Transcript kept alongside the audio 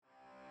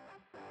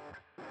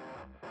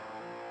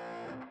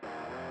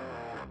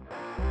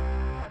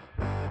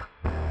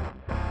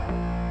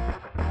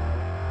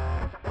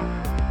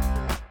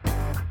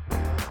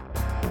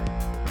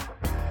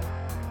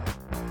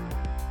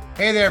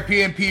Hey there,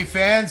 PNP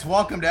fans.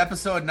 Welcome to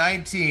episode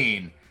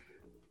 19.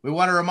 We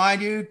want to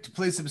remind you to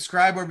please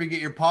subscribe wherever you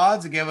get your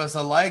pods and give us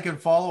a like and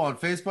follow on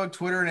Facebook,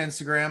 Twitter, and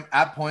Instagram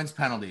at Points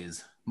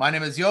Penalties. My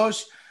name is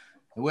Yosh,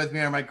 and with me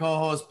are my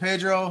co-hosts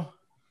Pedro,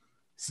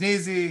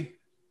 Sneezy,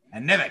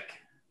 and Nivik.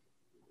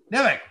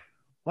 Nivik,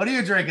 what are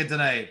you drinking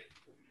tonight?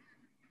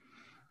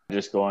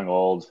 Just going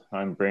old.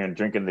 I'm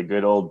drinking the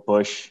good old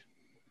Bush,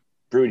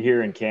 brewed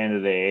here in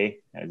Canada,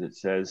 as it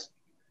says.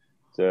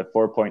 It's a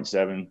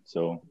 4.7,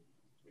 so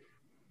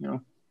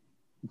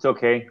it's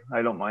okay.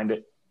 I don't mind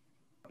it.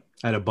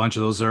 I had a bunch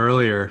of those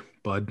earlier,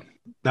 bud.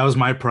 That was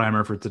my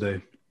primer for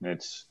today.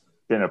 It's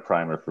been a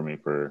primer for me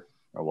for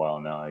a while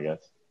now, I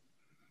guess.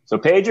 So,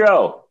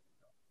 Pedro,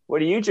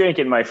 what are you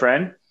drinking, my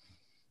friend?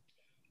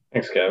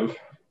 Thanks, Kev.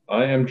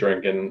 I am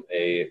drinking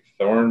a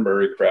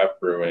Thornbury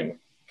Craft Brewing.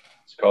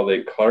 It's called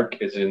a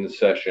Clark is in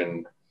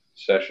Session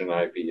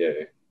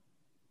IPA.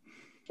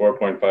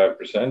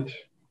 4.5%.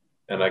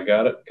 And I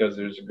got it because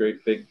there's a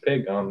great big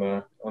pig on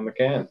the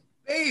can.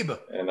 Babe.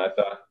 And I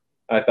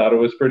thought it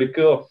was pretty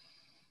cool.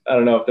 I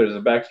don't know if there's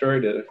a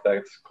backstory to if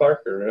that's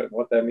Clark or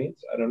what that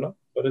means. I don't know,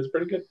 but it's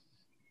pretty good.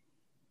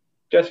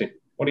 Jesse,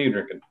 what are you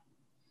drinking?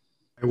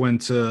 I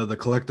went to the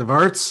Collective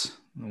Arts,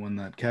 the one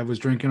that Kev was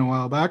drinking a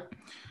while back,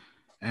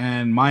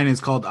 and mine is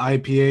called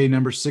IPA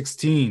number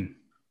 16.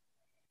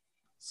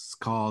 It's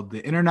called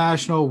the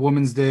International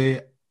Women's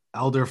Day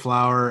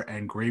Elderflower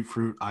and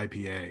Grapefruit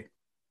IPA.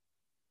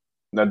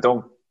 Now,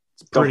 don't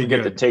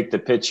forget to take the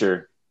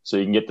picture so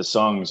you can get the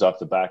songs off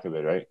the back of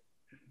it, right?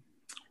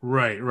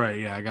 Right.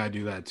 Yeah, I got to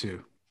do that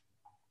too.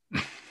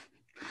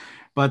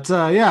 But so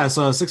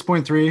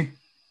 6.3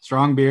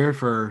 strong beer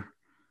for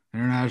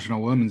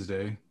International Women's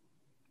Day,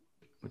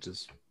 which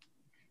is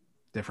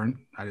different.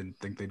 I didn't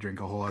think they drink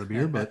a whole lot of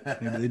beer,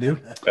 but maybe they do.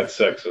 That's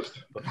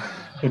sexist.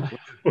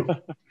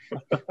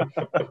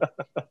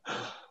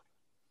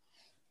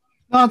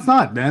 No, it's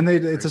not, man.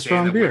 It's a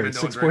strong beer. It's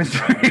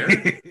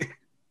 6.3.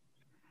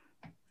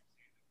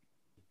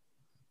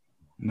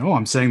 No,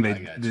 I'm saying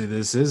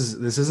this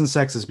isn't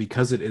sexist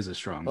because it is a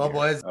strong beer. Well,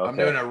 boys, okay. I'm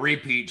doing a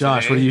repeat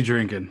Josh, today. What are you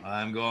drinking?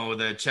 I'm going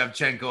with a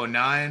Shevchenko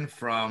 9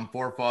 from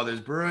Forefathers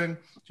Brewing,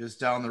 just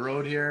down the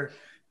road here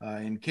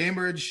in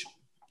Cambridge.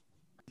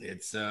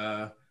 It's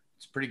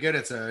pretty good.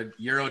 It's a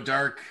Euro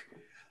Dark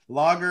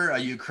Lager, a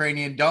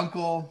Ukrainian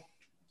Dunkel.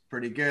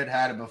 Pretty good.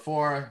 Had it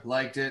before,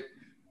 liked it.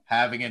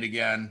 Having it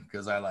again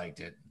because I liked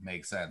it.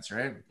 Makes sense,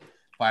 right?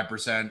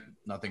 5%,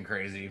 nothing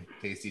crazy.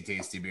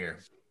 Tasty beer.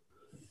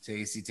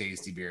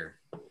 Tasty beer.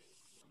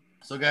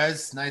 So,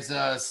 guys, nice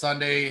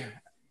Sunday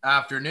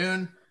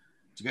afternoon.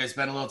 Did you guys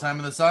spend a little time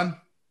in the sun?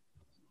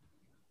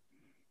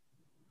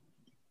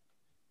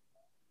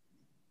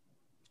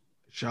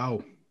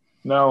 Show.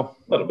 No.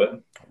 A little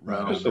bit.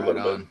 Right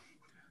on.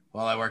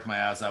 Well, I worked my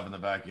ass off in the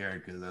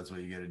backyard because that's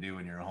what you got to do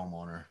when you're a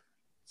homeowner.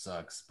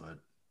 Sucks, but,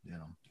 you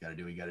got to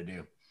do what you got to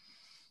do.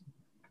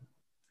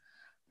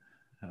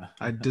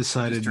 I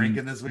decided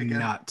drinking this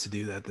weekend? Not to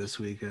do that this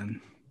weekend.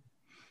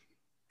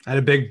 I had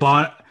a big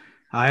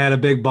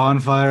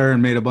bonfire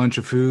and made a bunch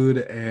of food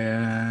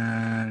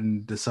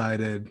and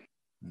decided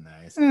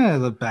nice.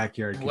 The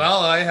backyard.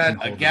 Well, I had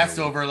a guest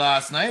over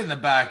last night in the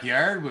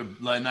backyard,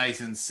 with nice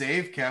and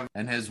safe. Kevin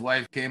and his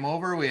wife came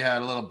over. We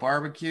had a little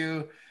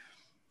barbecue,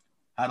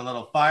 had a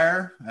little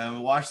fire, and we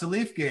watched the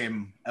Leaf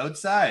game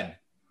outside.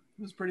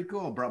 It was pretty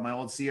cool. Brought my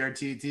old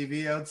CRT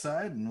TV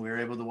outside, and we were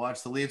able to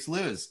watch the Leafs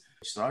lose.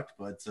 Which sucked,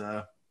 but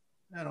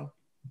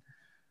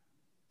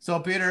So,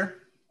 Peter,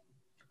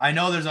 I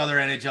know there's other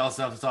NHL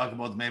stuff to talk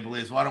about the Maple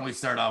Leafs. Why don't we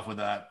start off with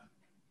that?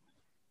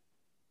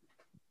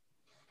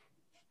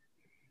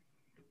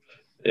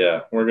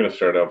 Yeah, we're going to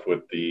start off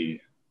with the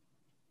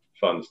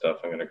fun stuff,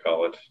 I'm going to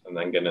call it, and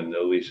then get into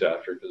the Leafs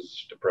after because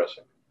it's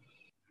depressing.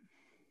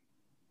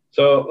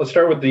 So let's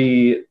start with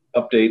the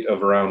update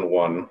of round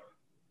one.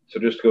 So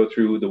just go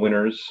through the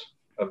winners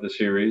of the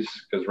series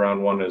because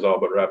round one is all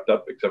but wrapped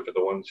up except for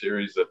the one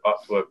series that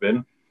ought to have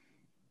been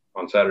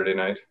on Saturday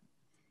night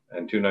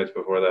and 2 nights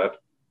before that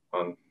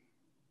on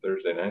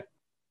Thursday night,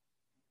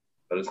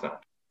 but it's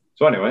not.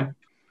 So anyway,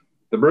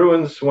 the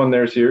Bruins won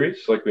their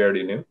series like we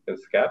already knew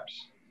against the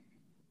Caps.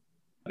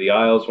 The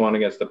Isles won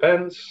against the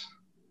Pens.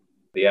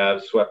 The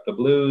Avs swept the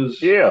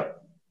Blues. Yeah.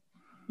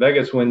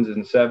 Vegas wins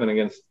in 7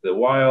 against the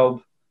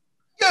Wild.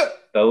 Yeah.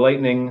 The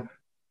Lightning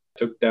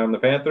took down the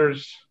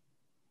Panthers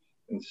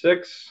in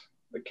 6.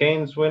 The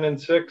Canes win in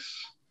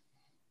 6.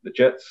 The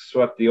Jets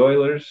swept the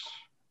Oilers.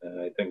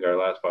 I think our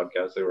last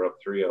podcast, they were up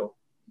 3-0.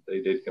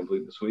 They did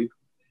complete the sweep.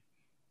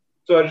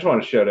 So I just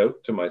want to shout out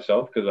to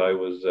myself because I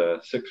was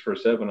 6 for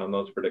 7 on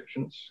those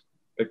predictions.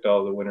 Picked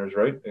all the winners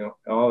right,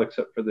 all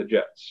except for the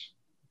Jets.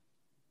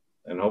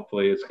 And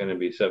hopefully it's going to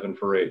be 7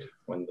 for 8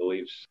 when the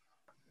Leafs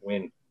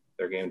win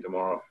their game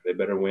tomorrow. They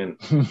better win.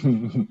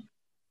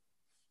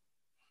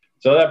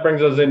 So that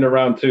brings us into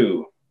round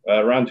 2.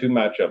 Round 2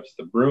 matchups,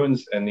 the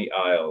Bruins and the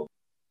Isles.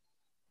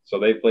 So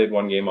they played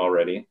one game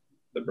already.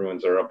 The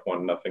Bruins are up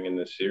 1-0 in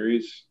this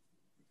series.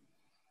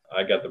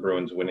 I got the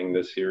Bruins winning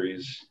this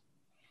series.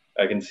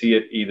 I can see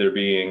it either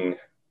being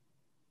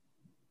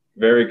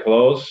very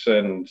close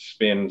and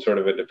being sort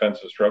of a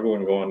defensive struggle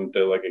and going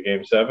to like a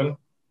game 7,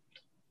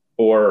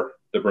 or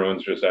the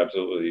Bruins just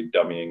absolutely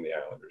dummying the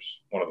Islanders.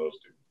 One of those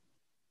two.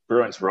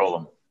 Bruins roll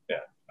them.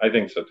 Yeah, I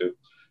think so too.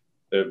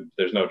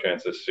 There's no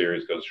chance this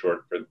series goes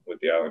short with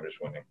the Islanders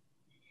winning.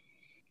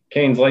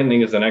 Canes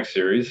Lightning is the next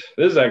series.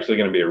 This is actually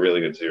going to be a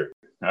really good series.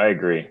 I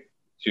agree.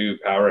 Two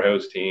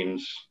powerhouse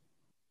teams.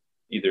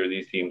 Either of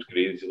these teams could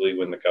easily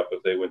win the cup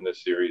if they win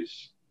this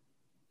series.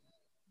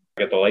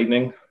 I get the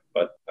Lightning,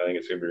 but I think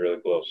it's going to be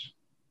really close.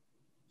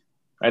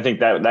 I think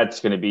that's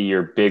going to be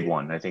your big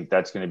one. I think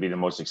that's going to be the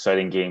most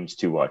exciting games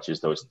to watch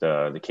is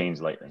the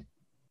Canes Lightning.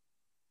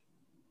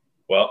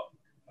 Well,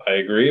 I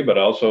agree, but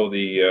also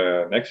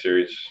the next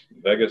series,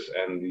 Vegas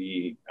and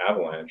the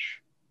Avalanche.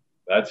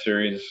 That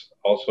series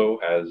also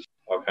has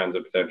all kinds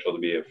of potential to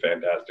be a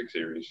fantastic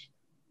series.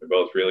 They're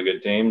both really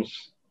good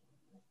teams.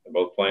 They're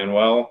both playing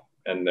well,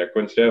 and they're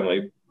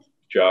coincidentally,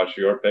 Josh,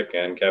 your pick,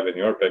 and Kevin,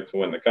 your pick to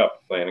win the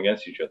cup, playing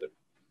against each other.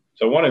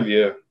 So one of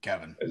you,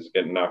 Kevin, is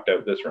getting knocked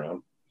out this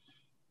round.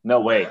 No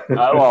way.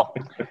 Well,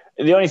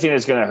 the only thing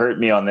that's going to hurt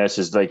me on this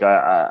is like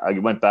I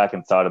went back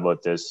and thought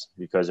about this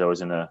because I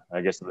was in a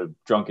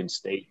drunken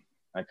state.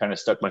 I kind of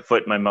stuck my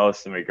foot in my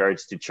mouth in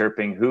regards to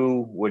chirping.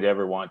 Who would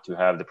ever want to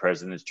have the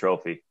President's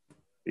Trophy?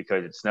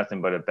 Because it's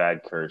nothing but a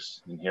bad curse.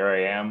 And here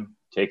I am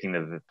taking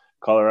the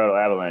Colorado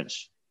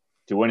Avalanche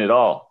to win it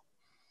all.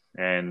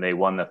 And they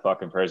won the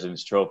fucking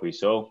President's Trophy.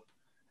 So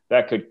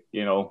that could,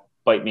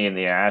 bite me in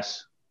the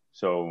ass.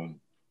 So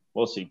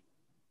we'll see.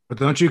 But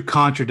don't you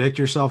contradict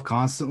yourself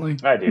constantly?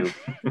 I do.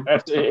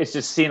 It's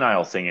a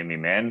senile thing in me,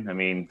 man. I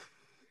mean.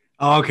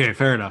 Oh, okay,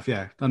 fair enough.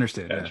 Yeah,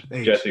 understand.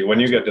 Yeah. Jesse, when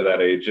you get to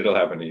that age, it'll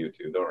happen to you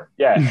too, don't worry.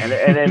 Yeah, and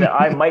then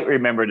I might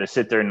remember to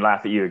sit there and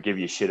laugh at you or give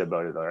you shit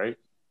about it, all right?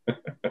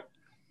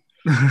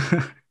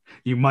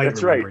 You might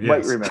That's remember, right,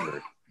 yes. might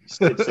remember.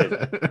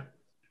 Sit.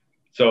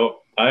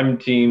 So I'm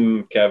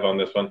team Kev on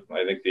this one.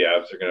 I think the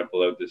Avs are going to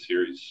pull out this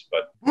series,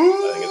 but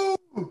I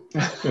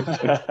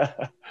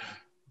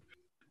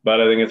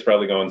think it's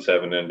probably going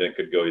 7, and it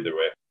could go either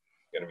way.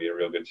 It's going to be a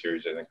real good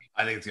series, I think.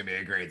 I think it's going to be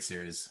a great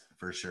series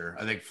for sure.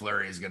 I think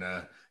Fleury is going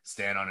to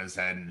stand on his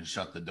head and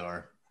shut the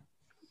door.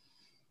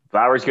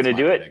 Bauer's going to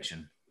do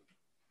prediction.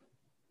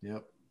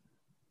 Yep.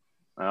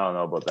 I don't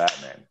know about that,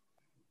 man.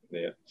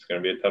 Yeah, it's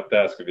going to be a tough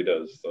task if he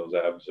does. Those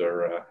Avs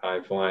are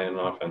high-flying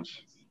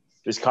offense.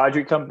 Does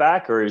Kadri come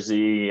back, or has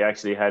he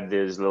actually had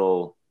his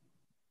little,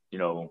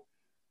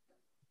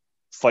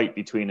 fight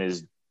between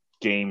his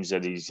games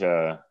that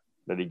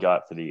he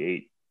got for the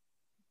 8?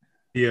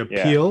 The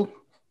appeal,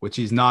 which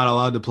he's not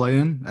allowed to play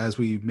in, as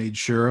we made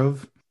sure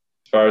of.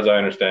 As far as I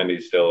understand,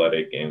 he's still at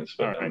 8 games,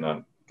 but right. I'm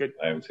not good.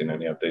 I haven't seen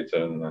any updates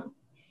other than that.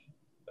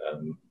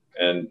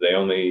 And they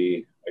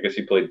only, I guess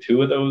he played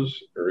 2 of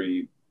those, or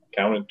he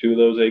counted 2 of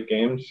those 8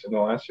 games in the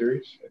last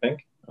series, I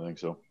think. I think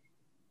so.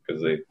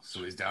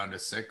 So he's down to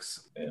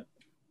 6. Yeah.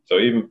 So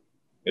even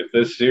if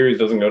this series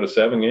doesn't go to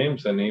 7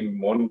 games, then he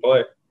won't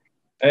play.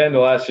 And the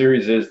last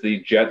series is the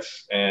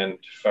Jets and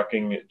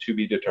fucking to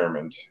be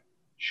determined.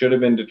 Should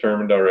have been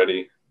determined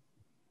already.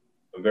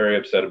 I'm very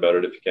upset about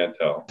it if you can't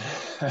tell.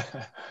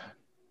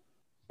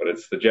 But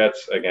it's the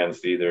Jets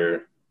against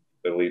either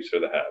the Leafs or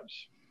the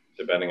Habs,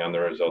 depending on the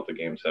result of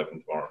Game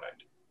 7 tomorrow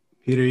night.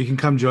 Peter, you can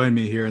come join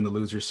me here in the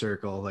loser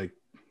circle,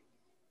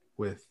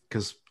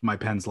 because my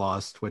Pens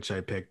lost, which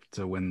I picked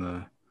to win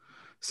the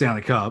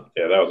Stanley Cup.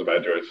 Yeah, that was a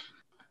bad choice.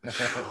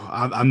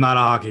 I'm not a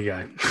hockey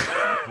guy.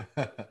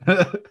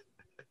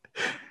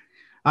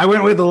 I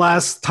went with the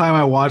last time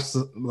I watched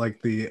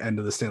the end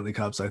of the Stanley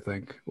Cups, I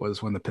think,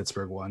 was when the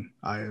Pittsburgh won.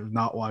 I have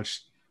not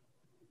watched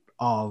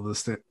all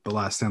the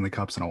last Stanley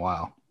Cups in a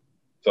while.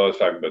 So let's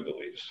talk about the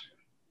Leafs.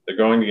 They're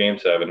going to Game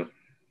 7.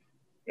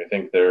 I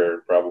think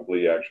they're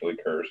probably actually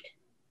cursed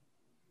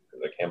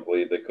because I can't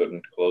believe they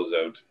couldn't close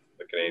out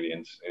the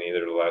Canadiens in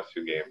either of the last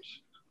 2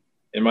 games.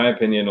 In my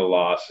opinion, a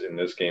loss in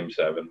this Game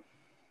 7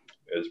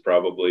 is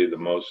probably the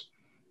most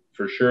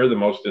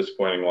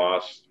disappointing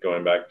loss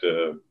going back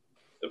to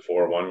the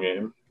 4-1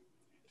 game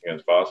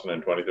against Boston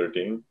in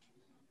 2013,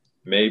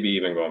 maybe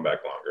even going back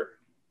longer.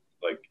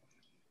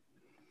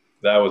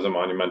 That was a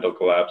monumental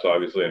collapse,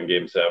 obviously, in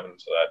Game 7,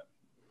 so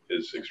that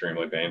is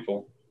extremely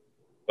painful.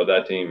 But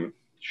that team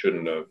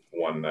shouldn't have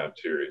won that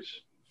series.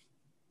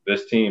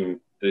 This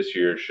team this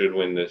year should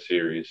win this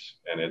series,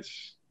 and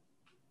it's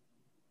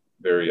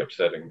very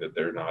upsetting that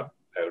they're not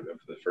out of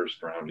the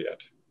first round yet.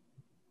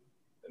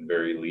 And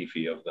very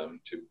leafy of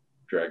them to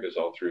drag us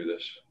all through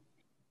this.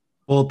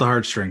 Pull at the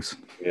heartstrings.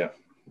 Yeah.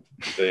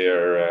 They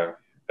are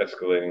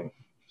escalating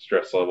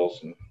stress levels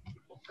and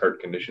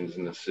heart conditions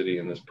in this city,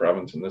 in this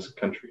province, in this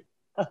country.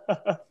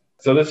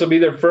 So this will be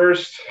their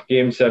first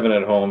Game 7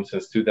 at home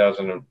since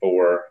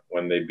 2004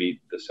 when they beat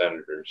the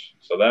Senators.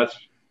 So that's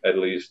at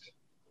least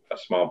a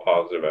small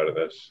positive out of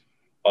this.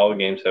 All the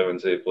Game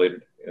 7s they've played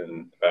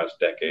in the past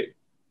decade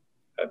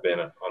have been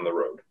on the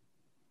road.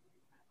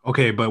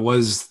 Okay, but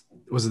was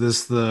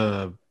this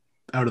the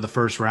out of the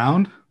first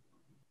round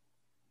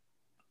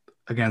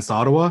against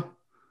Ottawa?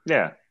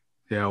 Yeah.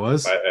 Yeah, it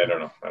was. I don't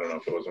know. I don't know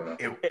if it was or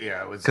not. It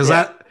was Because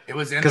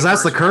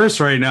that's the first curse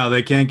right now.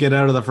 They can't get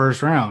out of the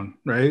first round,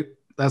 right?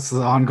 That's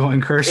the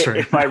ongoing curse right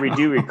If now. I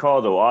do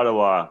recall, though,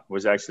 Ottawa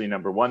was actually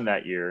number 1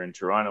 that year, and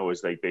Toronto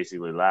was like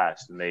basically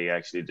last, and they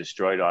actually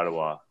destroyed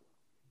Ottawa.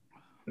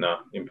 No,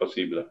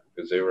 impossible,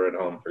 because they were at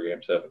home for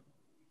Game 7.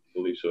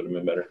 The Leafs would have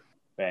been better.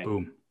 Bang.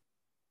 Boom.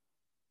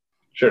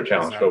 Sure,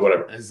 challenge, but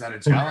whatever. Is that a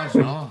challenge?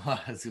 No, I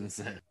was gonna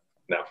say.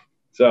 No.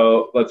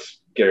 So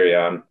let's carry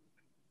on.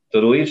 So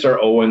the Leafs are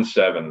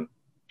 0-7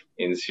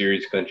 in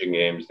series clinching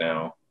games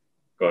now,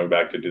 going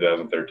back to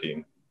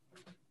 2013.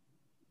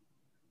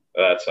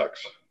 That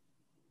sucks.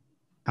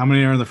 How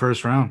many are in the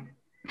first round?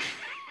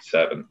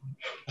 7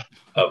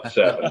 of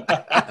 7.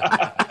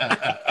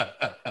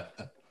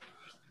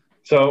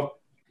 So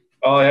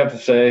all I have to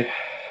say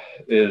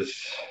is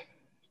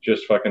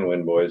just fucking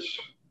win, boys.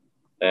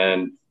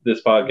 And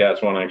this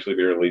podcast won't actually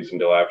be released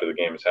until after the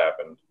game has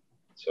happened.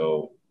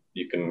 So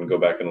you can go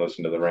back and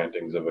listen to the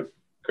rantings of a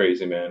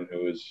crazy man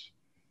who is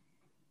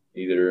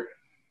either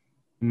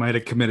Might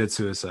have committed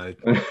suicide.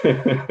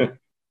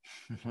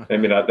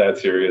 maybe not that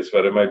serious,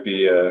 but it might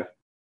be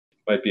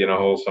in a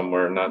hole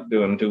somewhere, not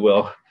doing too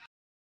well.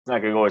 It's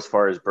not gonna go as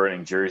far as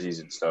burning jerseys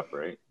and stuff,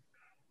 right?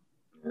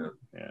 Yeah.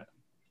 Yeah.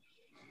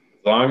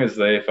 As long as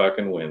they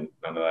fucking win,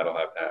 none of that'll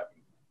have to happen.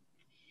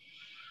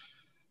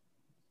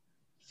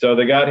 So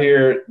they got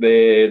here.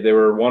 They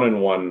were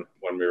 1-1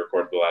 when we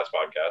recorded the last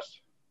podcast.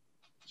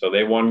 So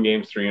they won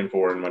games 3 and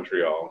 4 in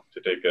Montreal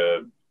to take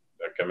a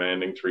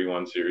commanding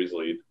 3-1 series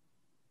lead.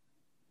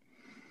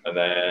 And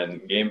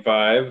then game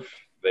 5,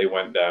 they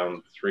went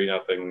down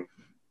 3-0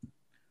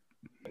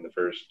 in the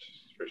first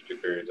 2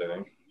 periods, I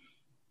think.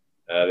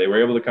 They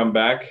were able to come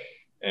back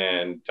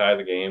and tie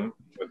the game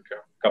with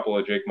a couple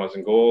of Jake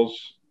Muzzin goals,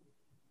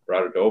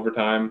 brought it to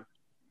overtime.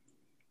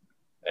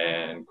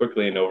 And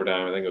quickly in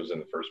overtime, I think it was in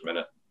the first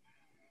minute,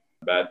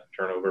 bad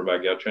turnover by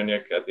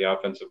Galchenyuk at the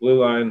offensive blue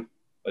line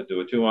led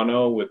to a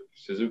 2-0 with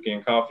Suzuki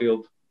and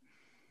Caulfield,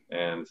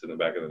 and it's in the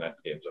back of the net.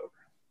 Game's over.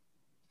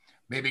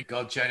 Maybe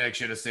Galchenyuk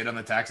should have stayed on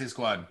the taxi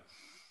squad.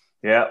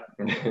 Yeah.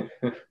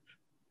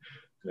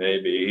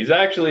 Maybe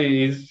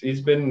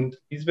he's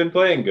been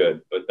playing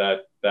good, but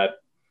that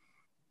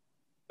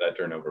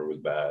turnover was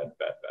bad.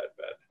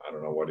 I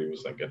don't know what he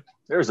was thinking.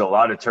 There was a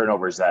lot of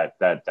turnovers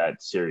that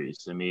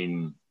series. I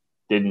mean,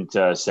 didn't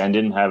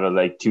Sendin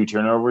have 2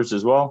 turnovers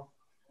as well?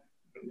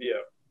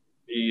 Yeah.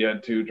 He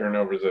had 2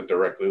 turnovers that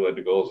directly led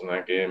to goals in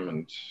that game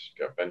and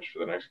got benched for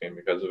the next game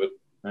because of it.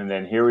 And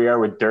then here we are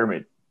with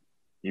Dermott.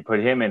 You put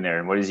him in there,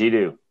 and what does he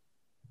do?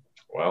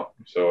 Well,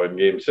 so in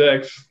game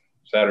 6,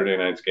 Saturday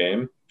night's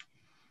game,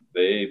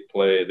 they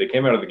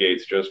came out of the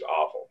gates just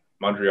awful.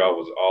 Montreal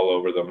was all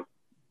over them.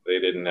 They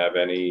didn't have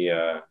any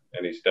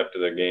step to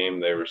their game.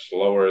 They were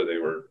slower. They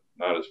were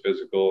not as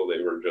physical.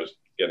 They were just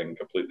getting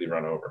completely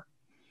run over.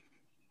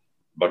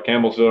 But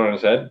Campbell stood on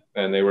his head,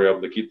 and they were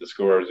able to keep the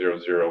score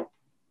 0-0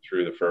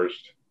 through the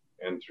first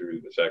and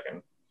through the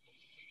second.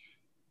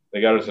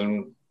 They got us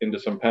into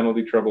some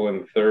penalty trouble in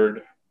the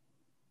third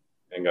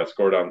and got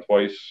scored on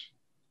twice.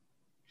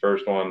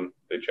 First one,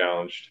 they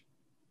challenged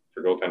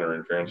for goaltender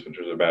interference, which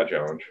was a bad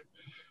challenge.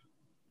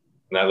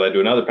 And that led to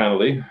another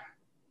penalty,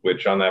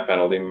 which on that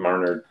penalty,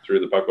 Marner threw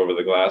the puck over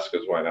the glass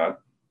because why not?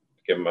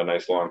 Give him a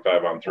nice long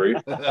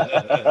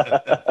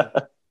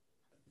 5-on-3.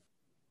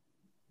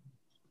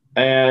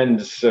 And,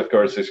 of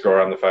course, they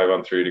score on the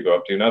 5-on-3 to go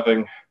up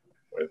 2-0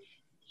 with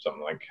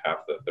something like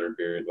half the third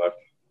period left.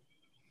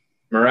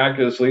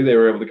 Miraculously, they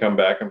were able to come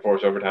back and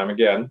force overtime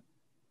again.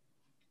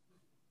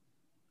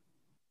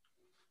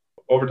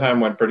 Overtime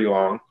went pretty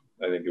long.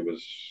 I think it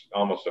was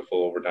almost a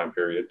full overtime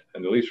period.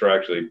 And the Leafs were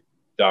actually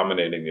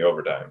dominating the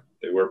overtime.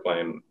 They were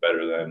playing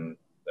better than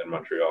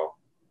Montreal.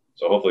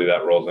 So hopefully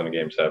that rolls into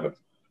game 7.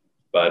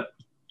 But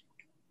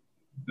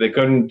they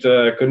couldn't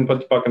put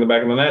the puck in the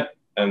back of the net.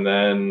 And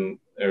then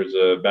there's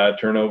a bad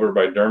turnover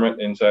by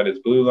Dermott inside his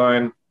blue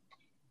line.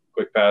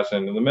 Quick pass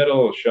into the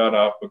middle, shot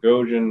off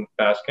Bogosian,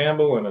 past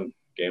Campbell, and then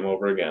game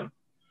over again.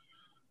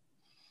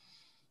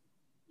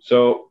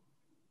 So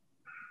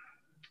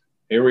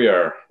here we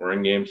are. We're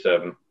in game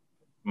 7.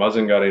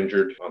 Muzzin got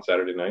injured on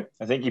Saturday night.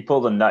 I think he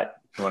pulled a nut.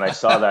 When I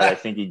saw that, I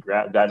think he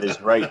grabbed at his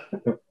right.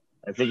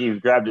 I think he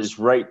grabbed his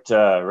right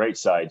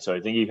side. So I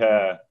think he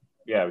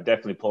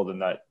definitely pulled a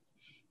nut.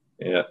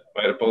 Yeah,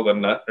 might have pulled a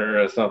nut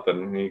or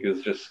something. He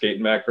was just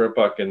skating back for a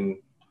puck and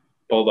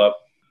pulled up.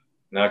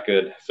 Not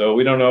good. So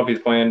we don't know if he's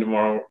playing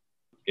tomorrow,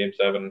 game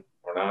 7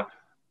 or not.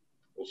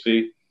 We'll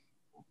see.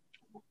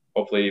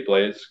 Hopefully he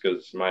plays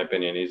because, in my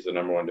opinion, he's the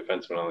number 1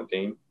 defenseman on the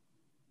team.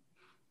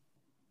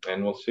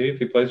 And we'll see if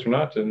he plays or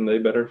not, and they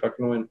better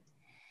fucking win.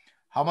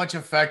 How much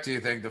effect do you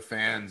think the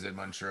fans in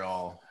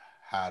Montreal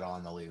had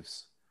on the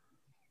Leafs?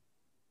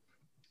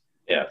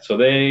 Yeah, so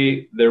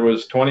there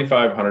was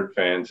 2,500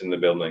 fans in the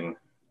building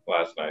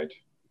last night.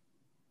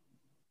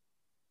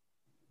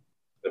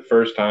 The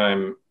first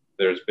time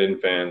there's been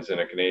fans in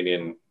a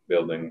Canadian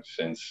building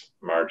since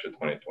March of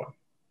 2020.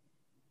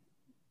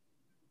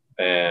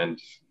 And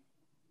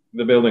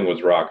the building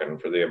was rocking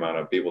for the amount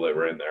of people that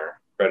were in there.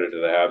 credit to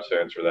the Habs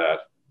fans for that.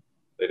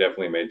 They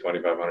definitely made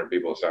 2,500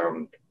 people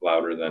sound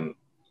louder than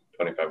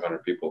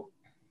 2,500 people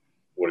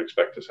would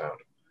expect to sound.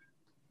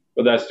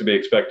 But that's to be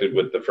expected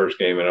with the first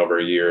game in over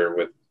a year,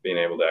 with being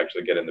able to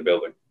actually get in the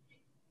building.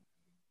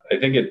 I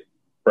think it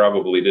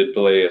probably did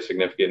play a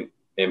significant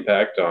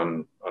impact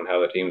on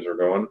how the teams were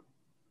going.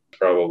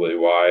 Probably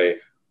why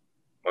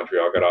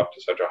Montreal got off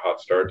to such a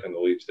hot start and the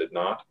Leafs did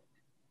not.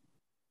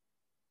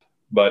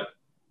 But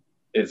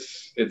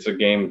it's a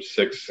game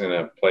 6 in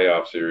a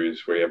playoff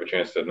series where you have a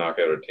chance to knock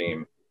out a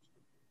team.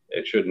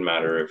 It shouldn't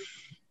matter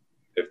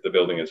if the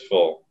building is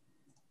full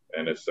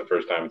and it's the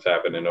first time it's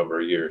happened in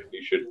over a year.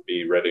 You should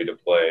be ready to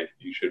play.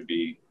 You should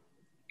be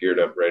geared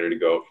up, ready to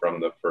go from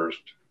the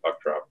first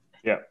puck drop.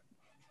 Yeah.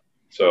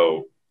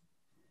 So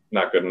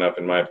not good enough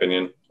in my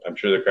opinion. I'm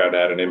sure the crowd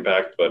had an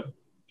impact, but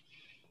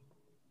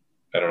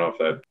I don't know if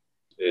that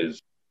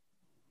is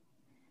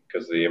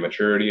because the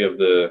immaturity of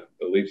the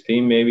Leafs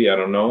team, maybe. I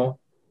don't know.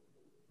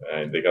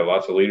 They got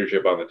lots of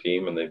leadership on the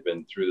team, and they've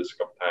been through this a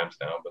couple times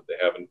now, but they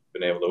haven't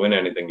been able to win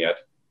anything yet.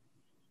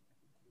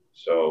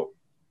 So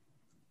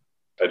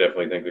I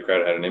definitely think the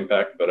crowd had an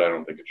impact, but I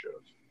don't think it should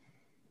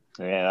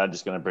have. And I'm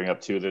just going to bring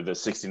up, too, that the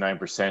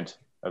 69%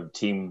 of the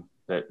team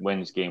that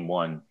wins game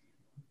 1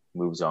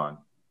 moves on.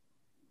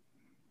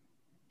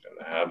 And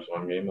the Habs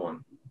won game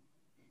 1.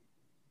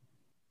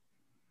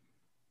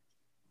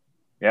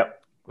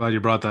 Yep. Glad you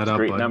brought that up.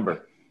 Great bud.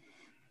 number.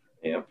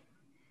 Yeah.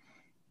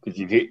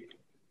 Because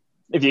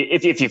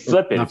if you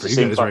flip it, Not it's for the you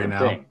same guys fucking right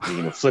now. thing. You're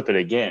going to flip it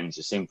again, it's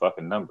the same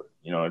fucking number.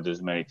 You know,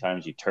 there's many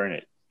times you turn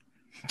it.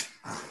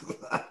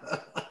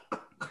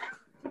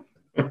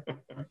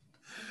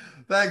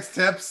 Thanks,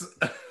 Tips.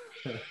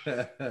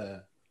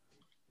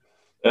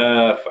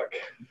 Fuck.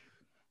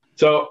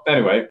 So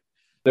anyway,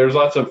 there's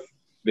lots of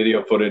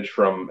video footage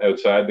from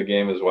outside the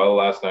game as well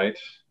last night,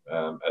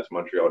 as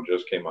Montreal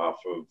just came off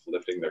of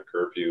lifting their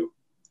curfew,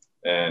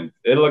 and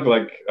it looked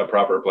like a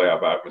proper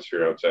playoff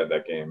atmosphere outside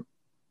that game,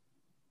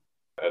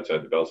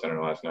 outside the Bell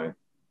Center last night.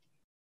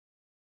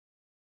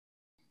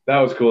 That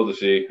was cool to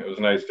see. It was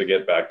nice to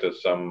get back to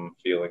some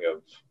feeling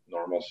of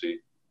normalcy.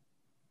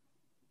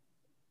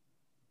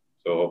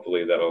 So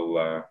hopefully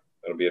that'll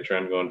be a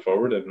trend going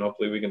forward, and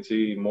hopefully we can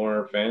see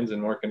more fans in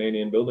more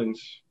Canadian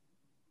buildings.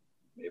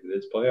 Maybe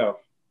this playoff.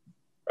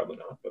 Probably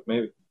not, but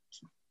maybe.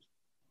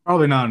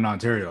 Probably not in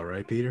Ontario,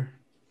 right, Peter?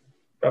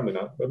 Probably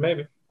not, but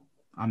maybe.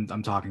 I'm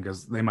talking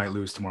because they might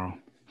lose tomorrow.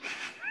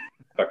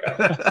 Okay.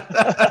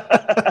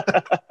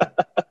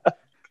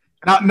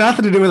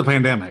 Nothing to do with the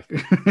pandemic.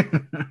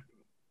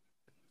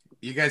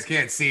 You guys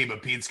can't see,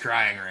 but Pete's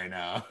crying right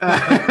now.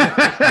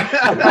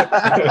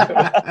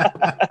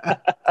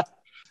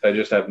 I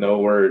just have no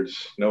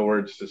words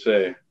to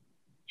say.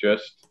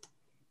 Just,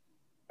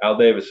 Al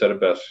Davis said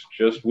it best.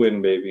 Just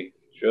win, baby.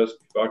 Just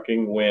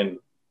fucking win.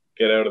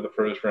 Get out of the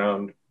first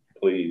round,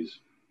 please.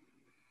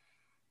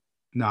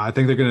 No, I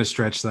think they're going to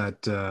stretch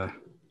that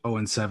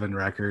 0-7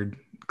 record,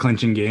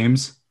 clinching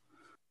games.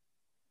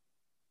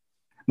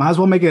 Might as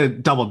well make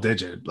it double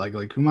digit. Like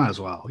we might as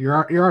well. You're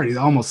already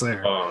almost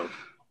there. Don't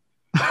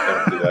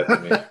do that to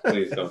me.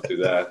 Please don't do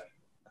that.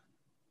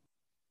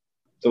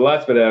 So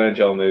last bit of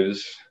NHL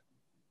news.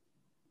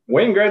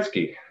 Wayne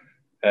Gretzky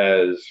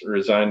has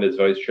resigned as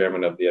vice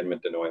chairman of the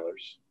Edmonton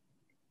Oilers.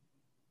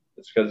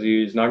 It's because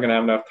he's not going to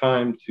have enough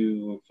time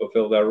to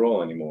fulfill that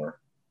role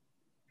anymore.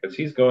 Because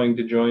he's going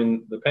to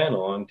join the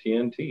panel on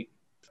TNT.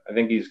 I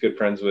think he's good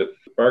friends with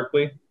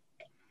Barkley,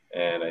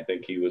 and I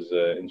think he was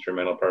an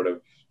instrumental part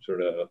of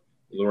sort of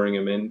luring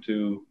him in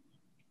to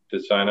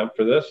sign up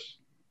for this.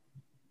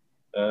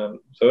 So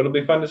it'll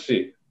be fun to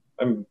see.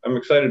 I'm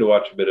excited to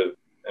watch a bit of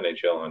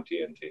NHL on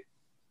TNT.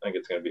 I think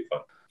it's going to be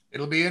fun.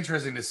 It'll be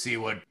interesting to see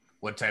what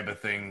type of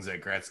things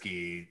that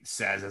Gretzky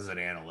says as an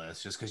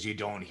analyst, just because you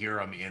don't hear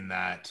him in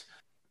that,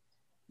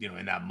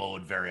 in that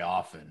mode very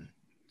often.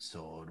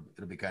 So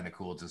it'll be kind of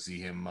cool to see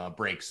him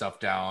break stuff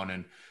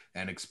down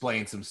and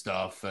explain some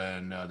stuff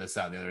and this,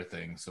 that, and the other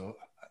thing. So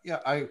yeah,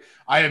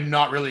 I'm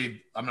not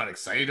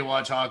excited to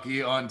watch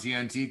hockey on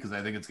TNT because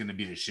I think it's going to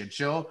be a shit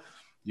show.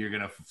 You're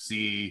going to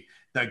see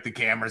like the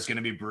camera's going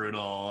to be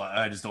brutal.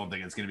 I just don't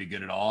think it's going to be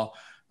good at all.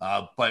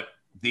 But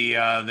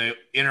the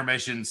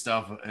intermission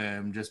stuff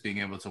and just being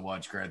able to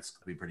watch Gretz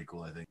will be pretty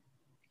cool, I think.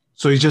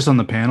 So he's just on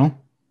the panel.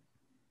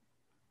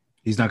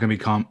 He's not going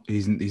to be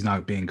he's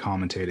not being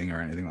commentating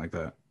or anything like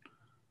that.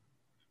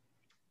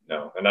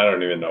 No, and I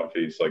don't even know if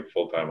he's like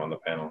full time on the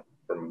panel.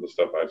 From the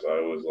stuff I saw,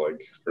 it was like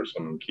for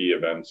some key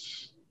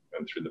events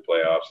and through the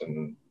playoffs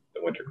and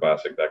the Winter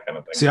Classic, that kind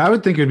of thing. See, I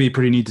would think it'd be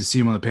pretty neat to see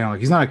him on the panel. Like,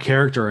 he's not a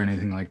character or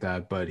anything like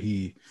that, but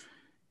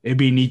it'd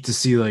be neat to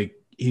see. Like,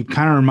 he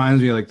kind of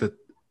reminds me of like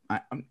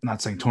I'm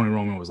not saying Tony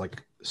Romo was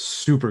like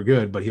super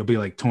good, but he'll be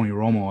like Tony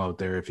Romo out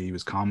there if he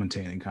was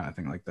commentating, kind of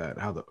thing like that.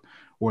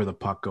 Where the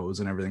puck goes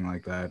and everything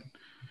like that.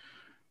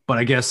 But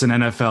I guess in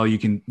NFL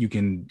you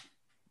can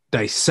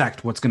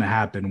dissect what's going to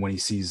happen when he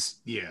sees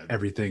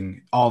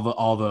everything,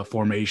 all the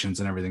formations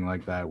and everything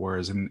like that.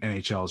 Whereas in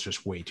NHL it's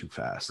just way too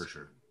fast. For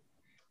sure.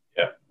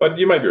 Yeah, but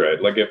you might be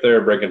right. Like if they're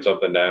breaking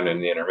something down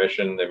in the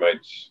intermission, they might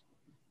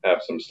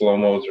have some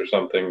slow-mos or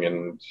something,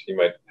 and he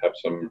might have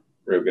some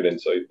real good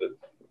insight that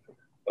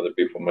other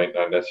people might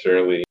not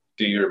necessarily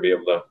see or be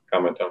able to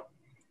comment on.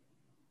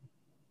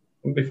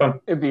 It'd be fun.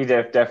 It'd be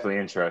definitely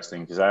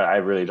interesting because I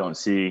really don't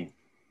see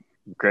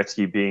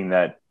Gretzky being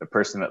the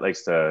person that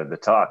likes to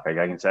talk. Like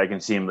I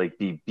can see him like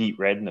be beat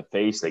red in the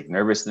face, like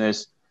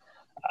nervousness.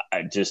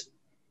 I don't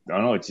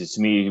know. It's just,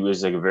 to me, he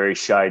was like a very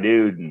shy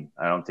dude, and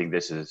I don't think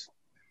this is.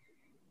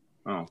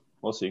 Oh,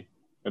 we'll see.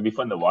 It'd be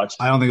fun to watch.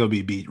 I don't think it'll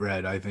be beat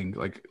red. I think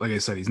like I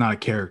said, he's not a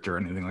character or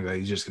anything like that.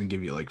 He's just gonna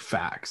give you like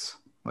facts.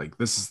 Like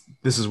this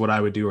is what I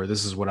would do, or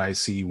this is what I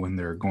see when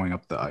they're going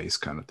up the ice,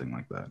 kind of thing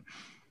like that.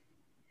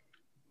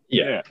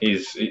 Yeah,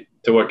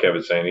 to what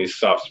Kevin's saying, he's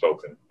soft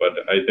spoken, but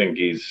I think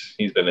he's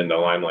been in the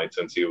limelight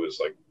since he was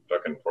like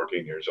fucking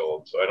 14 years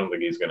old. So I don't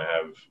think he's gonna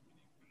have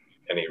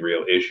any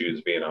real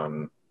issues being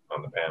on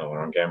the panel or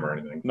on camera or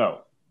anything.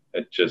 No,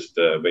 it just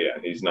but yeah,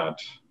 he's not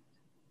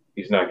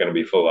gonna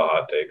be full of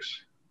hot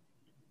takes.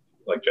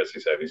 Like Jesse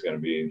said, he's gonna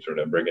be sort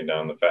of breaking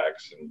down the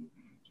facts and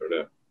sort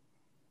of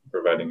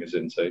providing his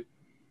insight.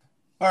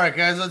 All right,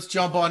 guys, let's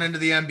jump on into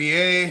the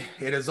NBA.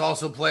 It is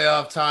also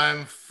playoff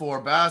time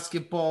for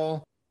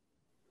basketball.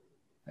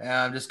 And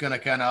I'm just going to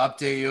kind of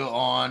update you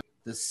on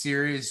the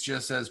series,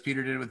 just as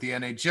Peter did with the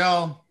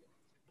NHL.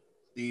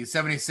 The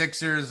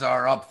 76ers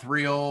are up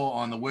 3-0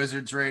 on the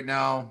Wizards right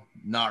now.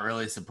 Not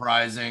really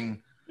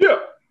surprising. Yeah.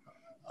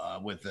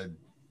 With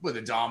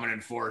a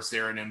dominant force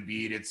there in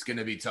Embiid, it's going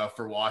to be tough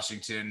for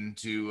Washington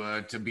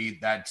to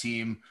beat that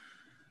team.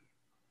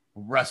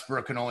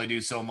 Westbrook can only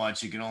do so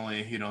much. He can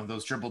only,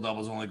 those triple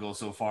doubles only go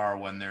so far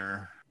when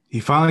they're.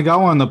 He finally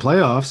got one in the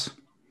playoffs.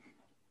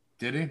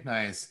 Did he?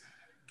 Nice.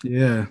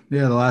 Yeah.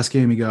 The last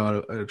game he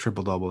got a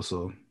triple double,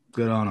 so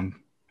good on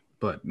him,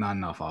 but not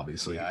enough,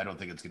 obviously. Yeah, I don't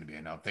think it's going to be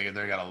enough. They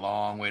got a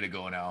long way to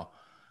go now.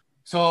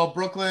 So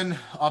Brooklyn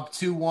up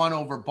 2-1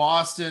 over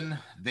Boston.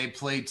 They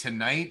play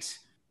tonight.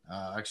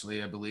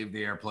 Actually, I believe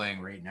they are playing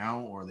right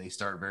now, or they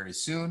start very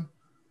soon,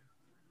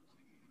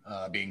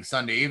 being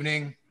Sunday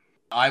evening.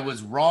 I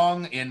was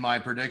wrong in my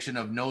prediction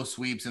of no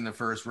sweeps in the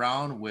first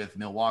round, with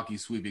Milwaukee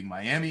sweeping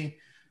Miami.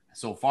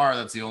 So far,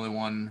 that's the only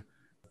one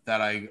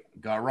that I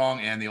got wrong,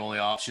 and the only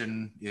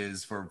option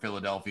is for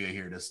Philadelphia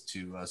here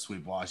to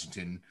sweep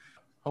Washington.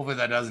 Hopefully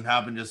that doesn't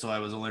happen, just so I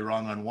was only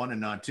wrong on one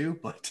and not two,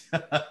 but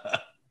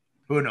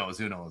who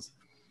knows?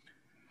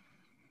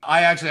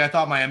 I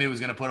thought Miami was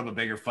going to put up a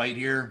bigger fight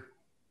here,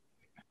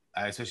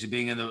 especially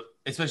being in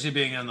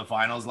the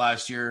finals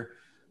last year.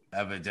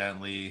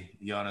 Evidently,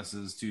 Giannis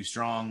is too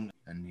strong,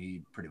 and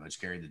he pretty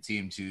much carried the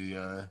team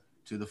to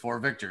the 4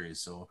 victories.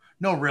 So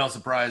no real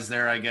surprise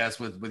there, I guess,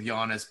 with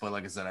Giannis. But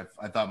like I said,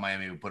 I thought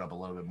Miami would put up a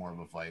little bit more of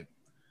a fight.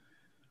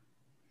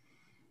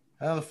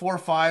 The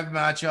 4-5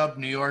 matchup,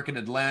 New York and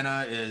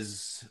Atlanta,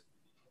 is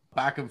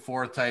back and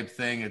forth type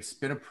thing. It's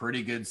been a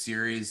pretty good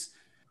series.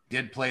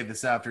 Did play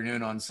this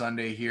afternoon on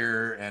Sunday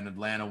here, and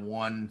Atlanta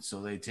won,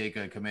 so they take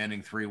a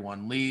commanding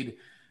 3-1 lead.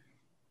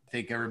 I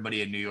think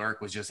everybody in New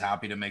York was just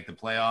happy to make the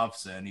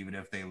playoffs, and even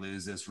if they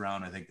lose this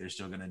round, I think they're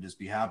still going to just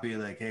be happy,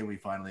 like, hey, we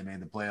finally made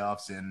the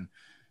playoffs in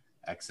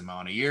X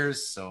amount of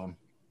years. So,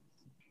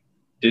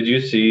 did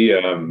you see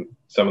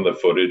some of the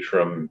footage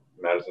from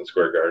Madison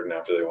Square Garden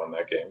after they won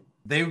that game?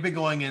 They've been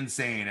going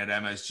insane at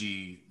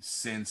MSG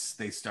since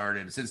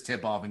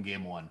tip-off in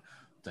Game 1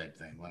 type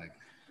thing. Like,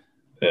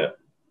 yeah,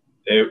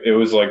 it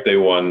was like they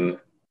won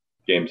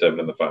Game 7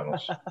 in the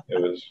finals. It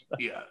was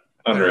unreal.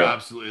 They're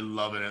absolutely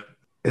loving it.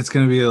 It's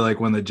going to be like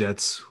when the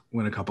Jets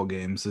win a couple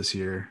games this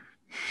year.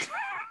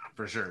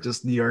 For sure.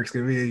 Just New York's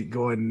going to be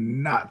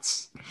going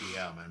nuts.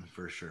 Yeah, man,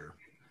 for sure.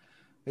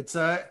 It's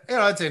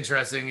it's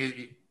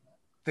interesting.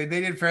 They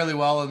did fairly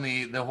well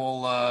in the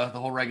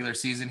whole regular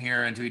season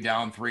here, and to be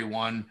down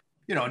 3-1.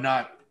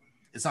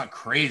 It's not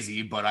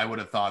crazy, but I would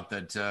have thought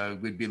that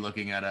we'd be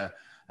looking at a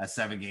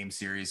 7-game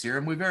series here,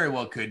 and we very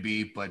well could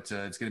be, but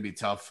it's going to be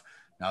tough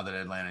now that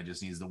Atlanta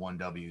just needs the 1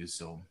 W.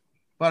 So,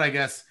 but I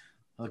guess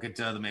look at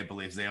the Maple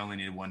Leafs. They only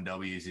needed 1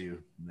 W too,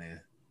 and they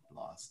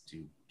lost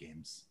 2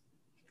 games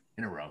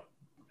in a row.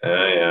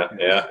 Yeah.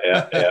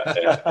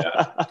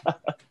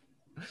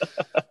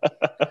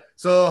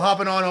 So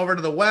hopping on over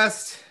to the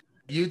West,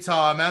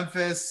 Utah,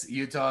 Memphis.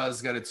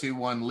 Utah's got a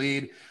 2-1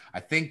 lead. I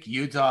think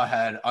Utah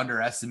had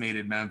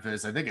underestimated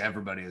Memphis. I think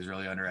everybody has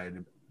really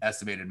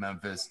underestimated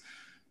Memphis.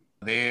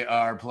 They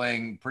are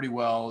playing pretty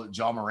well.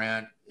 Ja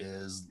Morant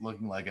is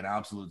looking like an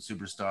absolute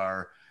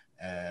superstar,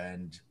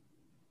 and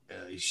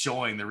he's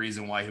showing the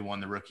reason why he won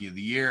the Rookie of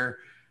the Year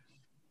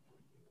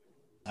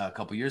a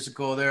couple years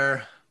ago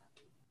there.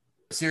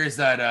 A series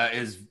that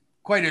is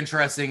quite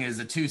interesting is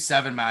a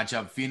 2-7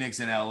 matchup, Phoenix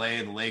and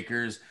LA, the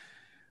Lakers.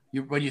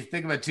 When you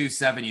think of a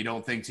 2-7, you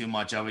don't think too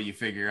much of it. You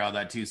figure out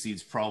that 2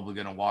 seed's probably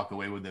going to walk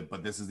away with it,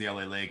 but this is the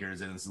LA Lakers,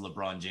 and this is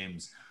LeBron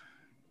James.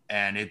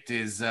 And it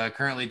is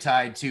currently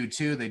tied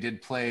 2-2. They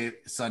did play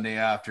Sunday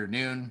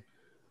afternoon,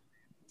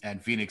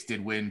 and Phoenix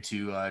did win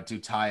to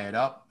tie it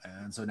up.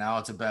 And so now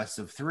it's a best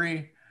of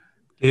 3.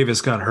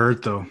 Davis got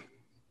hurt, though.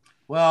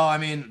 Well, I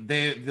mean,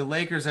 the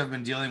Lakers have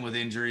been dealing with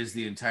injuries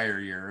the entire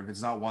year. If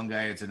it's not one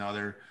guy, it's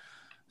another.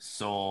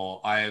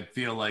 So I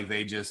feel like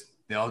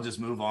they'll just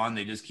move on.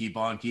 They just keep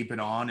on keeping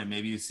on, and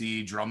maybe you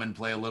see Drummond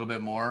play a little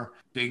bit more.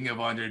 Speaking of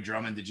Andre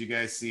Drummond, did you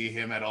guys see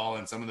him at all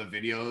in some of the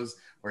videos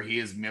where he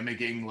is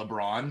mimicking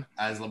LeBron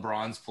as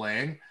LeBron's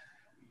playing?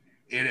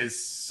 It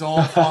is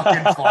so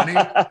fucking funny.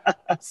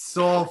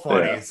 So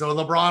funny. Yeah. So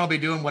LeBron will be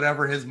doing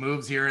whatever his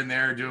moves here and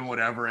there, doing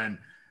whatever, and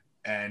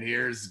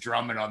here's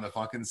Drummond on the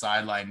fucking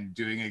sideline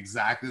doing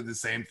exactly the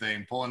same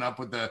thing, pulling up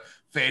with the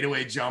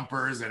fadeaway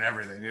jumpers and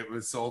everything. It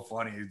was so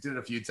funny. He did it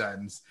a few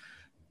times.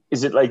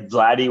 Is it like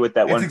Vladdy with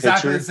that It's one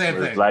exactly picture? the same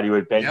where thing. Vladdy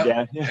would bend Yep,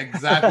 down.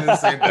 exactly the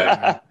same thing. Man.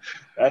 That's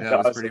Yeah, it was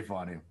awesome. pretty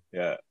funny.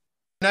 Yeah.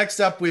 Next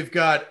up, we've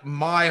got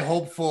my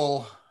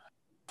hopeful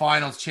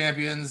finals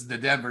champions, the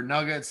Denver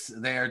Nuggets.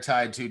 They are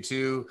tied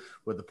 2-2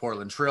 with the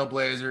Portland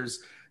Trailblazers.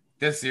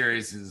 This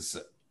series is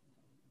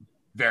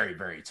very,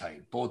 very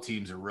tight. Both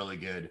teams are really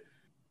good.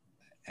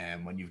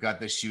 And when you've got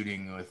this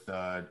shooting with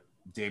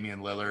Damian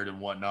Lillard and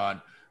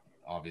whatnot,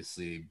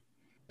 obviously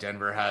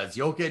Denver has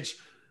Jokic,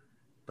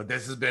 but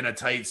this has been a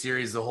tight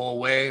series the whole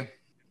way.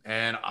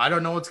 And I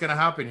don't know what's going to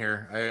happen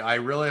here. I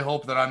really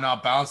hope that I'm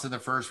not bounced in the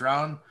first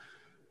round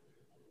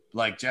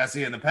like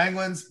Jesse and the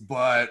Penguins,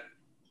 but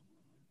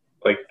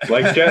like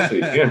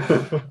Jesse.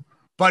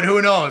 but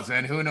who knows,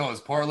 man? Who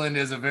knows? Portland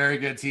is a very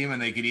good team, and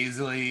they could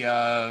easily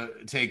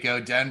take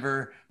out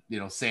Denver.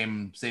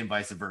 Same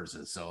vice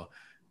versa. So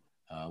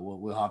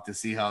we'll have to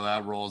see how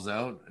that rolls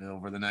out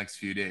over the next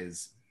few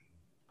days.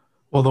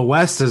 Well, the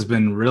West has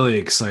been really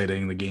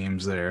exciting, the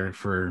games there.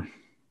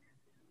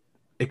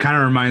 It kind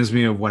of reminds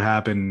me of what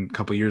happened a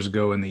couple years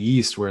ago in the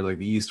East, where like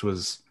the East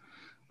was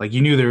like,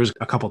 you knew there was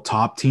a couple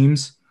top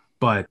teams,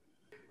 but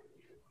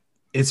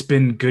it's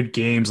been good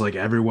games. Like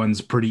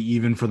everyone's pretty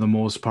even for the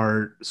most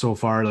part so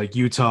far. Like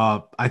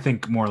Utah, I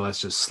think more or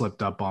less just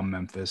slipped up on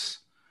Memphis,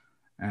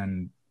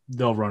 and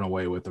they'll run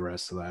away with the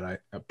rest of that.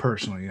 I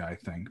personally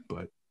think,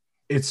 but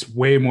it's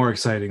way more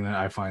exciting than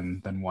I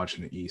find than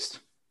watching the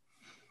East.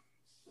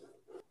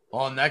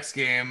 Well, next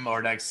game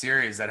or next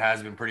series that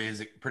has been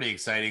pretty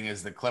exciting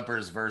is the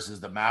Clippers versus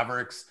the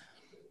Mavericks.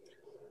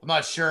 I'm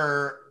not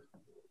sure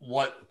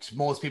what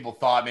most people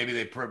thought. Maybe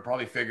they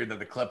probably figured that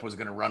the Clip was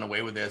going to run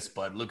away with this,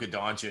 but Luka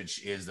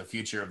Doncic is the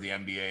future of the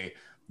NBA.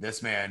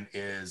 This man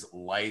is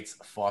lights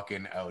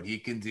fucking out. He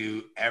can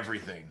do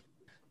everything.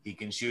 He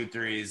can shoot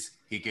threes.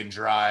 He can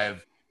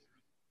drive.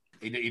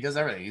 He does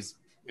everything. He's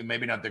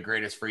maybe not the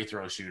greatest free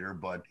throw shooter,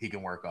 but he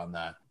can work on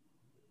that.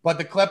 But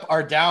the Clip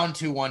are down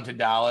 2-1 to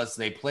Dallas.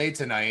 They play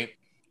tonight,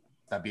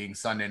 that being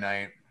Sunday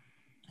night.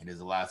 It is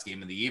the last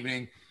game of the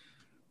evening.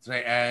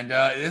 And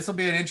this will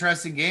be an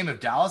interesting game. If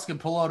Dallas can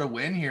pull out a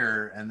win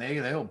here, and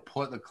they'll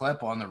put the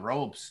Clip on the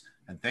ropes,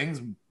 and things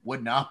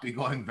would not be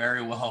going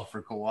very well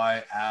for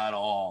Kawhi at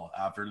all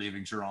after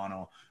leaving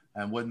Toronto.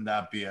 And wouldn't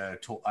that be a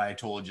I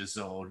told you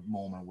so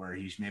moment where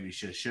he maybe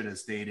should have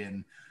stayed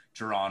in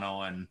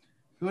Toronto? And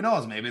who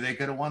knows? Maybe they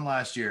could have won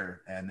last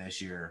year and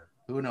this year.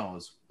 Who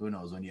knows? Who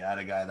knows when you add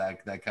a guy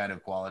that kind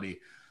of quality,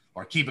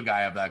 or keep a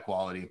guy of that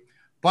quality.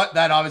 But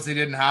that obviously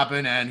didn't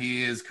happen, and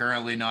he is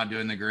currently not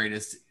doing the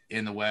greatest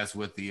in the West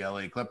with the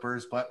LA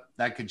Clippers. But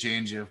that could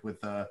change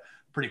with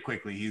pretty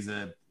quickly. He's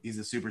a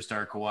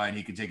superstar, Kawhi, and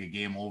he could take a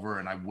game over,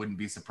 and I wouldn't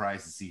be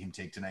surprised to see him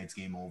take tonight's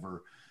game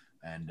over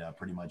and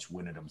pretty much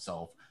win it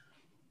himself.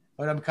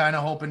 But I'm kind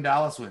of hoping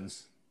Dallas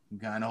wins.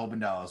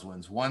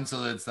 One,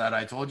 so it's that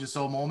I told you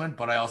so moment,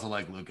 but I also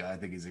like Luka. I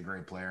think he's a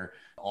great player.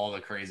 All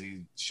the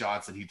crazy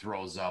shots that he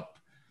throws up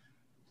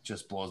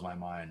just blows my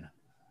mind.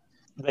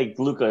 Like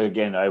Luka,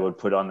 again, I would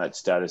put on that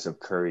status of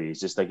Curry.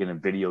 He's just like in a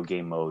video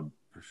game mode.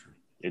 For sure.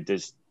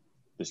 This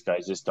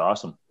guy's just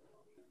awesome.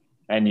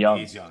 And young.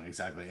 He's young,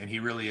 exactly. And he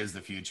really is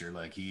the future.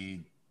 Like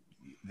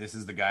this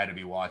is the guy to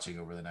be watching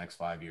over the next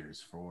 5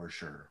 years for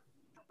sure.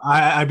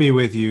 I'd be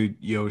with you,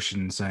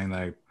 Yoshin, saying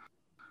that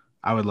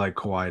I would like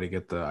Kawhi to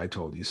get the I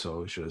told you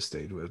so. Should have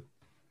stayed with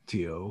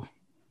T.O.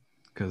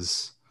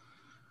 because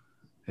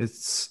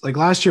it's like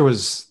last year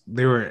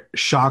they were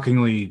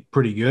shockingly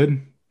pretty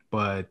good,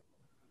 but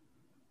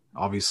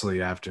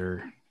obviously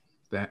after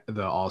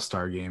the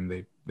All-Star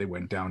game, they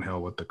went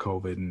downhill with the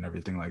COVID and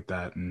everything like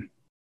that. And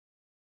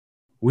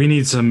we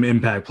need some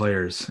impact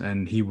players,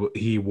 and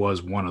he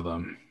was one of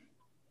them.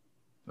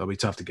 It'll be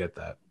tough to get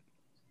that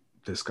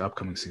this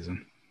upcoming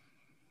season.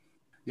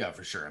 Yeah,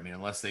 for sure. I mean,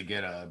 unless they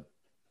get a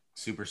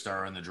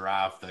superstar in the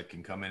draft that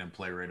can come in and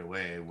play right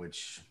away,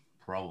 which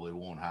probably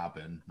won't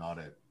happen. I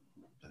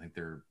think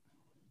I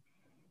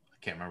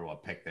can't remember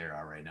what pick they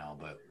are right now,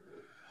 but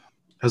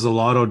has a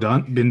lotto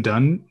been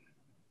done?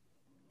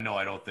 No,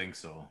 I don't think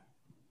so.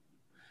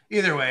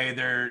 Either way,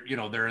 they're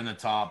in the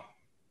top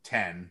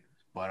 10,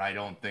 but I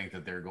don't think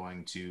that they're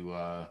going to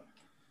I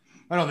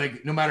don't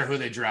think no matter who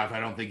they draft, I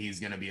don't think he's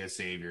going to be a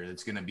savior.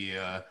 It's going to be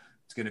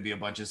a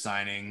bunch of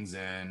signings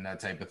and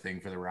that type of thing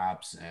for the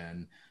Raps,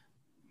 and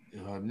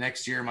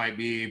next year might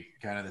be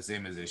kind of the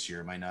same as this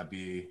year. It might not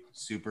be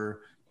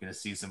super. Going to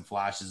see some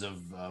flashes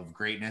of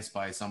greatness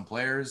by some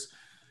players,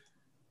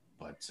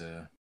 but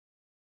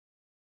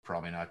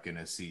probably not going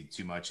to see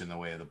too much in the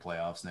way of the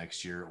playoffs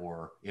next year,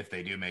 or if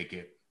they do make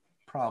it,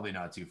 probably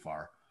not too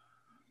far.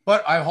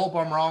 But I hope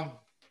I'm wrong.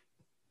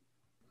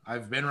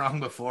 I've been wrong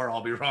before.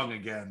 I'll be wrong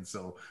again.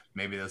 So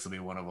maybe this will be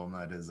one of them.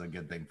 That is a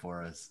good thing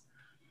for us.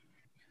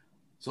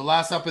 So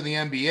last up in the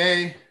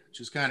NBA,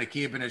 just kind of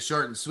keeping it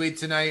short and sweet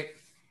tonight.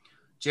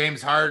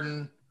 James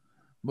Harden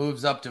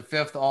moves up to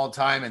 5th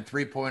all-time in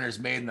three-pointers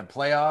made in the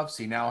playoffs.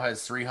 He now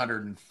has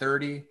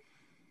 330.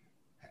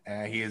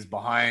 He is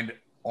behind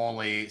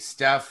only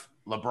Steph,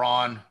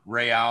 LeBron,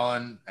 Ray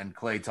Allen, and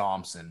Klay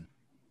Thompson.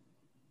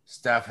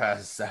 Steph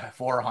has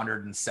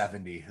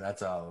 470.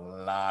 That's a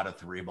lot of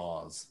three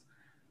balls.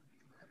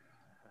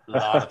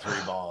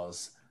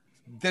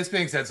 This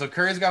being said, so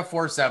Curry's got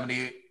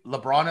 470.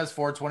 LeBron has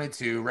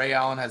 422. Ray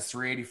Allen has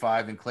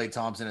 385. And Klay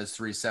Thompson has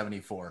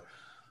 374.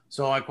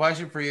 So my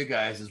question for you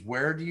guys is,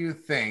 where do you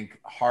think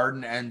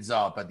Harden ends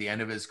up at the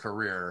end of his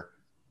career?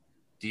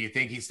 Do you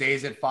think he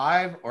stays at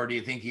 5, or do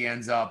you think he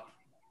ends up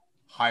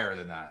higher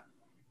than that?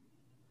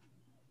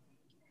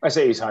 I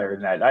say he's higher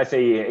than that. I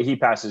say he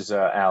passes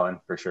Allen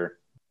for sure.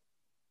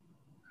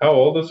 How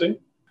old is he?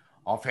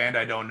 Offhand,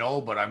 I don't know,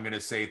 but I'm going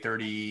to say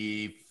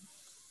 35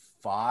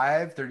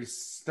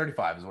 is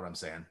what I'm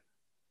saying.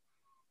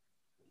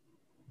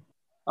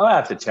 I'll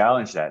have to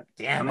challenge that.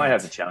 Damn, I might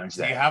have to challenge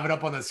that. Do you have it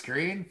up on the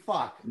screen?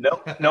 Fuck.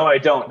 No, I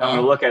don't. I'm going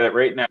to look at it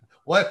right now.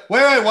 What?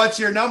 Wait, what's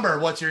your number?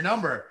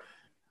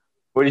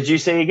 What did you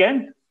say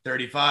again?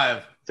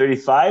 35.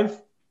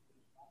 35?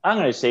 I'm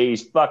going to say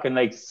he's fucking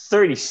like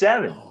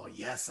 37. Oh,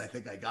 yes. I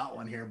think I got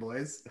one here,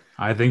 boys.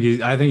 I think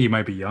he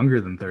might be younger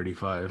than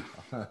 35.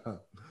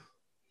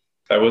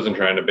 I wasn't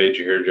trying to bait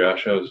you here,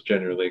 Josh. I was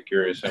genuinely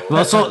curious.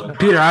 Well, so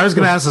Peter, I was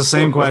going to ask the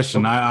same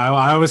question.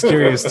 I was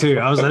curious too.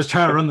 I was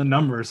trying to run the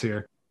numbers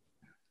here.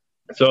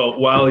 So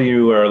while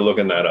you are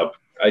looking that up,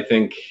 I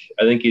think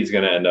he's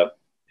going to end up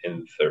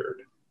in 3rd.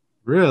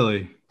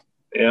 Really?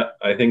 Yeah,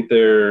 I think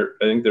they're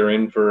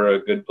in for a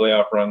good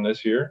playoff run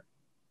this year,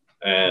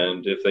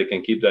 and if they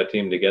can keep that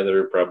team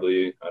together,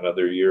 probably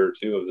another year or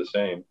two of the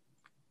same.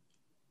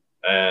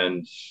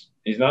 And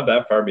he's not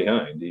that far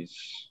behind. He's,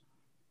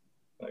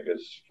 I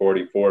guess,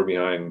 44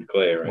 behind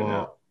Klay right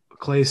now.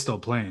 Klay's still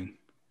playing,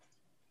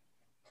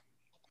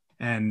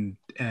 and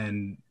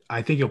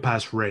I think he'll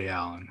pass Ray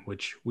Allen,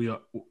 which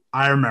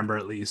I remember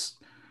at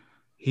least.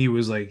 He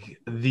was like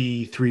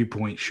the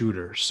 3-point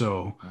shooter,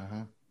 so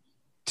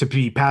to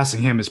be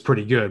passing him is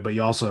pretty good. But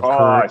you also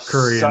have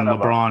Curry and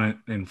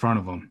LeBron in front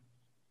of him.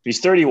 He's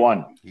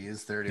 31. He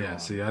is 31.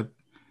 Yeah, I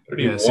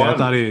 31?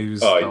 thought he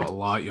was a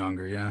lot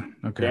younger. Yeah.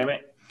 Okay. Damn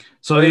it.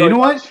 So you know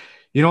what?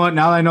 You know what?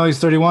 Now that I know he's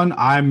 31,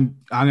 I'm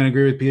gonna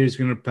agree with Peter. He's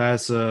gonna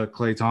pass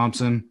Klay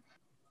Thompson.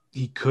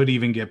 He could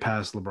even get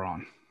past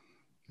LeBron.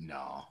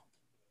 No.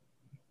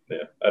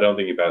 Yeah, I don't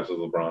think he passes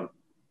LeBron,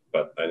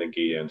 but I think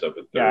he ends up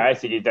at 3rd. Yeah, I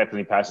think he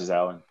definitely passes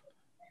Allen.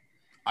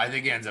 I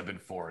think he ends up in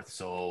 4th.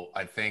 So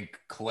I think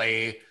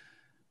Klay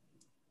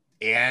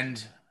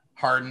and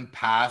Harden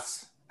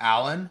pass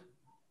Allen,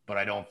 but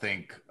I don't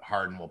think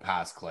Harden will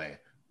pass Klay.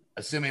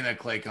 Assuming that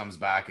Klay comes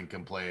back and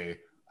can play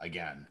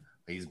again.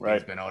 He's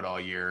been out all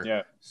year.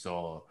 Yeah.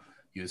 So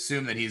you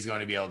assume that he's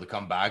going to be able to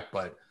come back.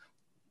 But,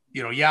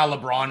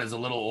 LeBron is a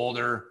little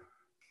older.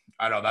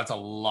 I know that's a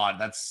lot.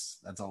 That's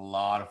a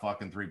lot of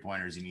fucking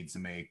 3-pointers he needs to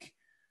make.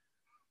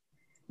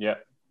 Yeah.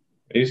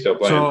 He's still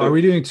playing. So are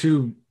we doing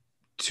two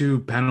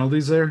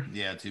penalties there?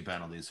 Yeah, 2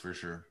 penalties for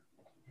sure.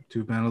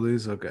 2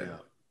 penalties? Okay.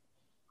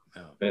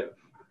 Yeah.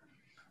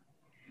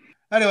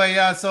 Anyway,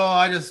 yeah, so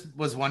I just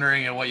was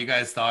wondering what you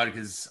guys thought,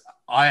 because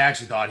I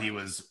actually thought he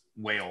was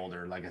way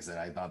older. Like I said,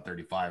 I thought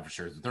 35 for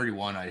sure.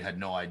 31, I had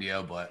no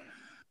idea, but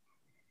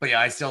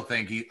yeah, I still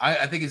think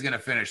I think he's going to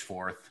finish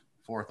 4th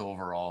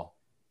overall.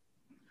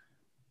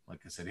 Like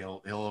I said,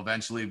 he'll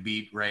eventually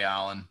beat Ray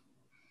Allen,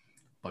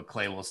 but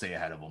Klay will stay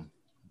ahead of him,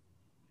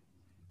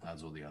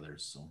 as will the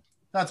others. So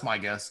that's my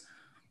guess.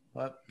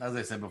 But as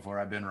I said before,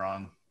 I've been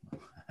wrong.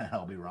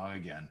 I'll be wrong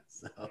again.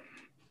 So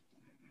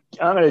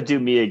I'm going to do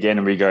me again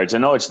in regards. I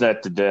know it's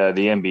not the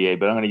NBA,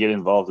 but I'm going to get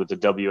involved with the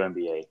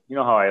WNBA. You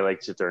know how I like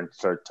to sit there and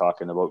start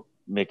talking about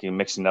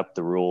mixing up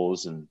the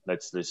rules, and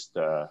let's just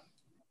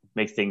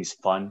make things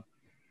fun.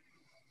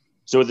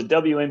 So with the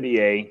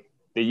WNBA,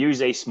 they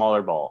use a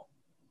smaller ball,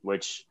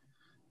 which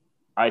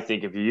I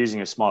think if you're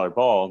using a smaller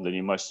ball, then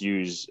you must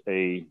use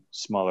a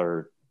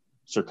smaller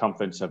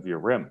circumference of your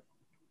rim,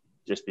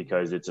 just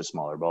because it's a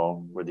smaller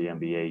ball, where the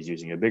NBA is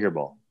using a bigger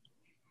ball.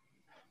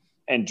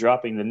 And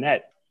dropping the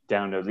net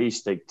down to at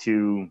least like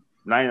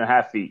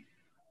 9.5 feet.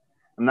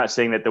 I'm not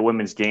saying that the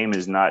women's game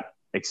is not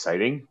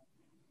exciting,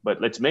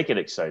 but let's make it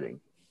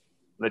exciting.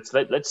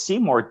 Let's see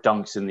more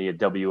dunks in the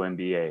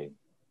WNBA.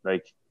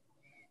 Like,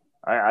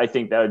 I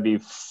think that would be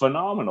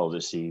phenomenal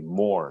to see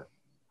more.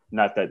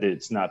 Not that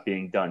it's not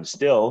being done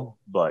still,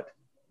 but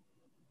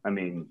I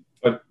mean.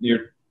 But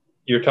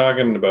you're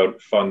talking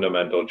about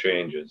fundamental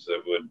changes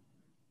that would,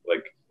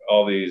 like,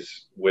 all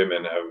these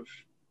women have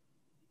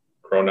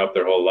grown up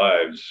their whole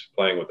lives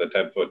playing with a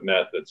 10-foot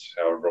net that's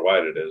however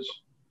wide it is.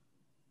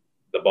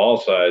 The ball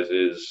size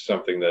is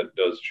something that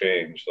does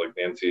change. Like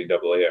the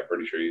NCAA, I'm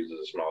pretty sure uses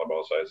a smaller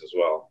ball size as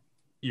well.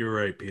 You're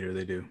right, Peter.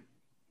 They do.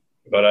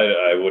 But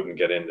I wouldn't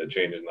get into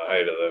changing the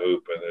height of the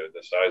hoop and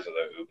the size of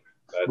the hoop.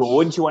 But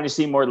wouldn't you want to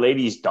see more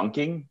ladies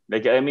dunking?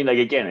 Like, I mean, like,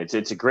 again,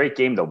 it's a great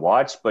game to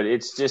watch, but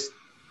it's just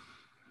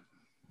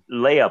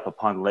layup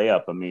upon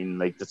layup. I mean,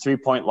 like, the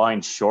 3-point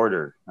line's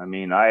shorter. I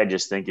mean, I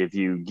just think if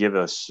you give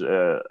us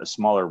a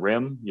smaller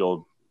rim,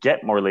 you'll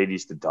get more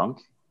ladies to dunk,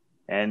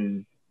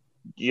 and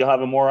you'll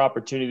have more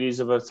opportunities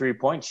of a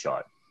 3-point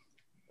shot.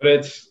 But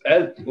it's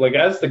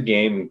as the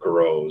game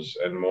grows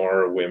and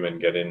more women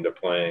get into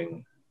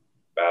playing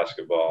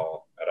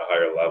basketball at a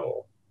higher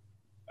level,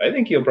 I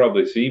think you'll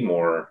probably see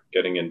more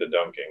getting into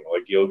dunking.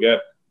 Like, you'll get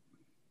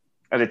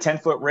at a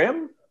 10-foot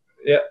rim.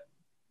 Yeah,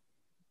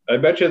 I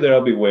bet you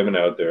there'll be women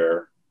out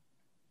there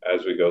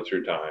as we go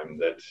through time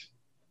that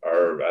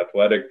are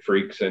athletic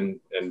freaks and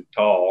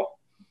tall,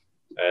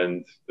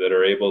 and that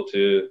are able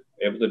to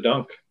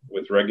dunk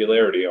with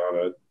regularity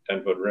on a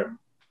 10-foot rim.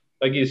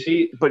 Like, you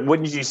see, but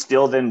wouldn't you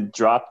still then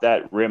drop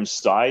that rim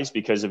size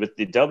because of it?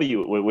 The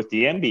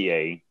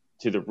NBA,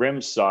 to the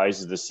rim size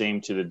is the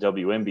same to the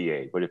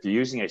WNBA. But if you're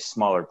using a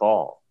smaller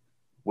ball,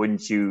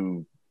 wouldn't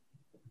you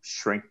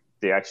shrink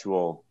the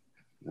actual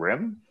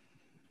rim?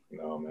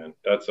 No, man,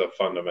 that's a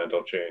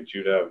fundamental change.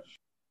 You'd have.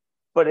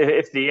 But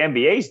if the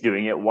NBA is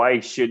doing it, why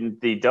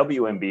shouldn't the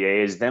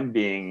WNBA, as them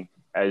being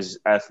as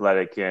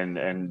athletic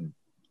and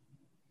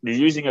you're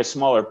using a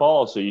smaller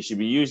ball, so you should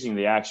be using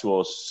the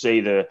actual,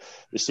 say, the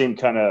same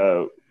kind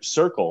of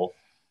circle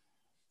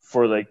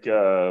for like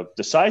the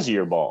size of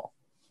your ball.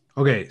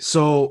 Okay,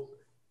 so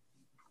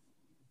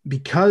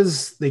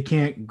because they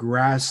can't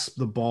grasp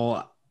the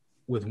ball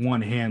with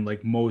one hand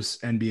like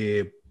most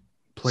NBA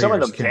players, some of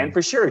them can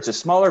for sure. It's a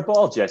smaller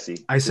ball,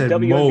 Jesse. I said the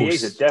WNBA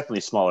most. is a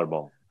definitely smaller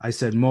ball. I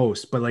said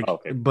most, but like,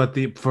 okay. But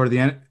for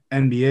the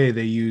NBA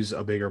they use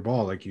a bigger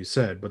ball, like you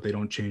said, but they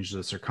don't change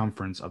the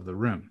circumference of the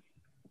rim,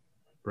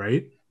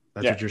 right?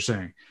 That's what you're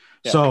saying.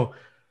 Yeah. So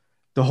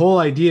the whole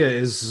idea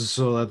is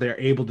so that they're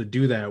able to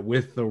do that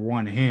with the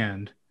one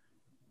hand,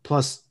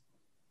 plus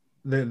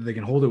they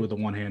can hold it with the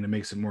one hand. It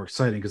makes it more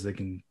exciting because they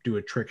can do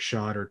a trick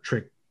shot or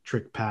trick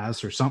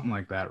pass or something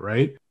like that,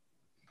 right?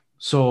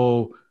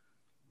 So,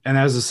 and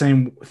that's the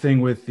same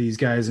thing with these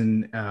guys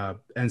in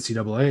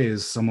NCAA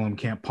is some of them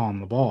can't palm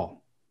the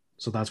ball,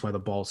 so that's why the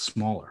ball's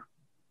smaller.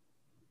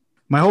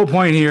 My whole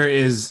point here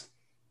is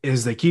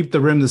they keep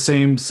the rim the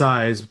same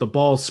size, the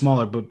ball's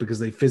smaller, but because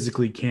they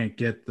physically can't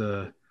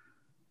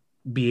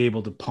be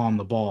able to palm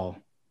the ball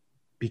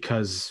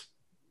because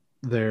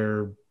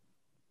they're.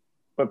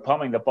 But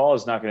palming the ball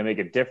is not going to make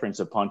a difference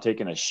upon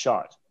taking a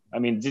shot. I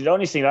mean, the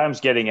only thing I'm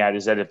getting at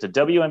is that if the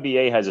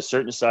WNBA has a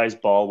certain size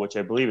ball, which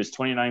I believe is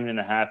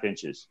 29.5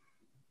 inches,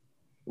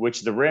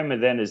 which the rim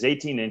then is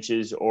 18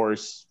 inches or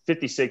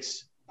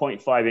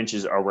 56.5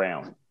 inches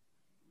around.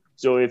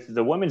 So if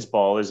the women's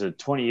ball is at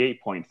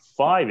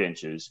 28.5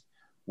 inches,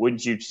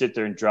 wouldn't you sit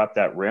there and drop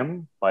that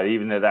rim by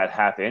even that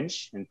half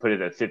inch and put it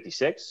at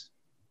 56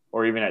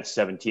 or even at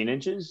 17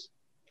 inches?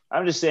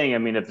 I'm just saying, I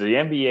mean, if the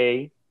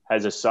NBA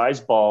has a size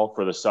ball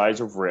for the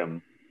size of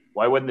rim,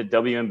 why wouldn't the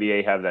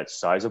WNBA have that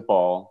size of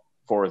ball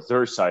for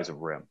their size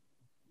of rim?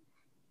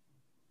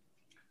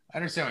 I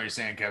understand what you're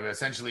saying, Kevin.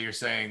 Essentially, you're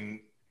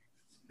saying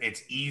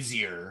it's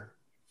easier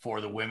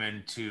for the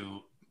women to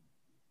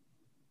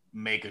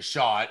make a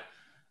shot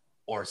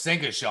or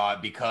sink a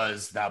shot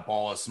because that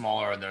ball is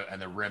smaller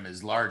and the rim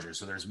is larger.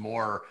 So there's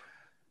more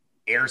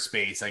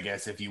airspace, I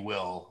guess, if you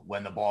will,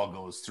 when the ball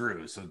goes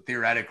through. So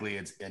theoretically,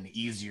 it's an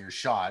easier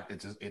shot.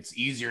 It's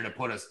easier to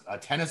put a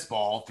tennis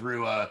ball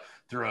through an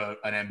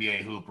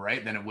NBA hoop,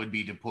 right, than it would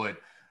be to put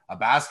a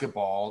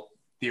basketball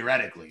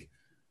theoretically.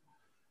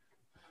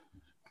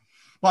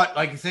 But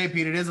like you say,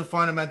 Pete, it is a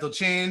fundamental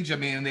change. I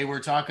mean, they were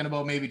talking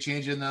about maybe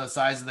changing the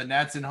size of the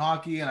nets in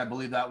hockey, and I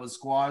believe that was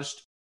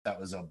squashed. That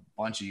was a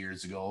bunch of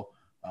years ago.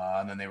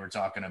 And then they were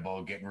talking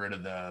about getting rid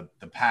of the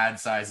pad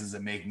sizes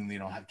and making,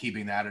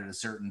 keeping that at a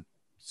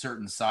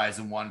certain size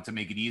and wanted to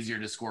make it easier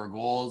to score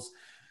goals.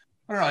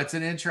 I don't know. It's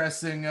an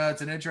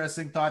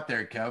interesting thought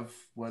there, Kev,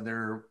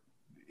 whether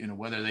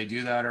they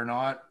do that or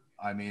not.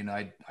 I mean,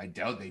 I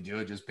doubt they do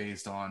it just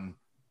based on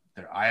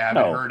I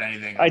haven't heard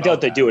anything. I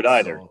doubt they do it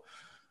either.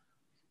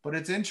 But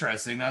it's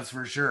interesting. That's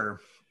for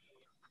sure.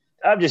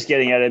 I'm just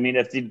getting at it. I mean,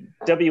 if the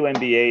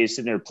WNBA is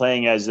sitting there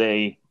playing as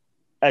an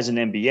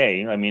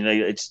NBA, I mean,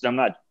 I'm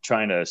not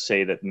trying to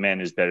say that men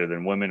is better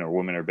than women or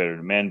women are better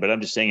than men, but I'm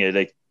just saying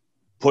like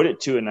put it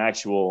to an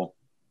actual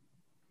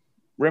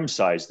rim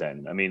size.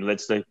 Then, I mean,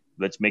 let's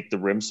make the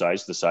rim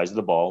size the size of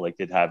the ball like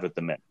they'd have with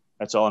the men.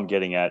 That's all I'm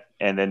getting at.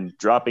 And then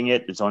dropping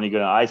it, it's only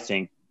going to, I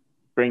think,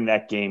 bring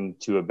that game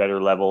to a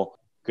better level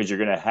because you're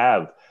going to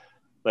have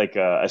like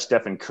a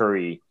Stephen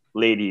Curry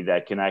lady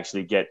that can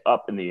actually get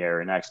up in the air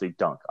and actually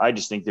dunk. I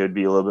just think there'd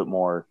be a little bit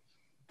more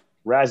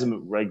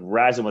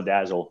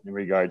razzle-dazzle in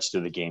regards to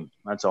the game.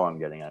 That's all I'm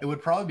getting at. It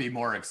would probably be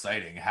more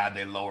exciting had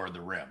they lowered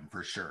the rim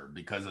for sure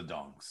because of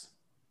dunks.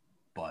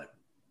 But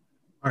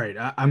all right,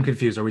 I'm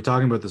confused. Are we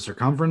talking about the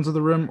circumference of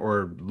the rim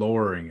or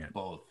lowering it?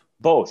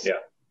 Both. Yeah.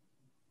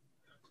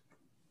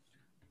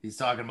 He's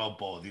talking about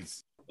both.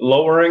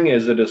 Lowering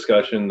is a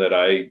discussion that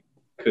I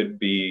could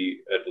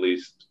be at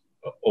least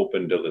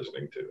open to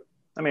listening to.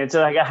 I mean, it's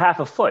like a half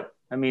a foot.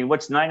 I mean,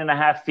 what's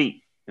 9.5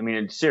 feet? I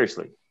mean,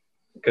 seriously.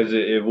 Because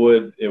it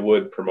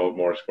would promote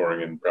more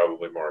scoring and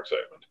probably more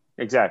excitement.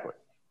 Exactly.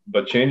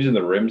 But changing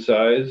the rim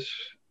size,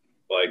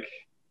 like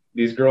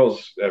these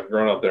girls have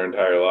grown up their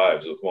entire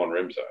lives with one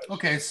rim size.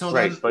 Okay, so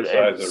Right, then,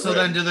 but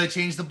then do they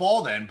change the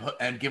ball then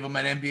and give them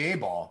an NBA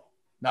ball?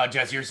 Now,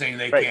 Jess, you're saying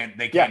they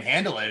can't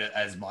handle it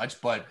as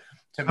much, but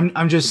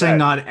I'm just saying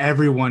not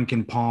everyone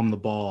can palm the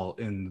ball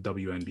in the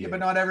WNBA. Yeah, but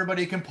not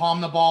everybody can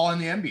palm the ball in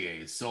the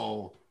NBA.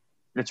 So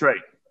that's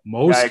right.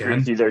 Most I agree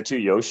with you there too,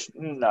 Yosh.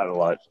 Not a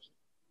lot.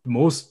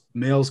 Most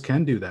males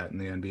can do that in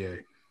the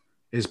NBA,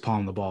 is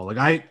palm the ball.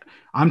 Like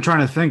I'm trying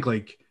to think,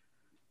 like,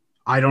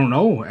 I don't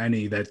know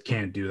any that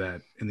can't do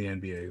that in the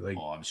NBA. Like,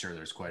 I'm sure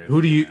there's quite a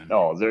who few. Do you?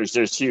 No,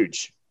 there's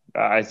huge.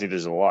 I think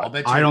there's a lot.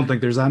 I don't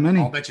think there's that many.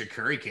 I'll bet you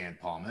Curry can't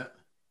palm it.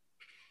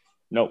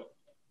 Nope.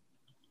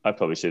 I'd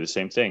probably say the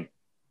same thing.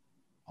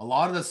 A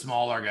lot of the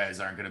smaller guys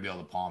aren't going to be able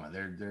to palm it.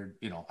 They're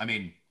I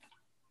mean,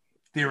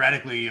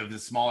 theoretically, of the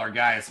smaller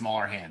guy, a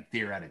smaller hand,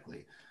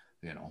 theoretically,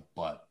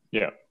 but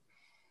yeah.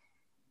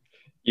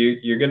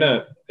 You're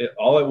gonna,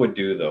 all it would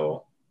do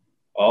though,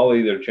 all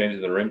either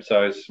changing the rim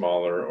size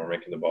smaller or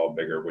making the ball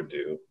bigger would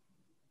do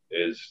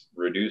is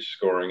reduce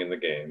scoring in the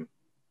game.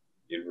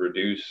 You'd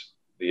reduce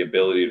the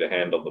ability to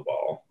handle the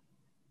ball,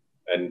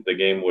 and the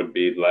game would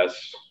be less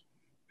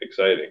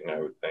exciting,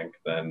 I would think,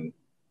 than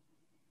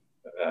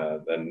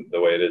the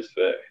way it is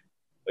today.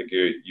 Like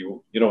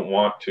you don't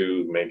want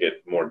to make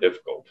it more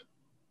difficult.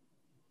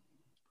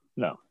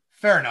 No.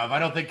 Fair enough. I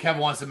don't think Kev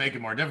wants to make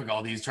it more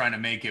difficult. He's trying to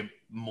make it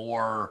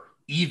more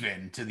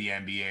even to the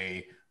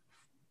NBA.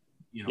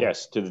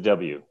 Yes, to the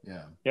W.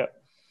 Yeah.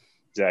 Yep.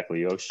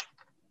 Exactly, Yosh.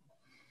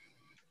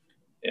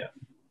 Yeah.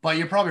 But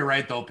you're probably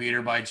right though,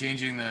 Peter. By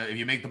changing if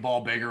you make the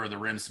ball bigger or the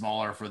rim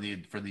smaller for the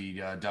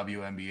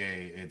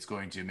WNBA, it's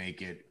going to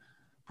make it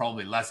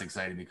probably less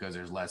exciting because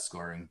there's less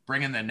scoring.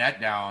 Bringing the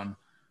net down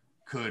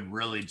could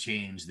really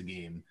change the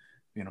game,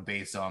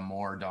 based on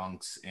more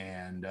dunks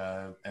and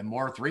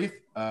more three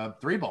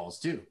balls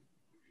too.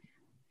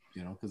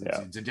 Because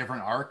it's a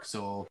different arc,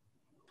 so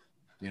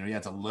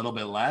it's a little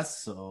bit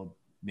less. So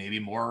maybe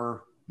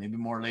more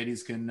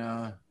ladies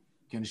can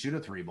shoot a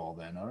 3-ball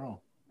then. I don't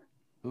know.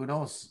 Who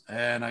knows?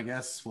 And I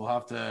guess we'll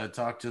have to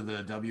talk to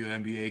the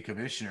WNBA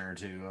commissioner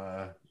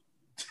to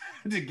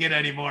to get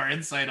any more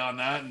insight on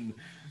that and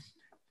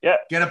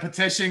get a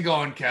petition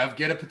going, Kev.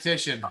 Get a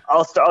petition.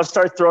 I'll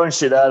start throwing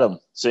shit at him.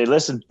 Say,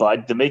 listen,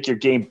 bud, to make your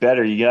game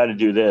better, you got to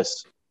do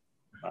this.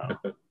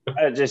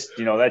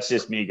 That's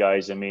just me,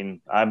 guys. I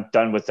mean, I'm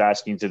done with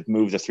asking to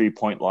move the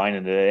 3-point line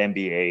in the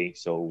NBA.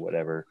 So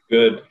whatever.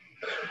 Good.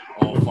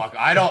 Oh fuck!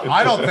 I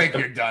don't think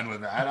you're done with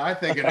that. I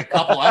think in a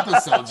couple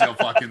episodes you'll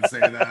fucking say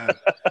that.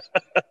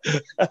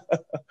 A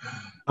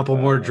couple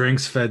more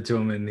drinks fed to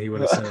him, and he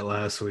would have said it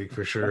last week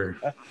for sure.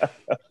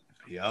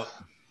 Yep,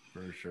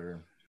 for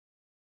sure.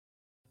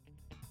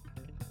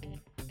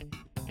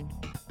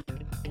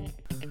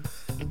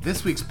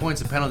 This week's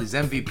Points and Penalties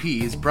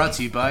MVP is brought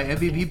to you by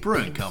MVP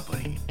Brewing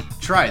Company.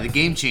 Try the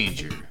game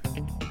changer.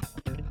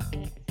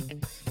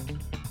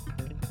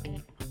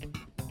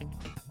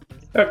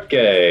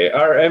 Okay,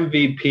 our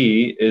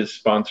MVP is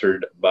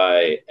sponsored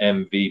by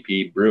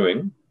MVP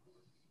Brewing.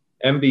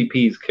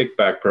 MVP's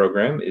kickback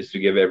program is to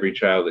give every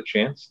child a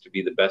chance to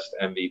be the best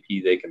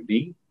MVP they can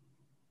be.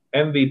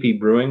 MVP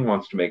Brewing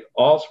wants to make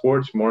all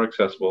sports more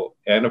accessible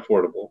and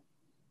affordable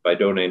by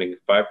donating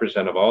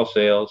 5% of all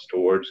sales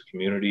towards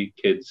community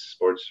kids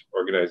sports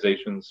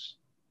organizations.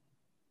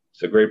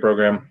 It's a great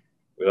program.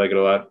 We like it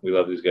a lot. We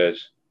love these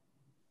guys.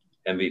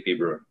 MVP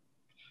Brewing.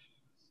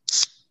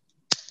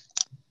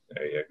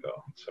 There you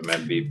go. Some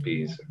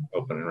MVPs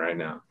opening right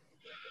now.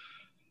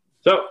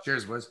 So,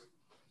 cheers, boys.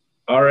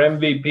 Our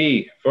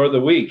MVP for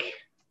the week.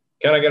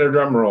 Can I get a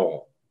drum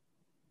roll?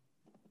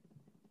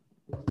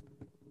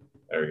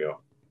 There we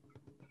go.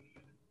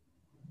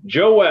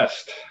 Joe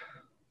West,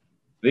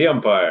 the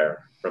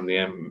umpire from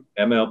the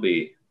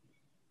MLB,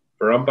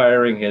 for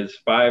umpiring his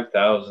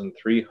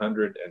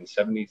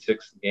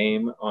 5,376th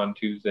game on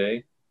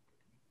Tuesday,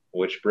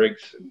 which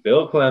breaks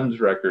Bill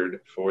Clem's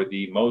record for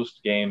the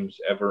most games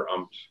ever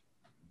umped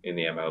in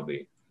the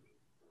MLB.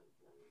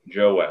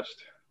 Joe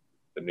West,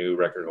 the new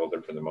record holder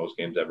for the most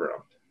games ever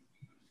umped.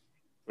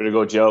 Way to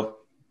go, Joe.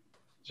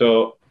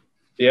 So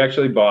he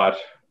actually bought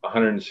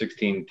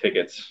 116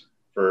 tickets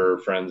for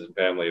friends and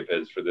family of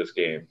his for this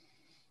game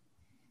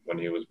when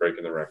he was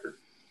breaking the record.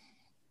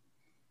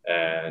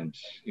 And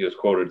he was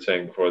quoted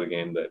saying before the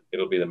game that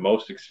it'll be the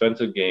most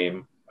expensive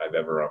game I've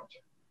ever umped,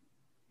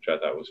 which I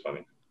thought was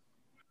funny.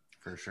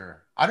 For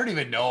sure. I don't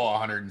even know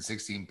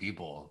 116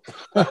 people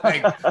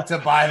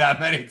to buy that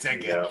many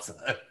tickets.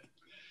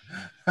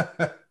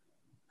 Yeah.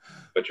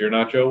 But you're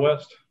not Joe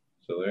West,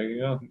 so there you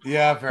go.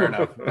 Yeah, fair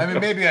enough. I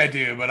mean, maybe I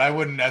do, but I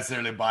wouldn't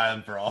necessarily buy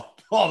them for all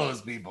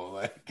those people.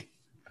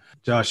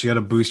 Josh, you got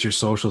to boost your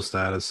social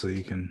status so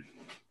you can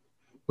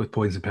with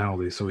points and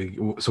penalties. So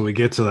we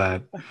get to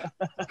that.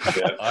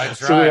 Yeah.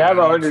 So we have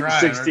We're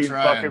 116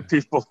 trying. fucking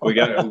people. We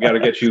got to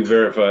get you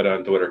verified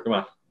on Twitter. Come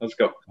on, let's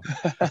go.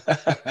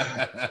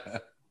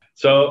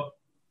 So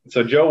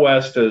Joe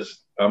West has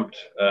umped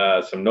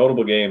some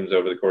notable games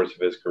over the course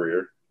of his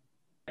career.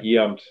 He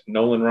umped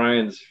Nolan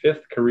Ryan's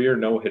 5th career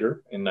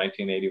no-hitter in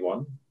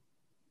 1981,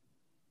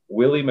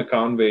 Willie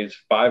McConvey's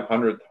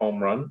 500th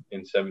home run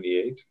in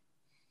 78,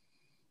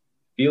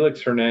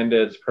 Felix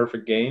Hernandez's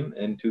perfect game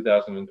in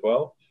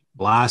 2012.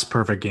 Last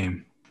perfect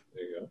game.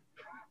 There you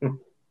go.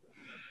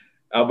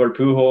 Albert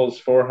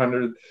Pujols'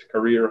 400th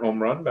career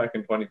home run back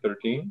in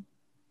 2013.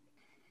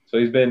 So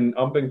he's been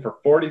umping for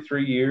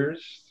 43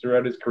 years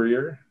throughout his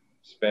career,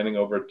 spanning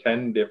over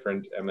 10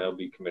 different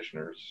MLB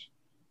commissioners.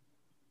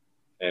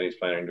 And he's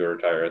planning to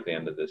retire at the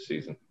end of this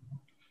season.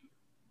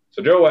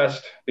 So Joe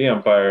West, the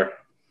umpire,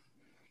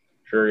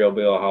 sure he'll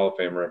be a Hall of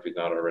Famer if he's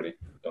not already.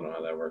 Don't know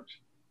how that works,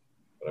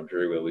 but I'm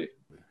sure he will be.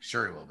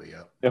 Sure he will be,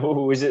 yeah.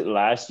 Was it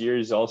last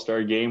year's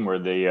All-Star game where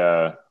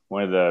the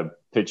one of the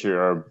pitcher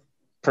or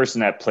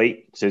person at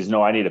plate says,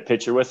 "No, I need a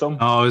pitcher with him"?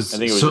 Oh, I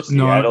think it was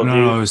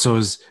no.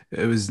 So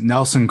it was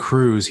Nelson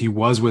Cruz. He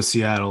was with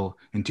Seattle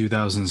in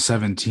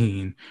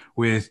 2017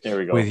 with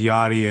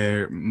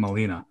Yadier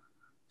Molina.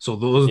 So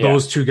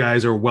those two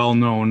guys are well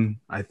known.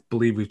 I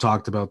believe we've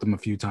talked about them a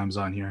few times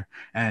on here,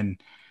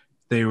 and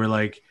they were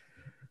like,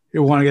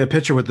 "You want to get a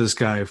picture with this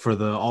guy for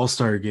the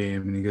All-Star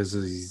game?" And he goes,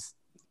 "He's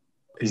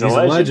a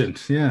legend."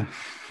 Yeah.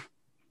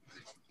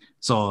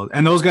 So,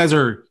 and those guys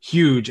are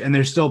huge, and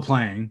they're still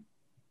playing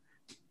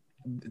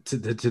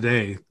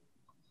today,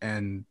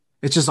 and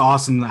it's just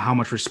awesome how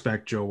much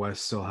respect Joe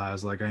West still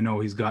has. Like, I know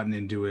he's gotten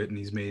into it, and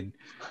he's made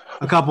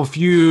a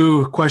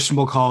few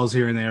questionable calls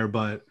here and there,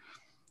 but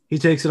he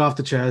takes it off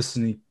the chest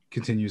and he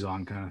continues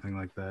on, kind of thing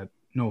like that.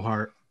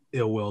 No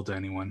ill will to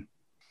anyone.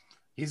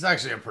 He's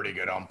actually a pretty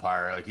good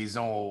umpire. Like, he's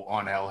no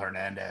Angel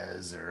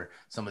Hernandez or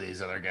some of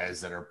these other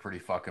guys that are pretty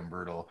fucking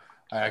brutal.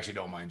 I actually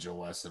don't mind Joe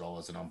West at all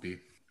as an umpy.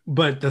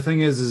 But the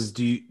thing is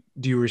do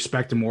you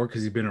respect him more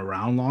because he's been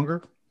around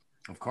longer?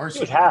 Of course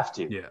you would have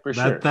to. Yeah, for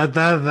sure.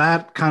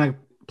 That kind of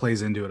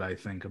plays into it, I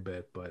think, a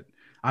bit. But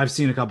I've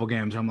seen a couple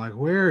games. I'm like,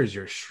 where is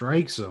your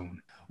strike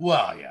zone?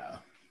 Well, yeah.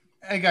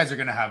 And guys are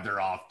going to have their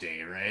off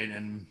day, right?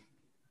 And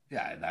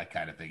yeah, that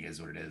kind of thing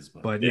is what it is.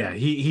 But yeah,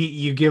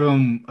 you give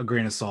him a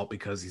grain of salt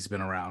because he's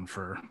been around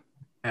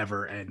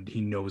forever and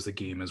he knows the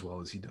game as well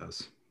as he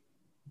does.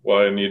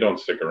 Well, and you don't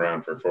stick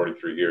around for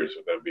 43 years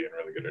without being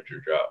really good at your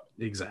job.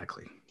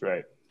 Exactly.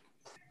 Right.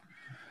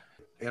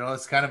 You know,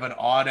 it's kind of an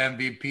odd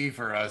MVP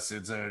for us.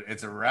 It's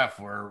a ref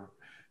where,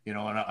 you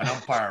know, an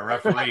umpire, a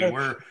referee.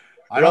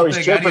 I don't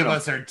think any of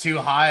us are too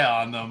high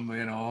on them,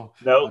 you know.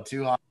 Nope.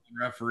 Too high on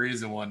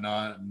referees and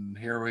whatnot. And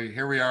here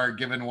we are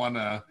giving one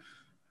our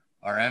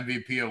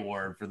MVP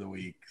award for the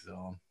week.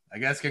 So I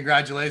guess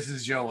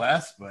congratulations, Joe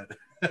West, but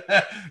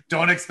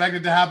don't expect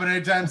it to happen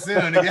anytime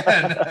soon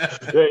again.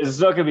 There's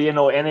not going to be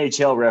no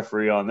NHL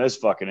referee on this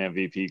fucking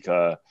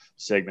MVP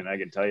segment. I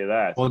can tell you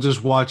that. We'll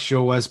just watch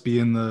Joe West be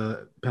in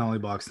the penalty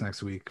box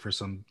next week for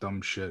some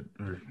dumb shit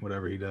or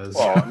whatever he does.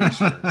 Well,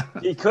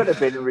 he could have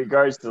been in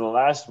regards to the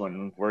last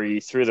one where he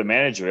threw the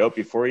manager out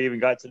before he even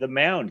got to the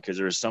mound because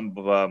there was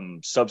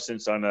some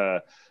substance on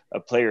a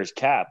player's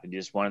cap and he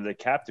just wanted the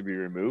cap to be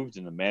removed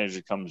and the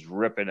manager comes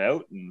ripping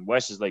out and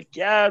West is like,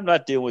 yeah, I'm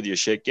not dealing with your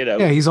shit. Get out.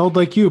 Yeah, he's old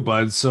like you,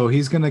 bud. So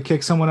he's going to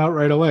kick someone out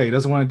right away. He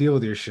doesn't want to deal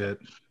with your shit.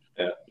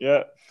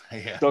 Yeah.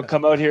 Don't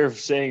come out here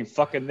saying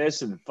fucking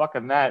this and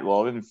fucking that.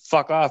 Well, then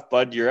fuck off,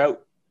 bud. You're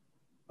out.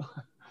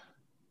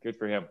 Good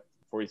for him.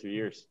 43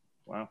 years.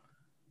 Wow.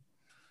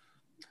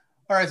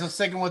 All right. So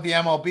sticking with the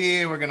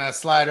MLB, we're going to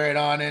slide right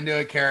on into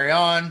it. Carry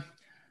on.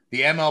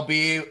 The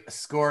MLB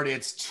scored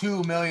its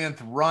 2 millionth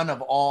run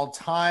of all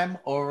time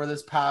over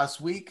this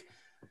past week.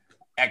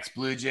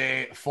 Ex-Blue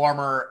Jay,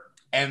 former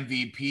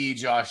MVP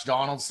Josh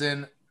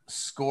Donaldson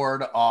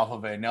scored off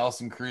of a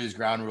Nelson Cruz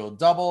ground rule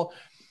double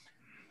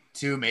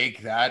to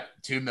make that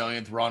 2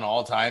 millionth run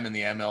all time in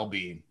the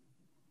MLB.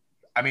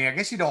 I mean, I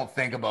guess you don't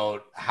think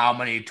about how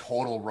many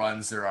total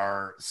runs there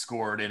are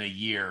scored in a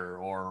year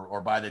or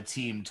by the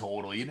team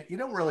total. You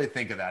don't really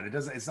think of that.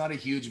 It's not a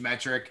huge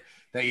metric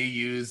that you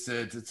use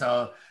to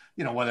tell,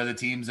 you know, whether the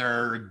teams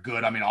are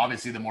good. I mean,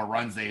 obviously the more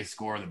runs they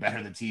score, the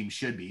better the team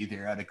should be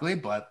theoretically,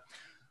 but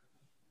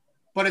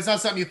it's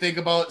not something you think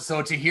about.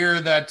 So to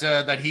hear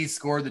that he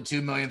scored the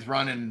 2 millionth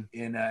run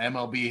in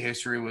MLB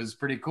history was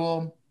pretty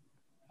cool.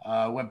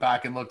 Went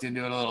back and looked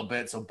into it a little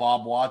bit. So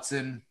Bob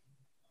Watson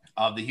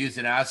of the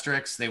Houston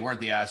Asterix, they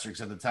weren't the Asterix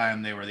at the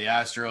time, they were the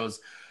Astros,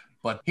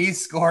 but he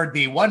scored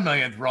the 1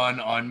 millionth run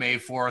on May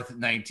 4th,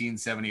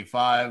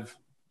 1975.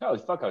 Oh,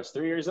 fuck, I was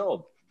 3 years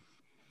old.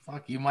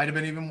 Fuck, you might have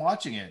been even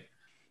watching it.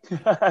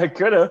 I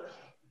could have.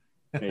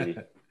 Maybe.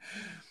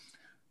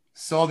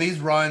 So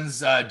these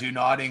runs do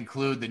not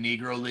include the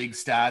Negro League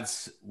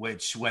stats,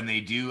 which when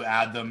they do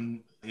add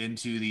them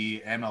into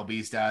the MLB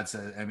stats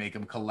and make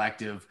them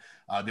collective,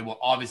 they will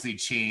obviously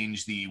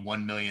change the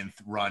 1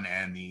 millionth run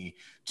and the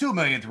 2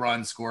 millionth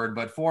run scored.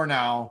 But for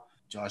now,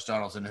 Josh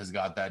Donaldson has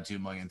got that 2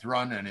 millionth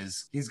run, and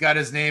he's got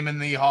his name in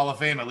the Hall of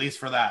Fame, at least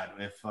for that,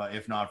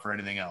 if not for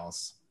anything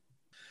else.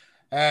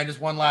 And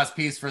just one last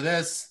piece for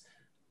this.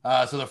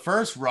 So the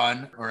first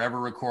run or ever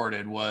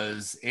recorded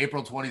was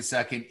April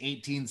 22nd,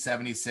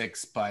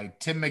 1876 by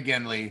Tim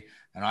McGinley.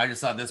 And I just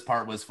thought this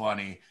part was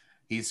funny.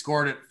 He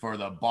scored it for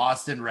the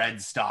Boston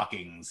Red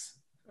Stockings.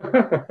 Not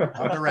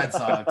the Red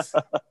Sox.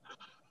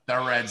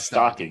 The Red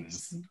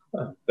Stockings.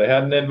 They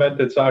hadn't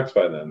invented socks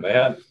by then. They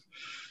had.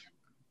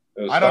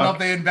 I don't know if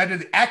they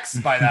invented X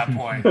by that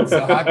point.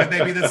 So how could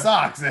they be the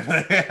Sox?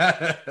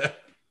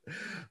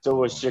 So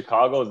was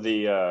Chicago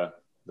the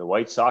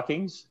White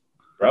Stockings?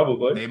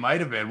 Probably. They might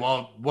have been.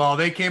 Well,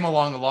 they came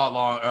along a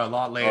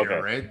lot later,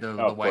 Okay. right?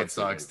 The White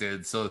Sox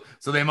did. So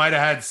they might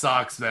have had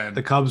Sox then.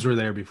 The Cubs were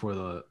there before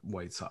the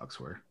White Sox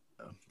were.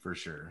 For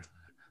sure.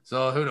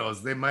 So who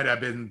knows? They might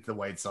have been the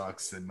White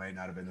Sox. It might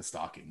not have been the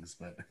Stockings,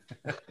 but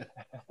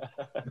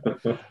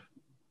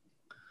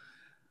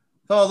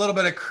so a little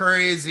bit of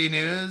crazy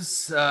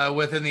news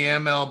within the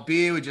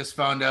MLB. We just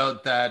found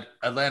out that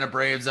Atlanta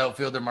Braves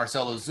outfielder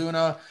Marcell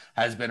Ozuna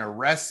has been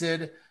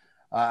arrested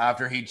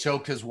after he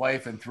choked his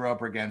wife and threw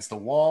up against the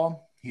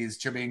wall.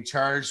 He's being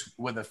charged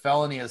with a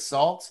felony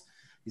assault.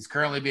 He's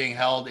currently being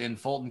held in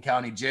Fulton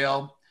County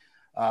Jail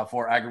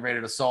for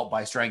aggravated assault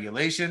by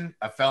strangulation,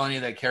 a felony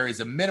that carries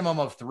a minimum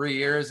of 3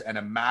 years and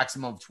a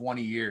maximum of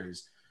 20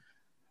 years.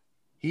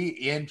 He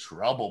in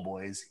trouble,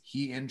 boys.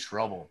 He in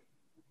trouble.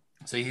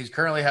 So he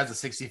currently has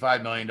a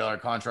 $65 million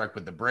contract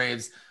with the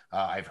Braves.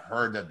 I've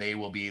heard that they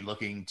will be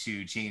looking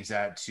to change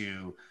that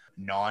to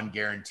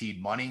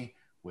non-guaranteed money,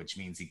 which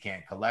means he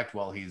can't collect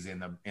while he's in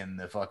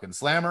the fucking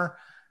slammer.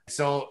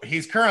 So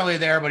he's currently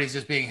there, but he's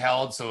just being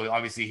held. So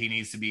obviously he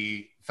needs to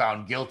be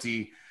found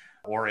guilty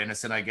or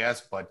innocent, I guess.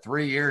 But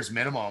 3 years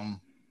minimum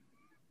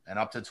and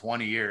up to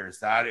 20 years.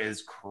 That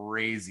is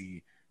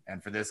crazy.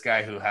 And for this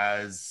guy who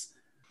has,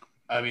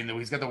 I mean,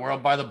 he's got the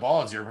world by the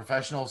balls. You're a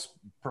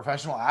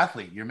professional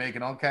athlete. You're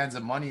making all kinds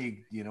of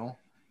money,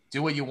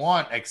 do what you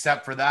want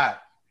except for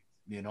that.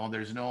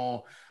 There's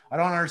no, I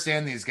don't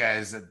understand these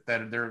guys that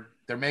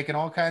they're making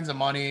all kinds of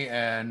money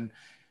and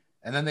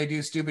then they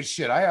do stupid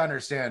shit. I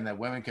understand that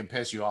women can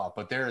piss you off,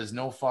 but there is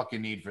no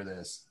fucking need for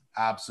this.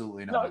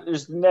 Absolutely not. No,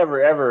 there's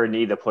never ever a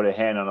need to put a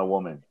hand on a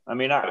woman. I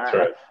mean, That's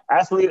right.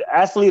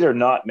 athlete or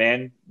not,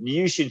 man,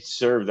 you should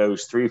serve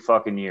those 3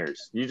 fucking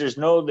years. There's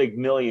no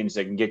millions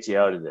that can get you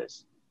out of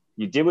this.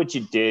 You did what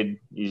you did.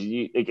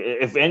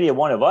 If any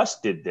one of us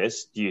did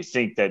this, do you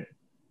think that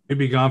He'd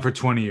be gone for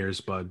 20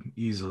 years, bud,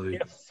 easily.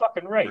 you're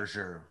fucking right? For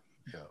sure.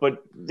 Yeah.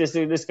 But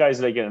this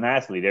guy's like an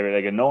athlete,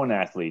 like a known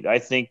athlete. I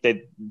think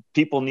that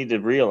people need to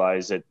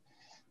realize that.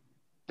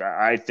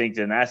 I think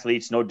that an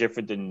athlete's no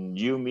different than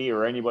you, me,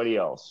 or anybody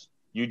else.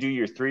 You do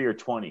your 3 or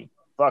 20.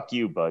 Fuck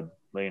you, bud,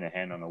 laying a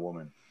hand on a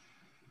woman.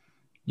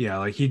 Yeah,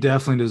 like he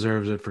definitely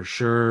deserves it for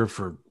sure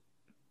for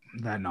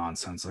that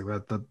nonsense. Like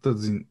that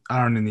doesn't,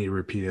 I don't need to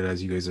repeat it,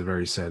 as you guys have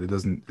already said. It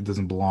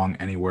doesn't belong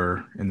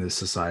anywhere in this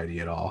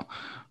society at all.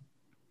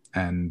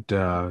 And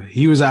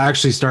he was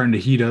actually starting to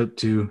heat up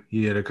too.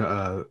 He had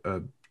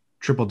a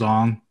triple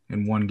dong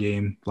in one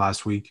game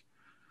last week.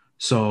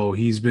 So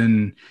he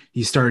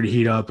started to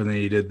heat up and then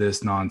he did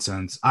this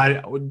nonsense.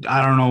 I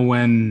don't know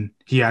when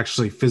he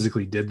actually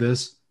physically did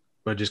this,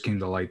 but it just came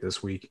to light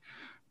this week.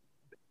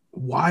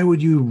 Why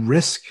would you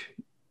risk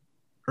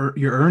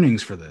your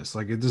earnings for this?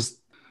 Like, it just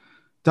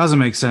doesn't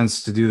make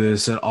sense to do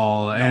this at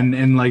all.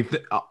 And like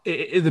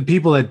the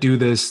people that do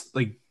this,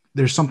 like,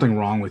 there's something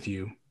wrong with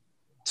you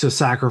to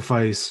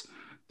sacrifice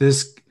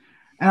this.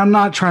 And I'm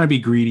not trying to be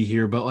greedy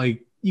here, but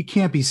like, you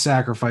can't be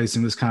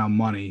sacrificing this kind of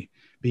money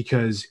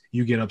because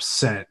you get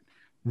upset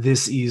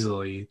this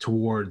easily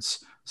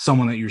towards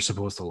someone that you're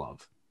supposed to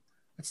love.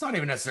 It's not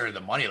even necessarily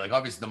the money. Like,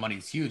 obviously the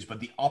money's huge,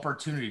 but the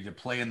opportunity to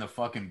play in the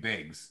fucking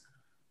bigs.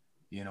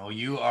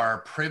 You are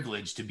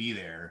privileged to be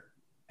there,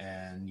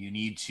 and you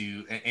need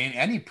to. In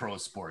any pro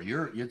sport,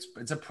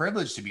 it's a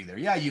privilege to be there.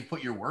 Yeah, you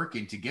put your work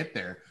in to get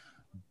there,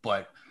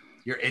 but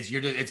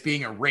it's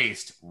being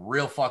erased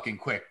real fucking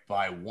quick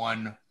by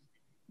one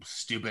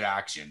stupid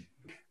action.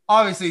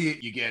 Obviously,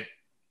 you get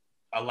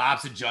a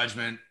lapse of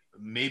judgment.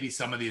 Maybe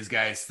some of these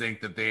guys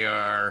think that they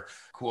are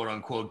quote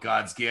unquote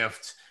God's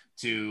gift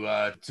to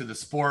the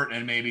sport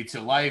and maybe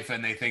to life,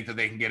 and they think that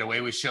they can get away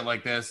with shit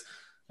like this.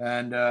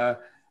 And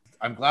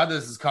I'm glad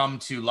this has come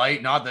to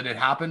light. Not that it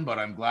happened, but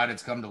I'm glad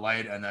it's come to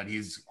light, and that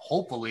he's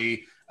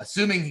hopefully,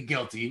 assuming he's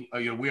guilty.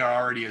 We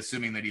are already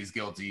assuming that he's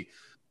guilty,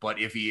 but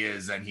if he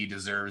is, then he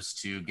deserves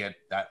to get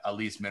that at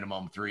least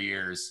minimum 3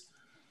 years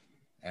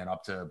and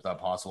up to the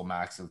possible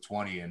max of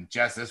 20. And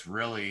Jess, this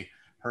really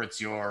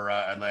hurts your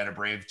Atlanta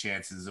Brave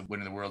chances of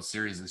winning the World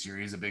Series this year.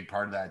 He's a big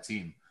part of that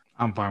team.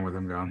 I'm fine with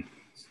him going.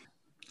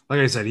 Like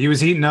I said, he was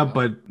heating up,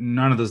 but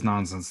none of this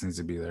nonsense needs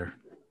to be there.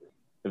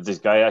 If this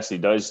guy actually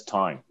does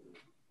time,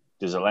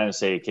 does Atlanta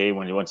say, okay,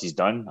 once he's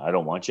done, I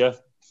don't want you?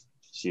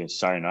 See,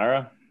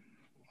 sayonara?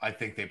 I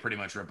think they pretty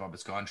much rip up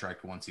his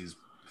contract once he's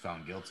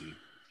found guilty.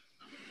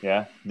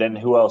 Yeah. Then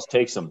who else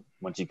takes him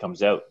once he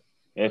comes out,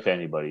 if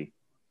anybody?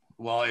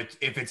 Well,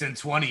 if it's in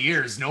 20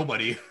 years,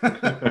 nobody.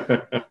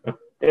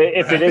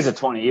 If it is a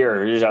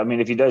 20-year, I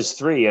mean, if he does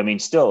 3, I mean,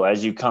 still,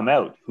 as you come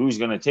out, who's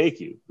going to take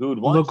you? Who would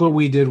want Look you? what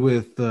we did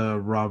with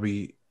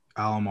Robbie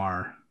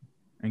Alomar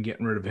and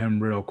getting rid of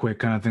him real quick,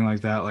 kind of thing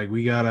like that. Like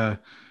we gotta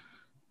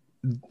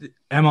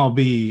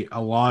MLB.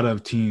 A lot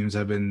of teams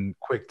have been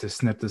quick to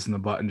snip this in the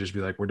butt and just be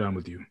like, "We're done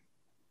with you."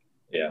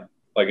 Yeah,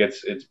 like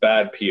it's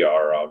bad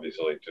PR,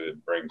 obviously, to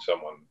bring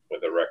someone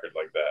with a record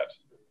like that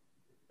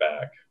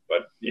back.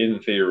 But in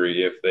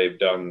theory, if they've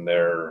done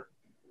their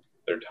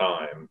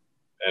time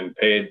and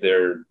paid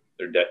their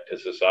debt to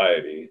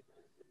society,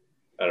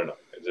 I don't know.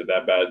 Is it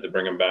that bad to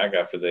bring them back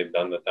after they've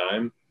done the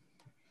time?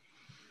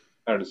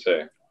 Hard to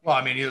say. Well,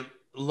 I mean, you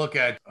look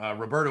at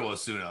Roberto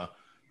Osuna,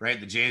 right?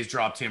 The Jays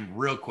dropped him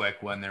real quick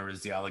when there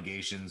was the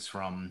allegations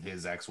from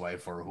his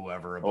ex-wife or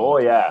whoever. About,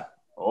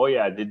 Oh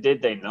yeah.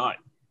 Did they not?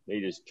 They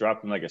just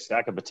dropped him like a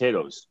stack of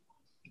potatoes.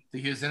 The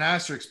Houston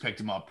Astros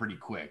picked him up pretty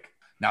quick.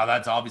 Now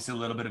that's obviously a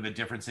little bit of a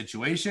different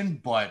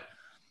situation, but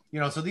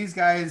so these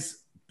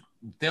guys,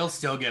 they'll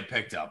still get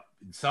picked up.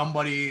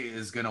 Somebody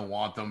is going to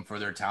want them for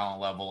their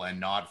talent level and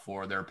not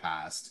for their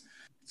past.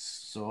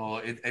 So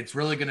it's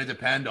really going to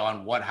depend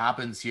on what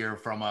happens here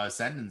from a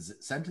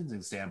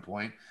sentencing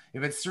standpoint.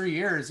 If it's 3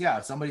 years, yeah,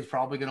 somebody's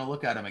probably going to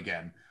look at him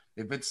again.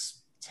 If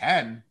it's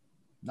 10,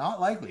 not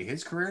likely.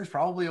 His career is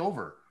probably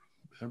over.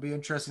 It'll be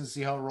interesting to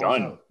see how it rolls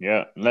out.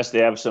 Yeah, unless they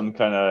have some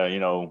kind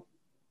of,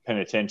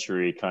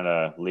 penitentiary kind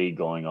of league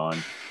going on.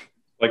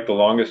 Like The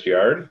Longest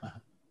Yard?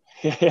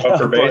 Yeah,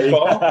 for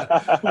baseball?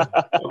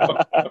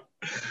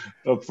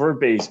 Up for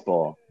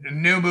baseball. A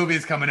new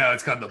movie's coming out.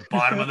 It's called The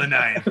Bottom of the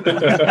Ninth.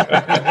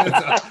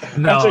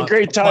 That's a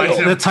great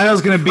title. The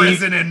title's gonna be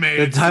Prison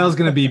inmates. The title's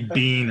gonna be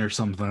Bean or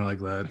something like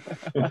that.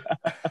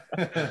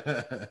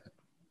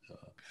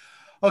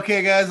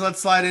 Okay, guys,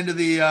 let's slide into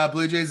the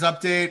Blue Jays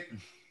update.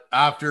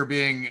 After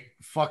being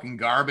fucking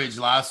garbage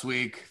last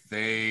week,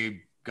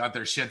 they got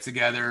their shit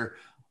together.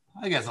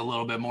 I guess a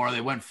little bit more.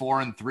 They went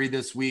 4-3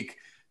 this week.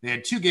 They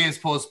had 2 games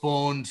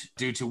postponed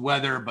due to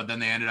weather, but then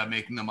they ended up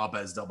making them up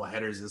as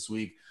doubleheaders this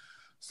week.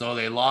 So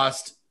they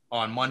lost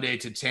on Monday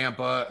to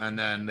Tampa, and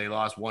then they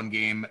lost 1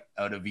 game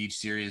out of each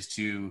series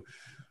to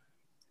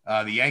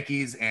the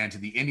Yankees and to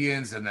the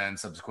Indians, and then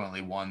subsequently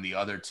won the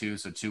other 2.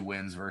 So 2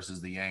 wins versus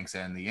the Yanks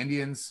and the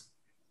Indians.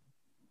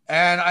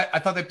 And I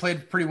thought they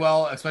played pretty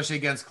well, especially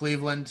against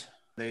Cleveland.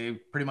 They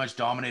pretty much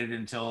dominated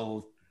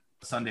until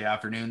Sunday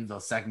afternoon, the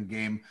second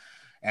game.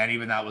 And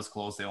even that was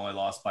close. They only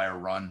lost by a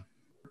run.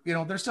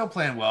 They're still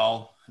playing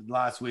well.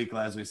 Last week,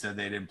 as we said,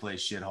 they didn't play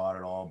shit hot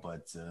at all,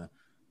 but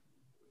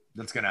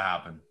that's going to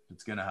happen.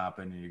 It's going to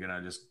happen. You're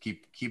going to just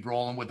keep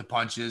rolling with the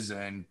punches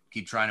and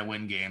keep trying to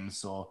win games.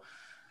 So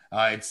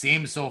it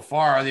seems so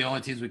far the only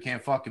teams we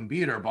can't fucking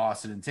beat are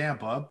Boston and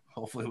Tampa.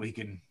 Hopefully we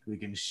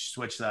can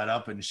switch that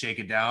up and shake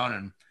it down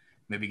and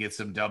maybe get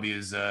some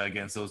W's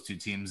against those 2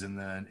 teams in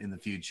the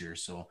future.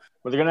 So,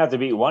 well, they're gonna have to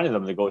beat one of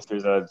them to go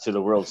through to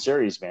the World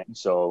Series, man.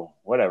 So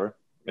whatever,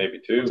 maybe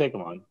 2. We'll take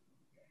them on.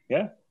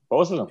 Yeah,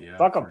 both of them. Yeah,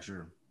 Fuck them. for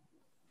sure.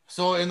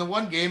 So in the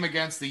one game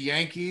against the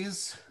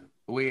Yankees,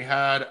 we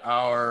had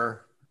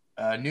our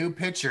new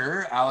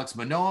pitcher, Alex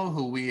Manoah,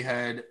 who we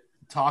had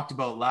talked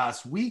about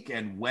last week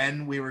and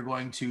when we were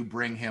going to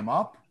bring him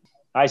up.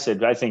 I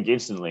think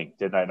instantly,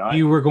 did I not?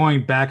 You were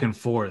going back and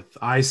forth.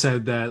 I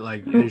said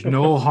that there's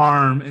no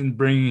harm in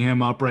bringing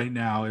him up right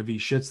now. If he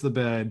shits the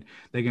bed,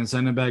 they can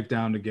send him back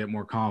down to get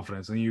more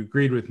confidence. And you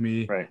agreed with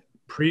me. Right.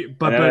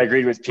 But I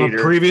agreed with Peter.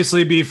 But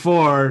previously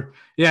before,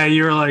 yeah,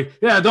 you were like,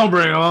 yeah, don't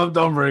bring him up.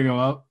 Don't bring him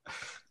up.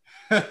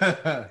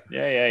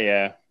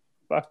 Yeah.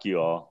 Fuck you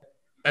all.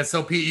 And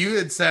so, Pete, you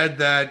had said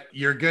that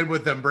you're good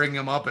with them bringing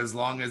him up as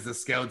long as the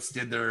scouts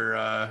did their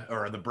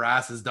or the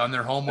brass has done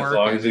their homework. As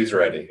long as he's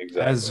ready.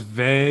 Exactly. As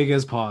vague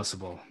as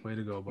possible. Way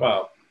to go, buddy.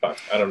 Well, fuck,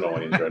 I don't know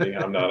when he's ready.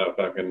 I'm not a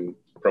fucking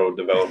pro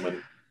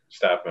development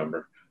staff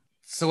member.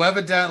 So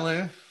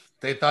evidently,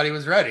 they thought he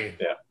was ready.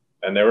 Yeah,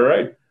 and they were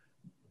right.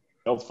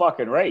 No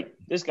fucking right.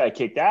 This guy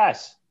kicked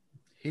ass.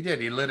 He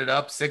did. He lit it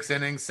up. 6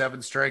 innings,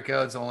 7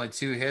 strikeouts, only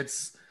 2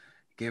 hits.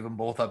 Gave them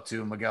both up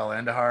to Miguel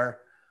Andujar.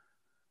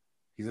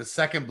 He's the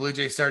second Blue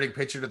Jay starting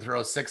pitcher to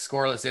throw 6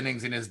 scoreless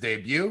innings in his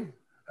debut.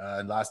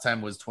 Last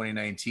time was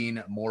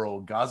 2019,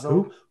 Moro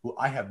Gazzo, who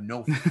I have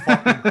no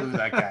fucking clue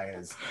that guy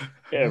is.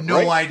 Yeah,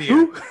 no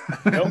idea.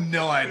 Nope.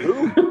 No idea.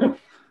 And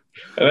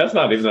that's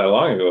not even that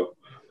long ago.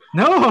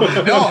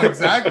 No,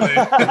 exactly.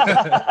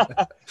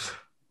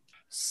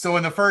 So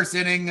in the first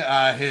inning,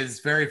 his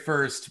very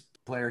first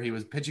player he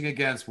was pitching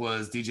against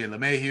was DJ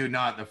LeMahieu,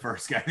 not the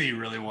first guy that you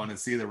really want to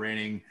see, the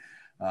reigning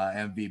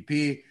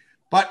MVP.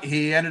 But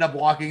he ended up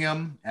walking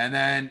him. And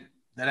then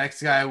the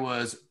next guy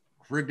was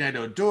Rougned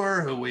Odor,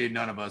 who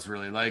none of us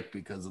really like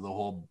because of the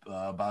whole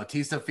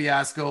Bautista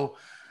fiasco.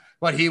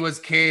 But he was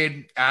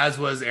Cade, as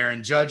was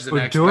Aaron Judge, the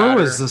next batter.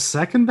 Odor was the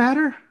second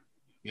batter?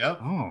 Yep.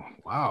 Oh,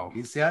 wow.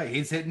 He's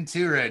hitting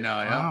 2 right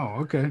now. Yeah. Wow,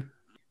 okay.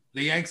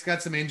 The Yanks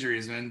got some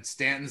injuries, man.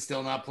 Stanton's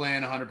still not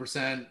playing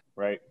 100%.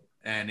 Right.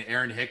 And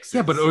Aaron Hicks.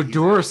 Yeah, but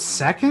Odor's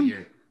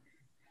second?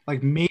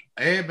 Like me,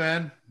 Hey,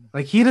 Ben.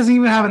 like he doesn't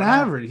even have an I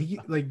don't know. average.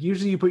 Like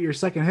usually you put your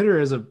second hitter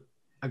as a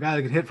guy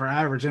that can hit for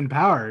average and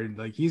power.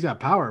 Like he's got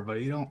power,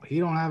 but he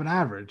don't have an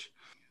average.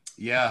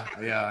 Yeah.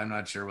 I'm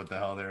not sure what the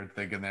hell they're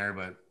thinking there,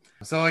 but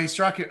so he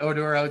struck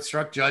Odor out,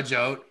 struck Judge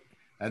out,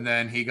 and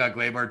then he got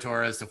Gleyber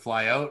Torres to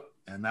fly out,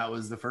 and that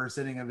was the first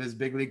inning of his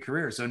big league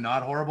career. So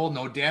not horrible,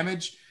 no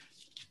damage.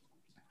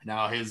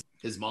 Now his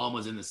mom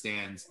was in the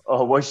stands.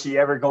 Oh, was she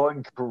ever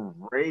going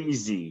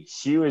crazy?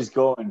 She was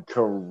going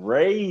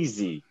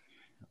crazy.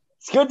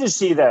 It's good to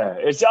see that.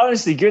 It's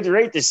honestly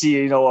great to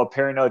see, a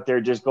parent out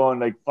there just going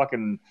like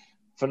fucking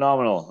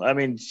phenomenal. I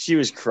mean, she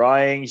was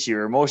crying.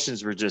 Her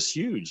emotions were just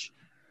huge.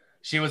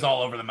 She was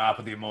all over the map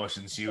with the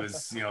emotions. She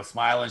was,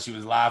 smiling. She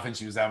was laughing.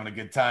 She was having a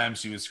good time.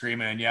 She was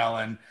screaming and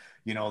yelling,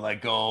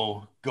 like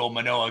go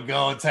Manoah,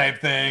 go type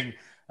thing.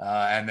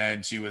 And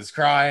then she was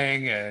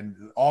crying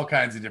and all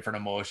kinds of different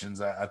emotions.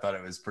 I thought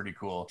it was pretty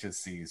cool to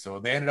see. So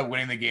they ended up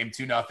winning the game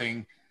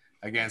 2-0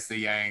 against the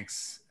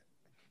Yanks.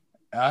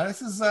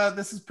 This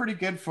is pretty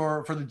good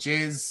for the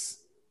Jays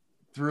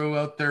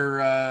throughout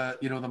their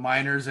the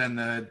minors and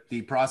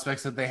the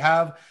prospects that they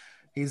have.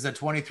 He's a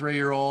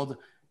 23-year-old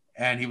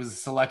and he was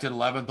selected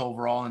 11th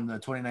overall in the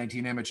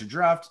 2019 amateur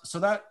draft. So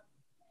that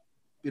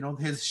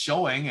his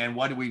showing and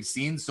what we've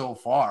seen so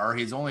far,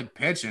 he's only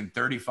pitched in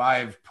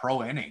 35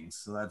 pro innings.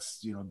 So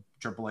that's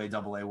AAA,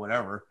 AA,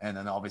 whatever, and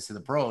then obviously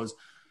the pros.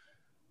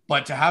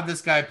 But to have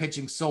this guy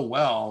pitching so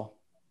well,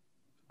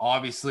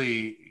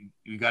 obviously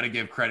you got to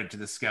give credit to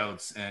the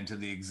scouts and to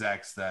the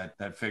execs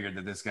that figured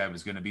that this guy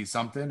was going to be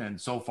something.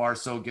 And so far,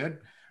 so good.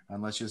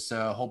 And let's just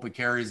hope it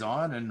carries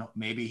on and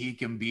maybe he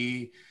can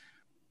be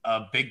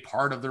a big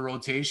part of the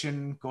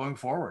rotation going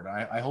forward.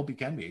 I hope he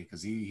can be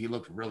because he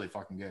looked really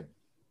fucking good.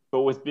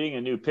 But with being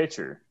a new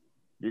pitcher,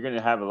 you're going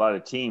to have a lot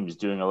of teams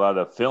doing a lot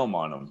of film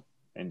on him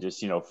and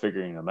just,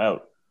 figuring them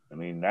out. I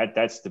mean,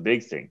 that's the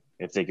big thing.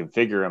 If they can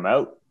figure him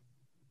out,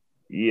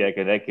 yeah,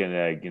 that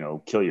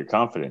can kill your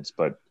confidence.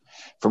 But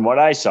from what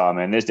I saw,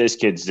 man, this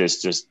kid's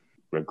just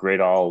a great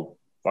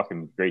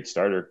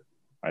starter.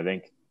 I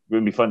think it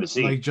would be fun to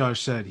see. Like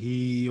Josh said,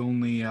 he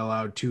only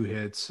allowed 2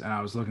 hits, and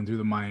I was looking through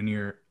the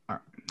minor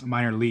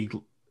league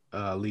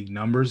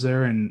numbers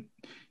there, and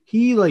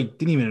he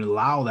didn't even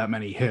allow that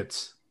many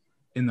hits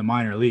in the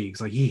minor leagues.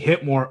 Like he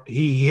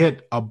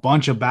hit a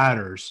bunch of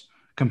batters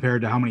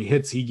compared to how many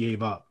hits he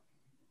gave up.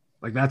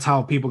 Like that's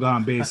how people got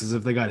on base is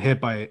if they got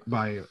hit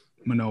by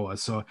Manoah.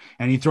 So,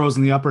 and he throws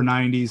in the upper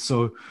 90s.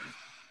 So,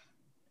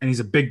 and he's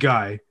a big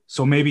guy.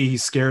 So maybe he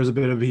scares a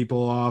bit of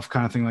people off,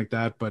 kind of thing like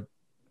that. But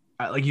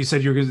like you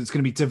said, it's going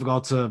to be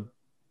difficult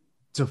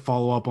to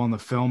follow up on the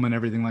film and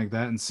everything like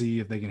that and see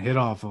if they can hit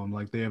off him.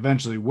 Like they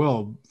eventually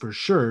will for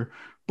sure.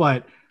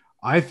 But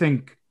I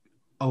think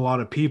a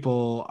lot of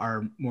people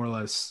are more or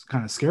less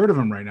kind of scared of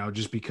him right now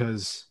just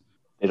because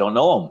they don't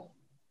know him.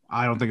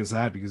 I don't think it's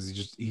that because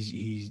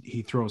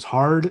he throws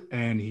hard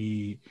and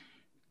he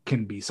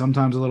can be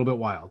sometimes a little bit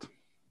wild.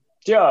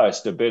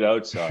 Just a bit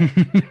outside.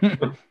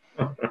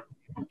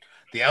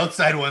 The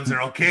outside ones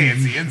are okay.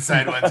 It's the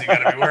inside ones you got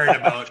to be worried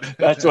about.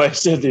 That's why I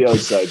said the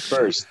outside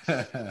first.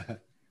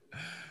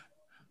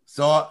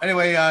 So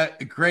anyway,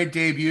 great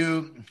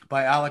debut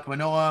by Alek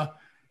Manoah.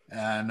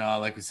 And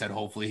like we said,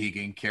 hopefully he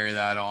can carry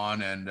that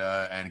on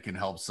and can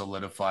help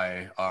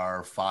solidify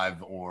our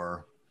 5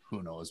 or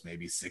who knows,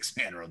 maybe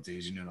 6-man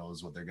rotation. Who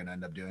knows what they're going to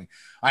end up doing.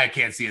 I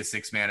can't see a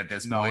 6-man at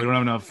this point. No, we don't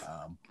have enough.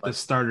 The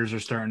starters are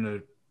starting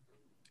to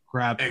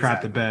crap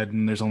the bed,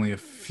 and there's only a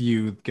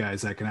few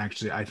guys that can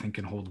actually, I think,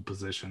 can hold a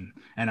position.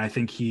 And I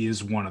think he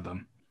is one of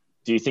them.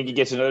 Do you think he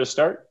gets another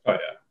start? Oh, yeah.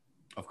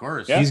 Of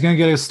course. Yeah. He's going to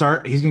get a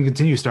start. He's going to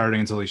continue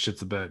starting until he shits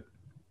the bed.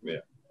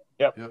 Yeah.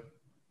 Yep.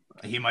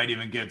 He might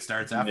even get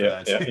starts after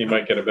that. Yeah, he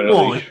might get a bit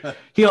of leash.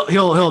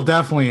 He'll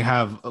definitely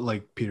have,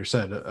 like Peter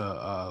said,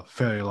 a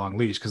fairly long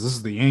leash because this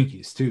is the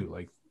Yankees too.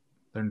 Like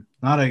they're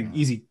not an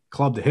easy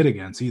club to hit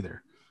against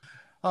either.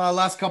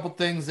 Last couple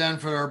things then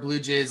for our Blue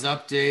Jays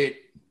update.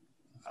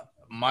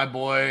 My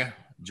boy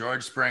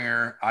George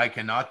Springer, I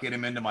cannot get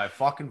him into my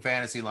fucking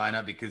fantasy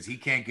lineup because he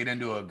can't get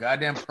into a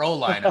goddamn pro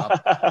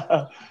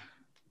lineup.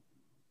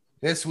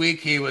 This week,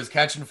 he was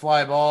catching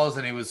fly balls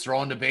and he was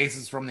throwing to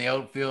bases from the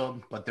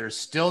outfield, but there's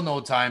still no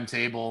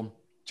timetable.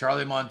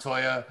 Charlie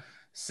Montoya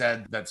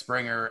said that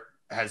Springer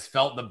has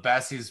felt the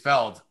best he's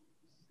felt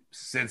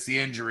since the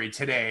injury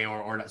today,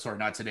 or sorry,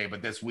 not today,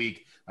 but this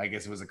week. I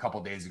guess it was a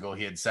couple days ago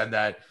he had said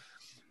that.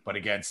 But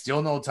again,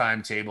 still no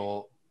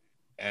timetable.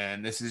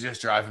 And this is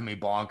just driving me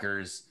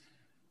bonkers.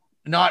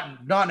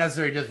 Not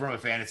necessarily just from a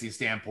fantasy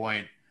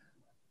standpoint,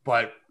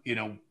 but,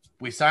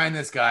 we signed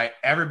this guy.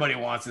 Everybody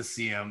wants to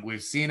see him.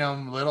 We've seen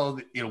him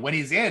when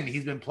he's in,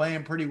 he's been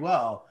playing pretty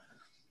well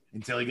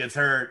until he gets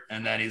hurt.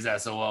 And then he's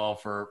SOL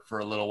for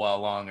a little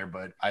while longer.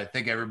 But I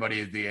think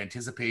the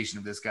anticipation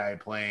of this guy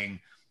playing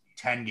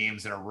 10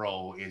 games in a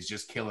row is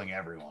just killing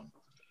everyone.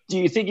 Do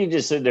you think you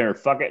just sit there and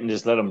fuck it and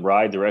just let him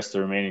ride the rest of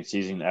the remaining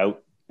season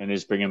out and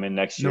just bring him in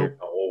next year?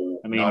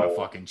 I mean, not a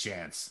fucking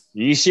chance. Are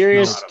you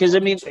serious? Because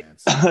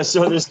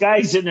so this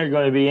guy's sitting there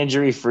going to be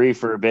injury free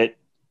for a bit.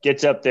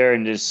 gets up there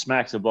and just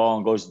smacks the ball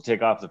and goes to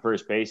take off the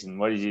first base. And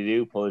what does he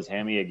do? Pull his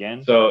hammy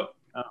again? So,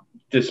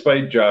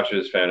 despite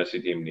Josh's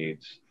fantasy team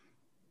needs,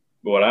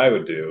 what I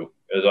would do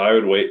is I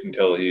would wait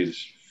until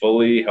he's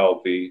fully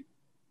healthy,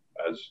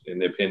 as in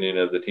the opinion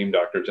of the team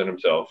doctors and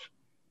himself,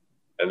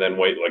 and then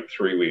wait like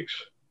 3 weeks.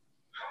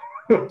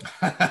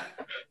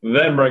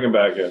 Then bring him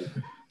back in.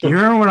 You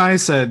remember when I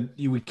said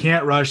we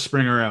can't rush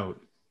Springer out?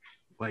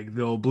 Like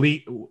the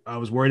oblique, I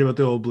was worried about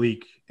the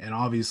oblique, and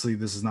obviously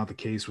this is not the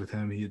case with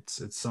him.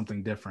 It's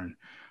something different.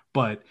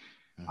 But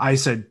I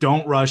said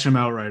don't rush him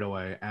out right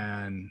away,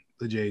 and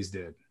the Jays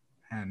did.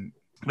 And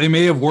they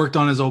may have worked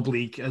on his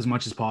oblique as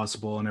much as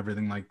possible and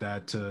everything like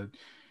that to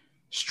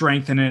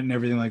strengthen it and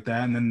everything like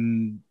that. And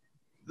then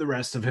the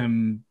rest of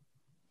him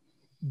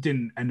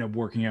didn't end up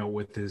working out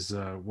with his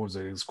what was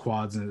it, his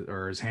quads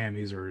or his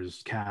hammies or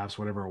his calves,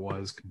 whatever it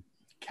was.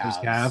 His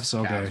calves.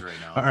 Okay. Calves right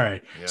now. All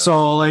right. Yeah.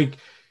 So like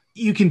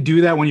you can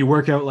do that when you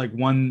work out like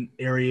one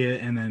area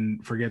and then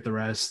forget the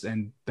rest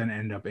and then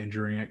end up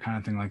injuring it, kind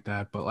of thing like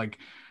that. But like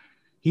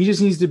he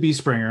just needs to be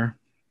Springer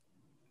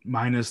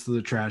minus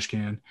the trash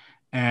can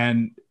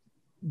and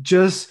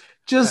just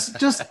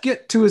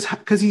get to his,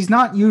 because he's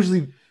not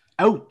usually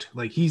out.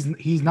 Like he's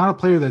not a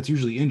player that's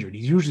usually injured.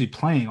 He's usually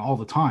playing all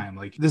the time.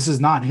 Like this is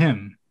not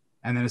him.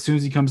 And then as soon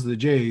as he comes to the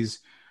Jays,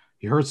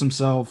 he hurts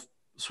himself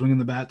swinging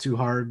the bat too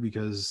hard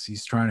because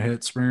he's trying to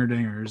hit Springer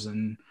dingers,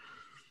 and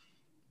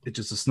it's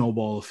just a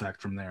snowball effect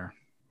from there.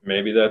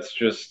 Maybe that's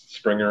just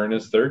Springer in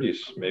his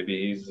 30s.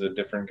 Maybe he's a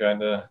different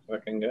kind of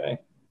fucking guy.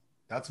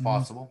 That's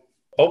possible.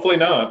 Hopefully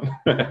not.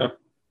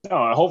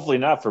 No, hopefully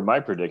not for my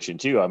prediction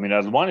too. I mean,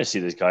 I'd want to see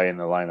this guy in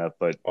the lineup,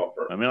 but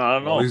I mean, I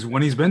don't know.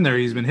 When he's been there,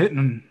 he's been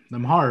hitting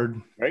them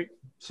hard, right?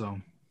 So,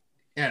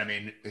 yeah, I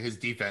mean, his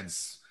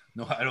defense.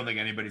 No, I don't think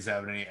anybody's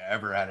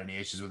ever had any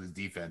issues with his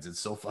defense. It's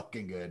so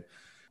fucking good.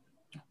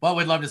 Well,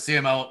 we'd love to see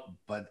him out,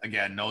 but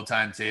again, no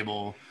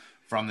timetable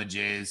from the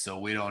Jays, so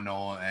we don't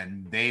know.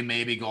 And they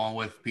may be going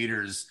with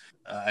Peter's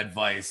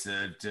advice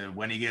to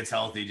when he gets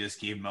healthy, just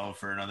keep him out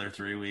for another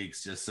 3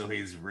 weeks, just so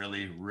he's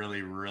really,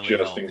 really, really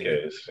just healthy. In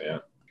case, yeah.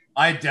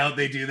 I doubt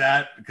they do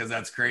that because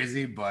that's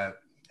crazy,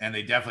 and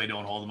they definitely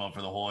don't hold him up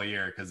for the whole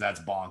year because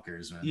that's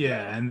bonkers, man.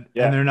 Yeah, and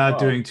they're not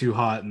doing too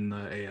hot in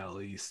the AL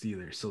East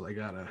either, so they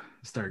gotta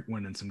start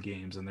winning some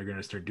games, and they're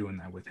gonna start doing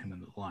that with him in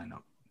the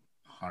lineup.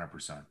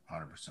 100%.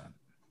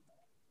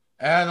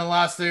 And the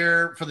last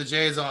there for the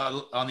Jays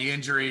on the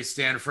injury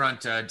stand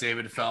front,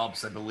 David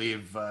Phelps, I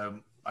believe.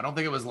 I don't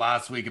think it was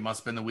last week. It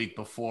must have been the week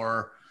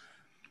before.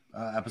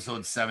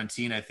 Episode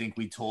 17, I think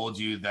we told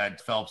you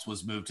that Phelps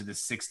was moved to the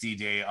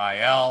 60-day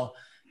IL,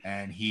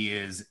 and he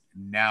is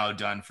now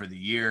done for the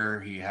year.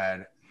 He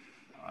had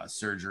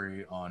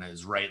surgery on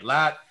his right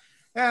lat,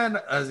 and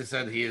as I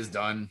said, he is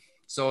done.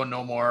 So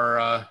no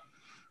more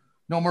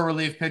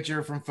relief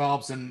pitcher from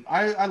Phelps, and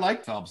I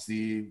like Phelps.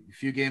 The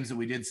few games that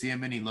we did see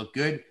him in, he looked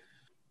good,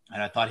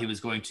 and I thought he was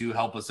going to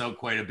help us out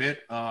quite a bit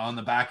on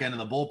the back end of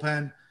the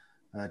bullpen.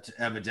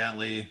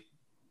 Evidently,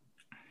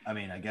 I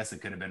mean, I guess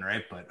it could have been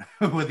right, but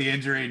with the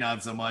injury,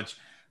 not so much.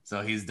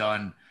 So he's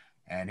done,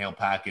 and he'll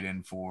pack it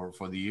in for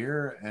the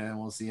year, and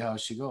we'll see how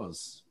she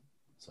goes.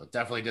 So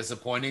definitely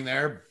disappointing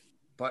there,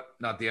 but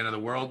not the end of the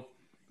world.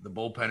 The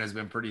bullpen has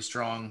been pretty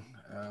strong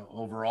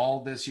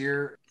overall this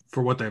year.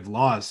 For what they've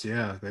lost,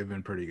 yeah, they've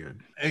been pretty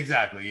good.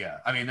 Exactly, yeah.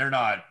 I mean, they're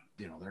not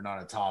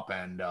a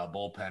top-end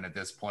bullpen at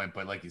this point,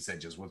 but like you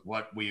said, just with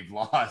what we've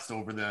lost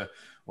over the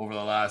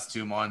last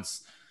 2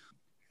 months,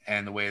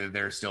 and the way that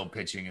they're still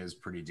pitching is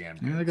pretty damn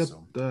good.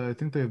 Yeah, I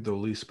think they have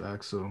Dolis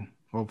back, so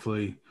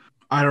hopefully,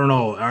 I don't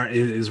know.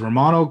 Is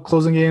Romano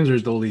closing games or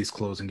is Dolis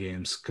closing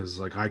games? Because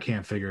like I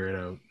can't figure it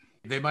out.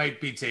 They might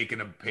be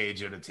taking a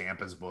page out of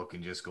Tampa's book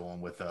and just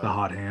going with the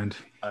hot hand,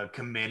 a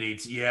committee.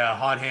 Yeah,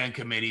 hot hand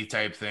committee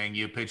type thing.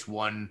 You pitch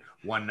one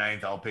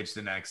ninth, I'll pitch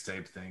the next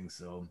type thing.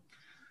 So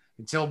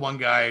until one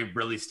guy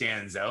really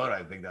stands out,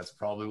 I think that's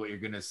probably what you're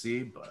going to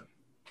see. But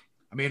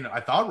I mean, I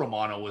thought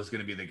Romano was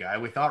going to be the guy.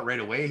 We thought right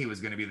away he was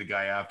going to be the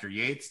guy after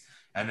Yates,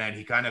 and then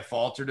he kind of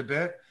faltered a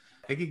bit.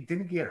 I think he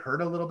didn't get hurt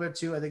a little bit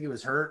too. I think he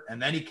was hurt,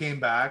 and then he came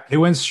back. They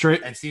went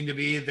straight and seemed to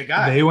be the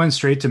guy. They went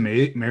straight to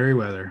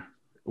Merriweather.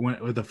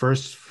 With the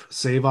first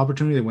save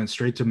opportunity, they went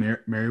straight to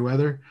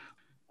Merriweather.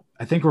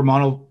 I think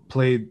Romano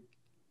played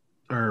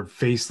or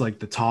faced like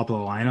the top of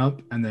the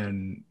lineup, and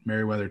then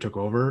Merriweather took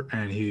over,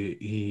 and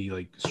he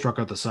like struck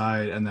out the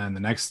side, and then the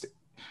next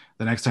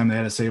time they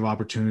had a save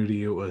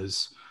opportunity, it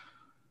was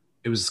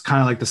kind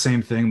of like the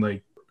same thing.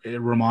 Like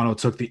Romano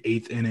took the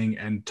 8th inning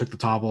and took the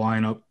top of the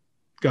lineup,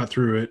 got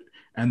through it,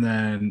 and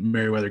then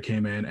Merriweather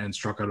came in and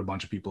struck out a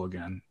bunch of people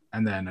again.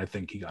 And then I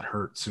think he got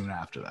hurt soon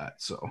after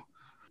that. So,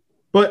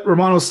 but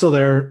Romano's still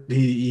there.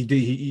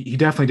 He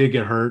definitely did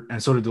get hurt,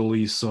 and so did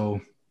Dolis. So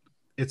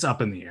it's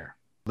up in the air.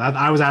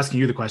 I was asking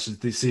you the question,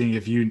 seeing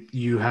if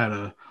you had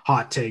a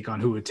hot take on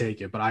who would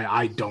take it, but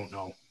I don't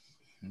know.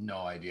 No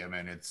idea,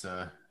 man. It's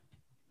a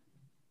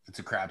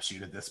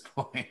crapshoot at this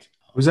point.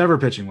 Who's ever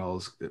pitching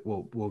well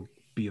will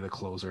be the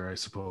closer, I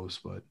suppose.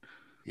 But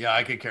yeah,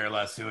 I could care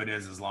less who it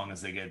is as long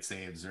as they get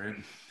saves, right?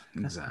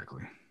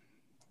 Exactly.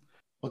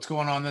 What's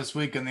going on this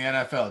week in the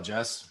NFL,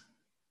 Jess?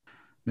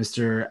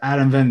 Mr.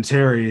 Adam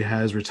Vinatieri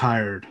has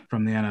retired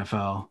from the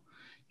NFL.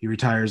 He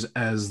retires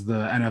as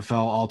the NFL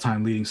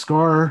all-time leading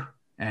scorer,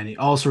 and he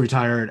also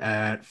retired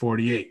at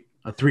 48.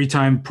 A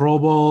three-time Pro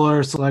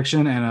Bowler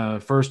selection and a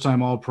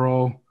first-time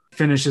All-Pro.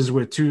 Finishes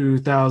with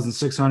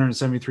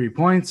 2,673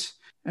 points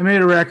and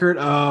made a record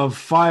of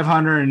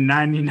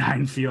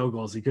 599 field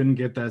goals. He couldn't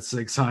get that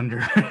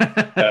 600.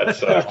 That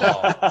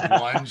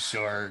sucks. One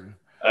short.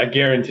 I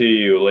guarantee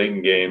you, late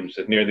in games,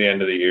 near the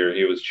end of the year,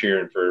 he was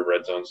cheering for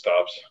red zone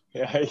stops.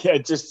 Yeah,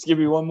 just give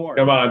me one more.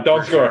 Come on,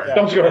 don't score. Yeah.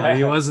 Don't score.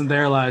 He wasn't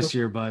there last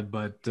year, bud,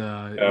 but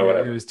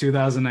whatever. it was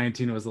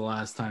 2019 was the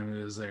last time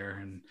he was there,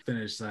 and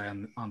finished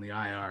on the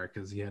IR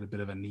because he had a bit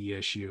of a knee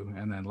issue.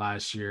 And then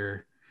last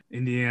year,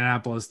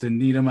 Indianapolis didn't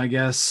need him, I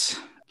guess.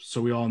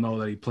 So we all know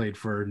that he played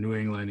for New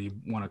England. He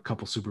won a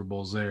couple Super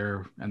Bowls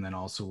there, and then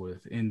also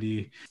with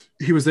Indy.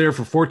 He was there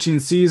for 14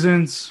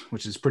 seasons,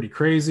 which is pretty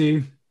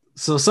crazy.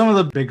 So some of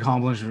the big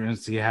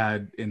accomplishments he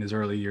had in his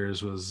early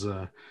years was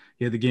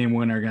he had the game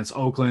winner against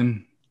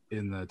Oakland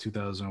in the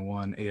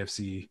 2001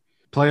 AFC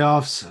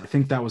playoffs. I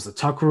think that was the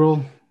Tuck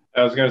rule.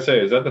 I was going to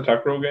say, is that the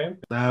Tuck rule game?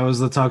 That was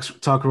the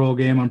Tuck rule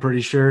game, I'm pretty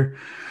sure.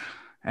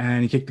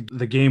 And he kicked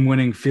the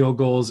game-winning field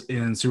goals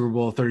in Super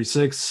Bowl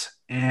 36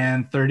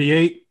 and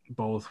 38,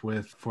 both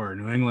for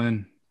New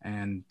England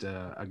and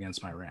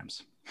against my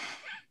Rams.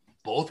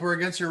 Both were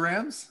against your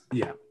Rams?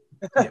 Yeah.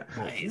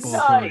 Nice.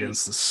 Both were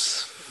against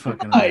this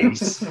fucking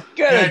Rams.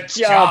 Good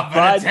job,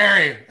 bud.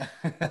 Terry.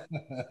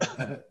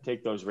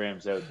 Take those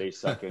Rams out. They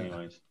suck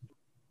anyways.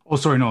 Oh,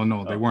 sorry.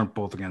 No, they weren't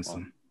both against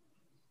them.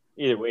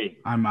 Either way.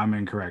 I'm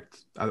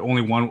incorrect.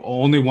 Only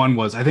one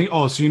was. I think.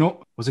 Oh,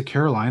 so was it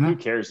Carolina? Who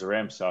cares? The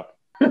Rams suck.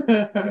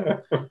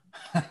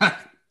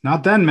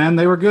 Not then, man.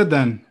 They were good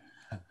then.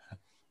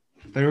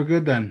 Better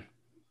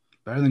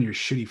than your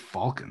shitty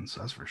Falcons,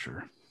 that's for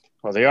sure.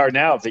 Well, they are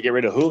now if they get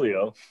rid of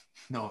Julio.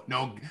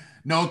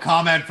 No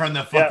comment from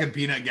the fucking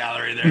peanut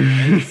gallery there.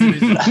 Right? As soon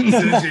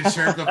as you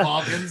chirp the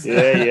Falcons.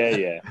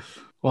 Yeah.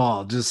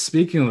 Well, just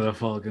speaking of the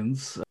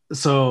Falcons,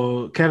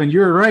 so Kevin,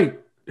 you're right.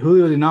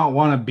 Julio did not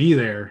want to be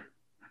there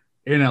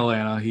in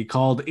Atlanta. He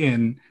called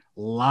in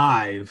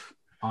live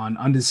on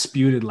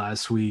Undisputed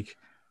last week,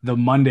 the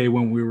Monday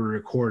when we were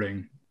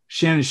recording.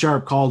 Shannon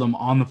Sharp called him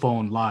on the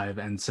phone live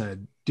and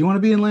said, "Do you want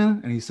to be in Atlanta?"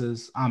 And he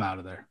says, "I'm out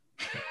of there."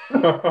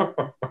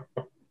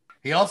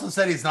 He also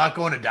said he's not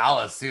going to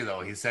Dallas too,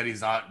 though. He said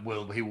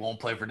he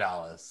won't play for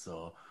Dallas.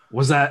 So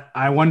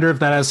I wonder if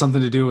that has something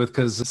to do with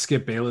because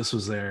Skip Bayless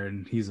was there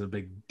and he's a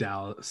big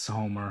Dallas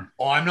homer.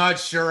 Oh, I'm not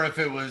sure if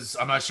it was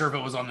on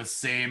the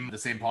same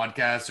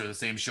podcast or the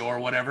same show or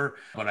whatever,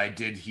 but I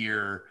did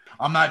hear,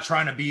 "I'm not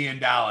trying to be in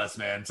Dallas,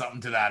 man,"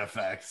 something to that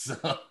effect. So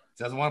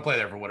he doesn't want to play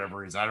there for whatever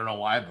reason. I don't know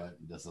why, but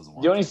he just doesn't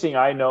want to. The only thing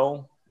I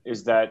know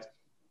is that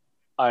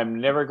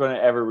I'm never going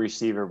to ever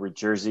receive a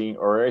jersey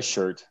or a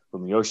shirt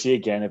from Yoshi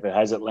again if it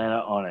has Atlanta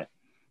on it.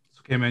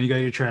 Okay, man, you got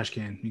your trash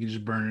can. You can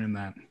just burn it in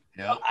that.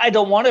 Yeah. I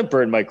don't want to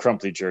burn my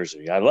Crumpler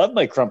jersey. I love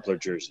my Crumpler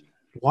jersey.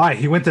 Why?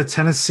 He went to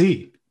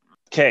Tennessee.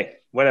 Okay,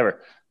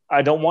 whatever.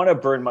 I don't want to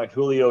burn my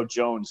Julio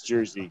Jones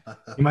jersey.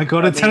 You might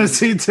go to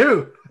Tennessee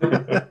too.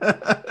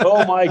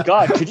 Oh my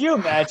God. Could you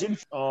imagine?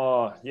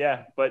 Oh,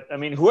 yeah. But I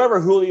mean,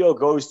 whoever Julio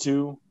goes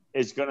to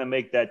is going to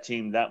make that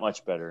team that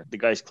much better. The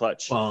guy's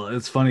clutch. Well,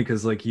 it's funny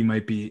because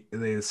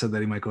they said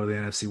that he might go to the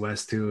NFC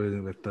West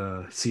too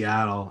with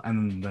Seattle,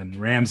 and then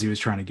Ramsey was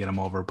trying to get him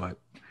over, but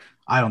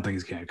I don't think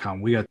he's going to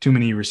come. We got too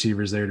many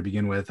receivers there to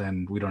begin with,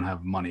 and we don't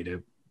have money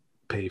to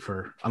pay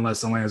for,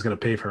 unless Atlanta's going to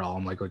pay for all.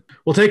 I'm like,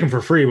 we'll take him for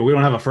free, but we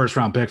don't have a first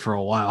round pick for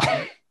a while.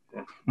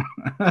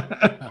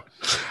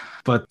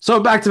 But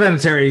so back to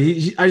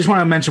Vinatieri. I just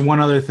want to mention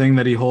one other thing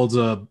that he holds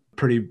a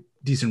pretty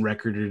decent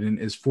record in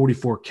is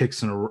 44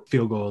 kicks in a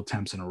field goal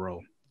attempts in a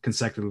row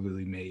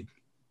consecutively made,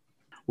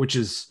 which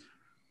is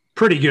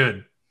pretty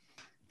good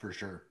For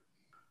sure.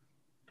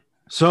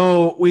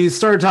 So we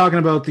started talking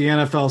about the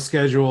NFL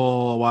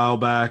schedule a while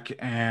back,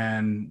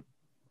 and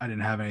I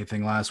didn't have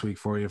anything last week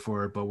for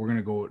it, but we're going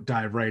to go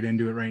dive right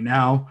into it right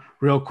now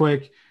real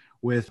quick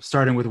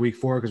starting with week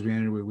 4 because we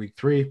ended with week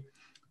 3.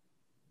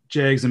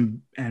 Jags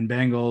and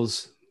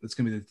Bengals, it's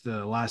going to be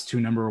the last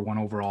 2 number 1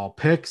 overall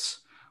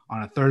picks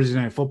on a Thursday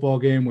night football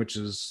game, which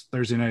is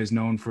Thursday night is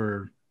known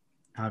for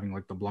having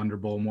like the Blunder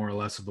Bowl more or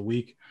less of the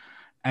week.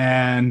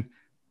 And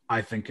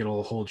I think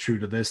it'll hold true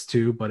to this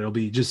too, but it'll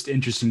be just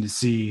interesting to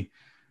see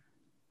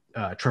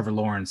Trevor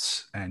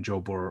Lawrence and Joe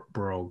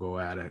Burrow go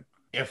at it.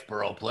 If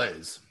Burrow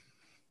plays.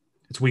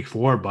 It's week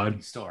 4, bud.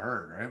 He's still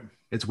hurt, right?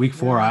 It's week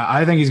 4.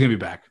 I think he's going to be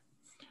back.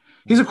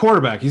 He's a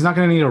quarterback. He's not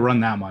going to need to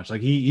run that much.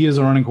 Like he is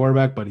a running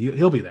quarterback, but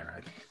he'll be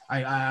there.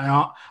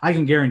 I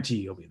can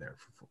guarantee he'll be there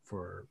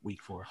for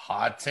week 4.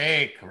 Hot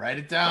take. Write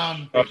it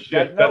down. Oh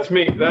shit! That's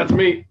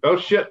me. Oh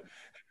shit!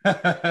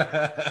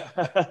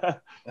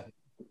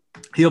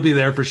 He'll be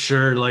there for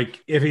sure.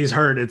 Like if he's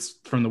hurt, it's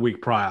from the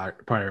week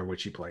prior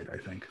which he played, I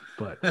think.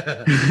 But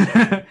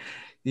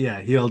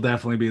yeah, he'll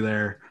definitely be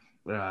there.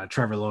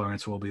 Trevor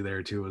Lawrence will be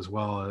there too, as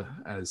well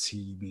as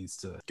he needs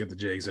to get the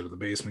Jags out of the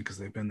basement because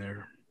they've been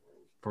there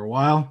for a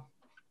while.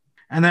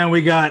 And then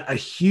we got a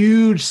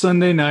huge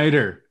Sunday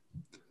nighter.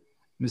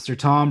 Mr.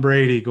 Tom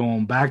Brady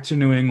going back to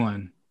New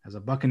England as a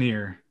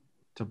Buccaneer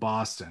to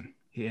Boston.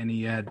 And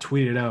he had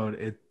tweeted out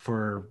it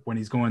for when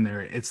he's going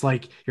there. It's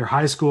like your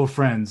high school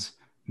friends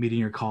meeting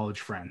your college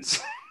friends.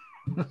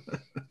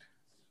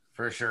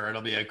 For sure.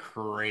 It'll be a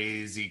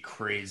crazy,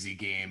 crazy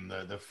game.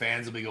 The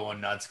fans will be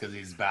going nuts because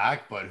he's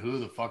back, but who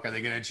the fuck are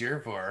they going to cheer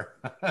for?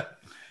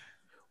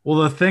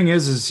 Well, the thing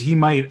is he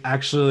might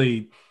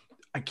actually,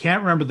 I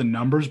can't remember the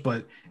numbers,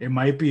 but it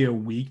might be a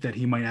week that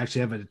he might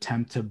actually have an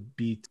attempt to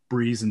beat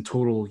Breeze in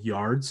total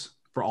yards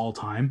for all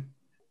time.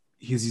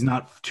 He's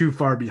not too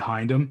far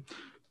behind him.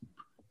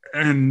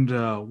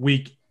 And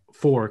week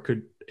 4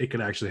 could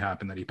actually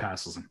happen that he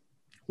passes him,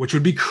 which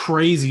would be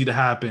crazy to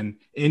happen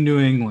in New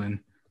England,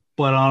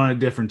 but on a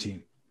different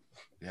team.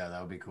 Yeah,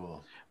 that would be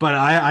cool. But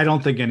I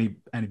don't think any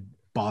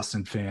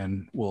Boston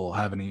fan will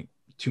have any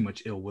too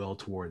much ill will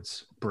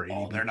towards Brady.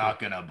 Oh, they're not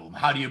gonna boo him.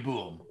 How do you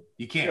boo him?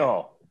 You can't.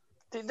 No,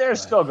 they're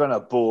still gonna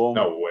boo him.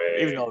 No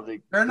way. Even though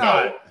They're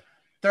not. No.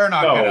 They're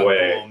not No gonna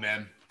way. boo him,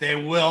 man. They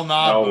will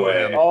not No boo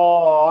way. him.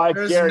 Oh, I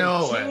There's guarantee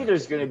no way.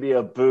 there's gonna be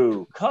a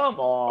boo. Come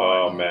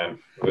Oh on. man,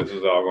 this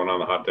is all going on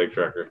the hot take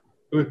tracker.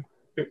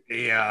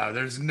 Yeah,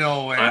 there's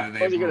no way that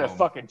they Are they boo gonna him.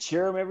 fucking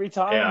cheer him every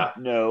time? Yeah.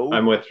 No.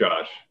 I'm with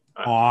Josh.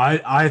 Oh,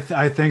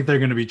 I think they're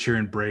going to be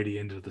cheering Brady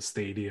into the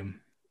stadium.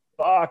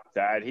 Fuck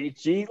that.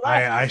 He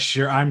left.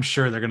 I'm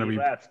sure they're going to He be.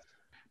 left.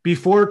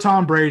 Before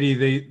Tom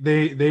Brady,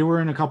 they were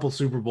in a couple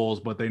Super Bowls,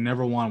 but they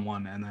never won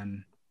one. And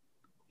then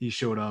he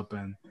showed up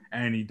and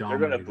he They're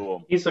gonna dominated. boo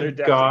him. He's They're a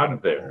definitely gonna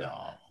god boo there. him.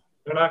 No.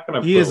 They're not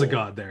going to. He is a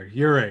god there.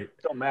 You're right.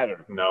 Don't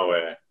matter. No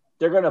way.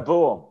 They're gonna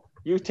boo him.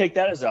 You take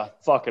that as a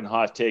fucking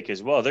hot take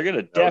as well. They're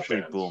gonna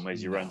definitely chance. boo him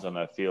as he runs on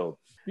that field.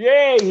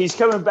 Yay! He's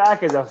coming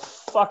back as a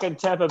fucking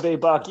Tampa Bay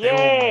Buck. They will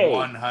Yay!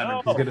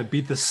 100%. He's going to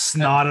beat the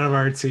snot out of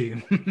our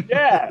team.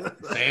 Yeah.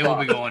 They will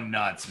be going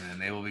nuts, man.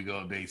 They will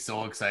be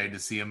so excited to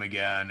see him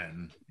again,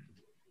 and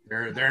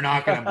they're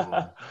not gonna boo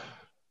him.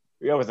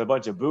 Yeah, with a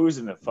bunch of booze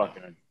in the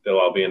fucking. They'll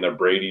all be in their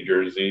Brady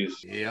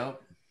jerseys.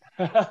 Yep.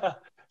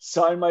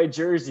 Sign my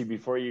jersey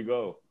before you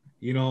go.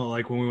 You know,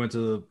 like when we went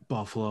to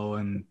Buffalo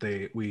and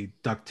we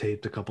duct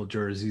taped a couple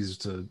jerseys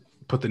to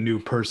put the new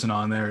person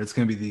on there. It's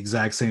going to be the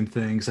exact same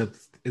thing, except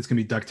it's going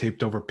to be duct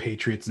taped over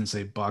Patriots and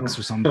say Bucks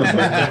or something.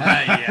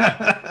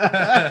 Yeah.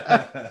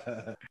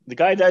 The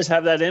guy does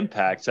have that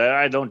impact. So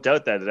I don't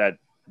doubt that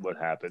would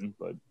happen.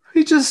 But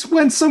He just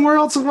went somewhere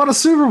else and won a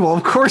Super Bowl.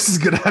 Of course he's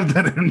going to have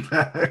that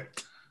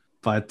impact.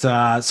 But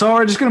so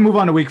we're just going to move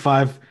on to week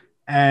 5.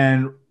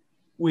 And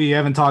we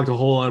haven't talked a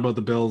whole lot about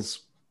the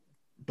Bills,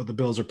 but the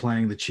Bills are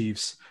playing the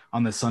Chiefs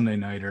on the Sunday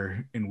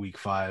nighter in week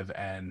 5.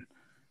 And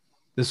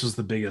this was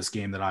the biggest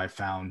game that I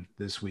found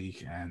this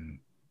week. And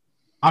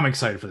I'm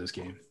excited for this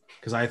game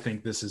because I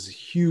think this is a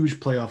huge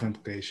playoff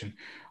implication.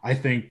 I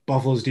think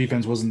Buffalo's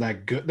defense wasn't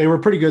that good. They were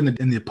pretty good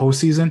in the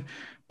postseason,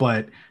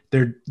 but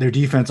their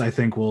defense, I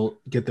think,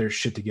 will get their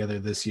shit together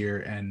this year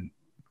and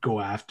go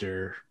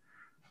after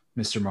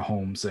Mr.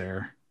 Mahomes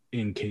there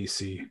in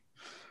KC.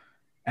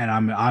 And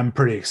I'm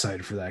pretty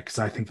excited for that because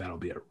I think that'll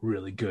be a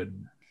really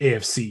good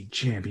AFC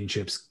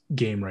Championships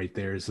game right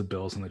there is the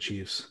Bills and the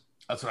Chiefs.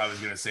 That's what I was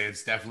going to say.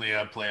 It's definitely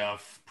a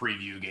playoff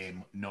preview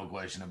game. No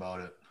question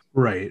about it.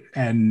 Right.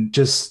 And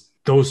just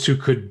those two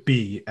could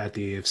be at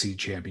the AFC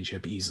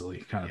Championship easily,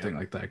 kind of thing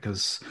like that.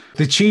 Because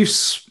the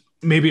Chiefs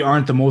maybe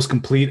aren't the most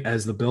complete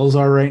as the Bills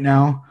are right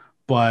now,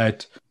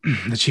 but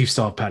the Chiefs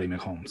still have Patty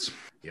Mahomes.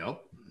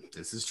 Yep.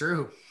 This is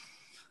true.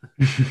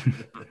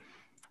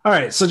 All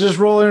right. So just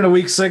rolling into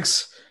week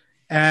 6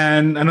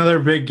 and another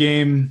big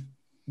game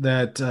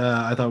that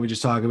I thought we'd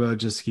just talk about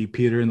just to keep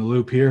Peter in the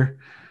loop here.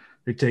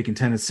 They're taking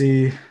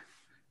Tennessee,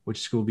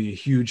 which will be a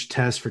huge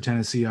test for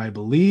Tennessee, I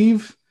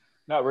believe.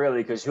 not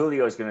really, because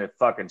Julio's going to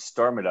fucking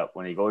storm it up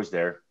when he goes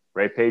there.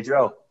 Right,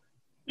 Pedro?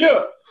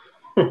 Yeah.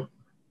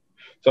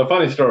 So,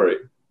 funny story.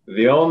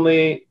 The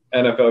only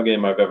NFL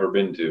game I've ever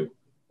been to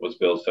was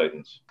Bills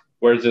Titans.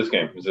 Where's this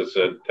game? Is this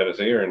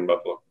Tennessee or in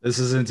Buffalo? This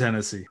is in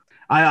Tennessee.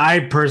 I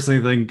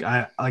personally think,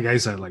 like I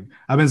said, like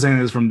I've been saying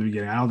this from the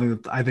beginning. I don't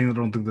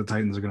think the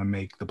Titans are going to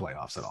make the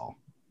playoffs at all.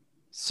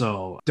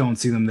 So don't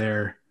see them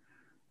there,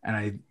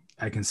 and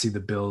I can see the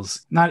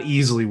Bills not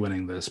easily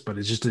winning this, but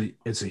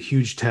it's a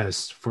huge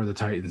test for the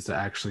Titans to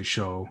actually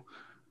show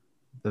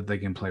that they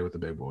can play with the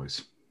big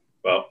boys.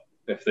 Well,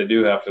 if they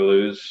do have to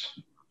lose,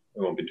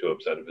 I won't be too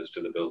upset if it's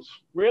to the Bills.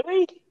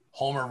 Really?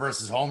 Homer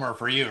versus Homer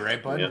for you,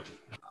 right, bud? Yeah.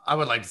 I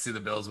would like to see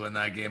the Bills win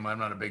that game. I'm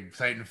not a big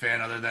Titan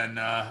fan other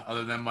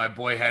than my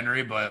boy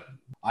Henry, but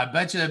I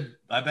bet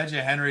you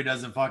Henry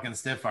doesn't fucking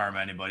stiff arm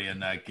anybody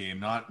in that game.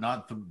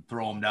 Not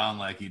throw him down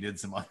like he did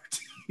some other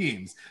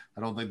teams.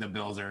 I don't think the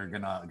Bills are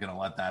gonna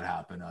let that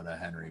happen out of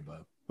Henry,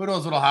 but who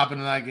knows what'll happen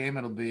in that game?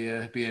 It'll be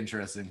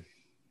interesting.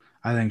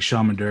 I think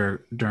Sean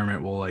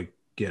McDermott will like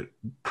get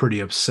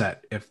pretty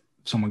upset if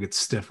someone gets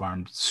stiff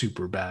armed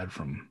super bad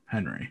from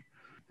Henry.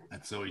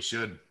 And so he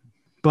should.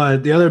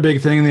 But the other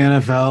big thing in the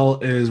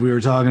NFL is we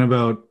were talking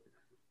about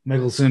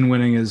Mickelson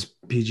winning his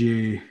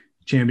PGA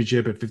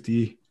championship at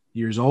 50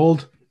 years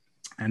old.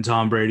 And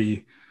Tom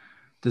Brady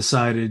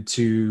decided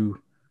to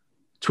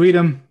tweet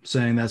him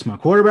saying, "That's my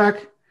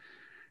quarterback."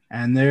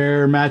 And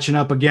they're matching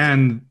up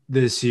again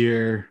this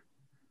year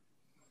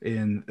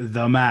in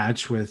the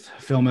match with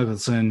Phil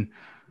Mickelson,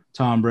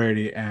 Tom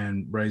Brady,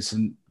 and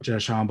Bryson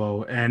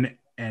DeChambeau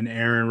and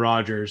Aaron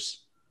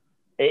Rodgers.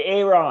 Hey,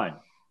 Aaron.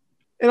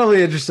 It'll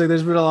be interesting.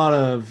 There's been a lot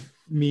of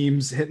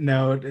memes hitting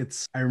out.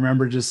 I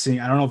remember just seeing,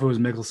 I don't know if it was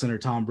Mickelson or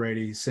Tom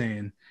Brady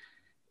saying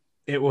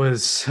it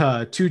was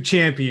two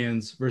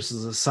champions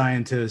versus a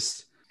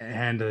scientist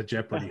and a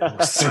Jeopardy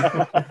host.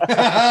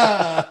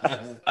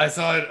 I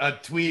saw a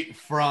tweet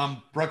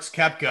from Brooks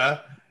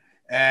Koepka,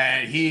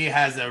 and he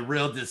has a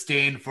real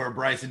disdain for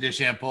Bryson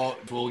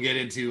DeChambeau. We'll get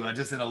into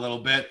just in a little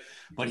bit,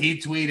 but he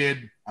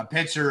tweeted a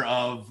picture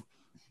of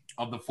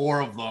the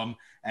four of them,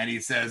 and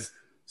he says,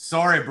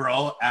 "Sorry,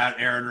 bro," at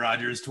Aaron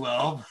Rodgers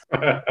 12.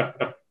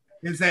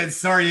 He said,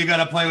 "Sorry, you got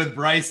to play with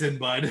Bryson,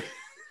 bud."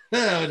 Which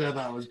I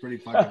thought was pretty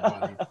fucking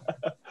funny.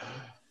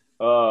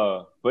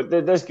 But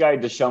this guy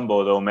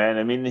DeChambeau, though, man,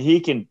 I mean,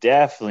 he can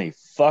definitely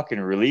fucking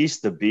release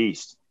the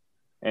beast,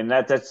 and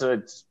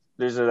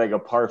there's like a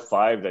par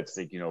 5 that's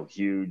like,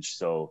 huge,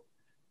 so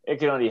it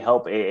can only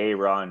help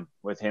Aaron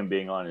with him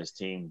being on his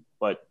team.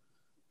 But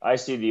I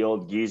see the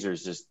old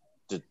geezers just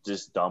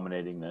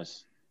dominating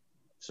this.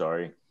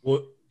 Sorry.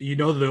 Well,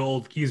 the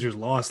old geezers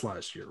lost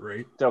last year,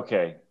 right?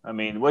 Okay. I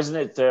mean, wasn't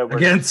it it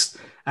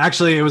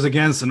was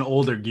against an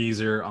older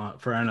geezer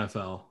for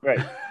NFL,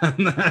 right?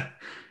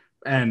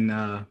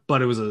 And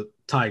but it was a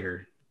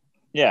Tiger.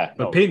 Yeah,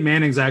 but Peyton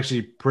Manning's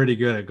actually pretty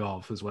good at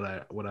golf, is what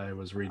I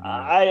was reading.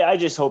 I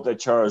just hope that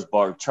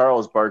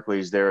Charles Barkley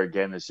is there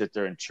again to sit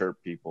there and chirp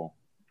people.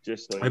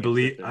 Just so I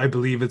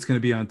believe it's going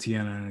to be on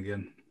TNN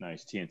again.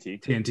 Nice.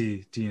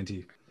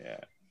 TNT. Yeah,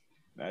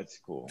 that's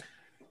cool.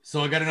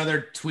 So I got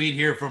another tweet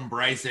here from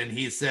Bryson.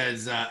 He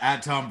says,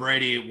 at Tom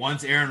Brady,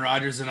 "Once Aaron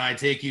Rodgers and I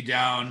take you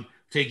and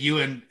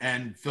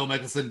Phil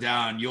Mickelson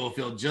down, you will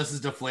feel just as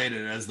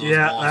deflated as those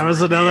balls." That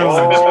was another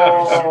one.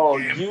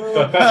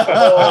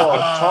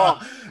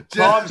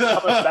 Tom's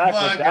coming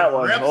back with that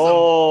one. Yeah.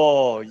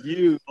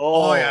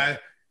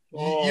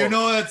 You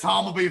know that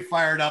Tom will be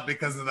fired up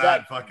because of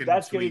that fucking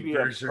That's tweet. That's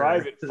going to be a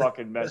private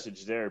fucking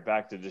message there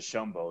back to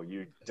DeChambeau,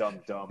 you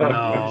dumb.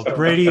 No,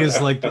 Brady is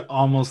like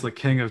almost the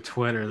king of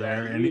Twitter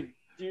there. And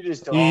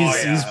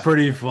he's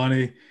pretty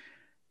funny.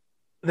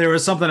 There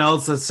was something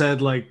else that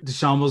said like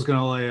DeChambeau's going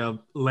to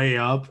lay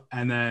up,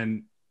 and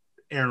then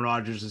Aaron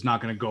Rodgers is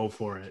not going to go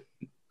for it,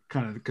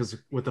 kind of because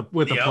with the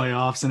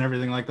playoffs and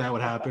everything like that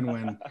would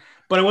happen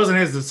but it wasn't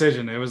his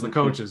decision. It was the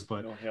coaches.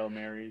 But no Hail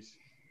Marys.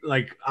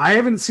 Like, I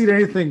haven't seen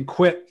anything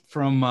quit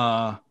from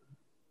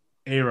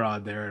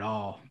A-Rod there at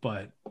all,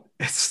 but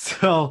it's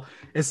still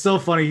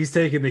funny. He's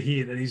taking the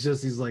heat, and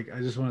he's like, "I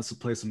just want us to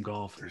play some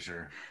golf for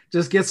sure.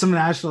 Just get some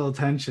national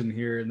attention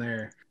here and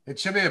there." It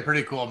should be a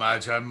pretty cool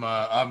match. I'm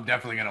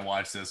definitely gonna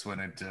watch this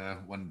when it's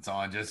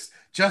on. Just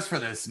for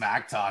the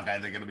smack talk, I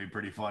think it'll be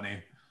pretty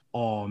funny.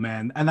 Oh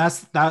man, and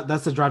that's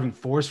the driving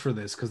force for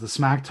this, because the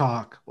smack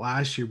talk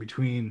last year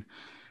between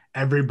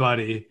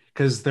everybody,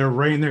 because they're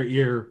right in their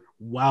ear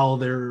while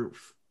they're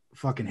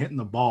fucking hitting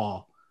the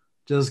ball,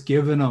 just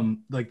giving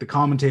them, like, the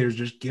commentators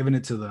just giving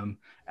it to them.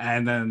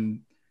 And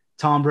then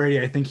Tom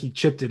Brady, I think he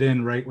chipped it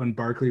in right when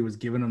Barkley was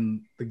giving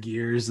him the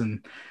gears,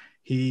 and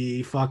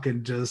he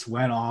fucking just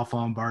went off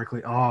on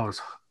Barkley. Oh,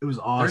 it was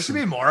awesome. There should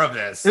be more of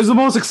this. It was the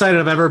most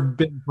excited I've ever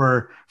been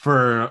for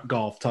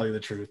golf, tell you the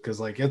truth, because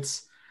like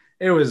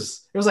it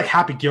was like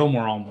Happy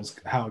Gilmore almost,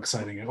 how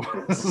exciting it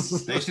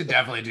was. They should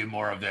definitely do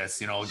more of this.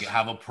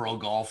 Have a pro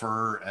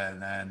golfer and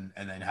then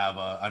have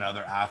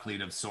another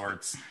athlete of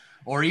sorts,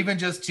 or even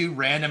just two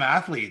random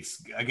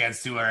athletes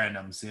against two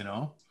randoms.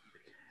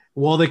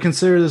 Well, they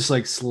consider this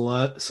like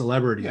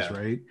celebrities,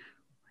 right?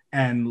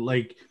 And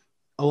like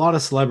a lot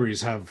of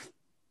celebrities have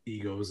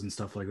egos and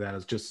stuff like that,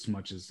 as just as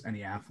much as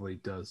any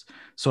athlete does.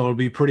 So it'll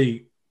be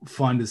pretty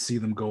fun to see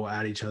them go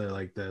at each other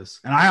like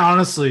this. And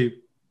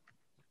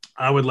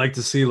I would like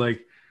to see,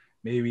 like,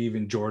 maybe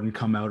even Jordan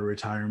come out of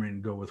retirement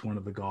and go with one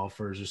of the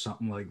golfers or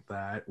something like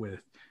that, with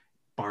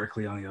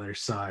Barkley on the other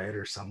side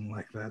or something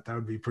like that. That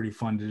would be pretty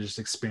fun to just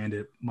expand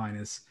it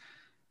minus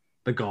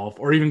the golf,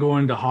 or even go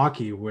into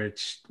hockey,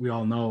 which we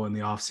all know in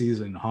the off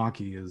season,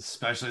 hockey is,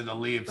 especially the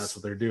Leafs. That's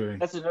what they're doing.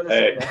 That's another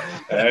thing.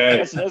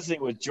 That's another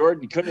thing with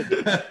Jordan couldn't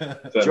do.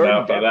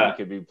 Jordan definitely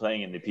could be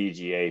playing in the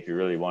PGA if he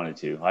really wanted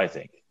to, I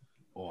think.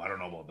 Oh, I don't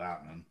know about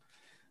that, man.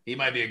 He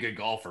might be a good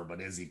golfer, but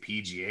is he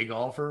PGA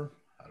golfer?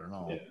 I don't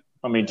know. Yeah.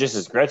 I mean, just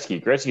as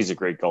Gretzky. Gretzky's a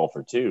great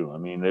golfer too. I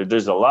mean,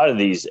 there's a lot of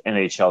these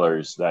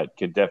NHLers that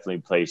could definitely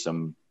play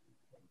some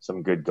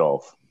good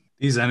golf.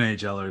 These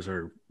NHLers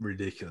are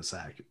ridiculous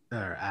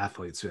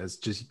athletes. As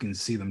just you can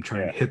see them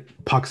trying to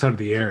hit pucks out of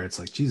the air. It's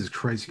like, Jesus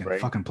Christ, you can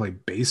fucking play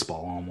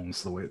baseball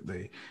almost the way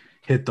they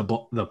hit the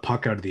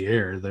puck out of the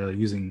air. They're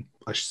using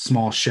a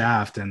small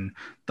shaft, and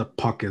the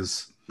puck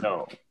is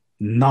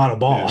not a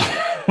ball.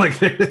 Like,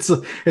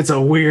 it's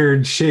a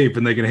weird shape,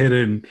 and they can hit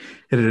it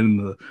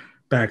in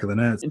back of the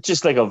net. It's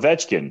just like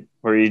Ovechkin,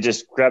 where you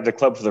just grab the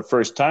club for the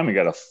first time and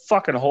got a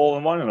fucking hole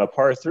in one in a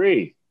par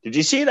 3. Did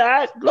you see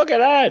that? Look at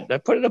that. I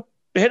put it up,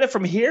 hit it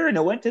from here and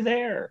it went to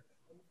there.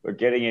 We're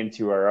getting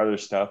into our other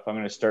stuff. I'm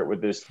going to start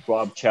with this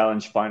Schwab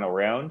Challenge final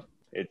round.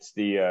 It's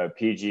the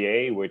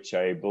PGA, which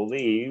I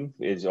believe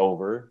is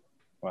over.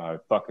 Well, I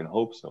fucking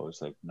hope so.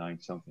 It's like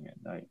 9-something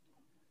at night.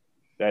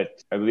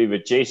 That I believe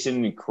that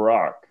Jason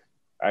Kroc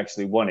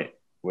actually won it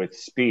with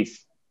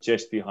Spieth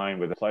just behind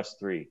with a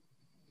 +3.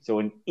 So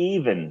an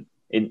even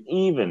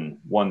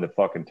won the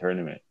fucking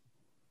tournament.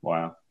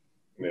 Wow.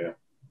 Yeah.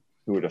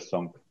 Who would have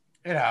thunk?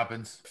 It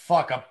happens.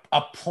 Fuck, a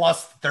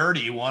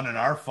 +30 won in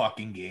our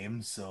fucking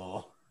game,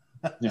 so.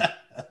 Better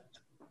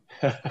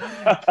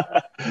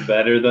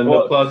than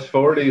the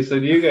 +40s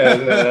that you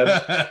guys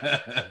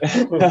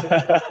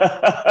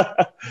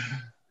had.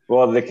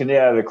 Well,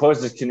 the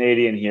closest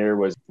Canadian here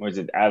was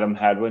it Adam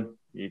Hadwin?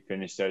 He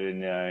finished that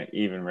in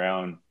even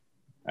round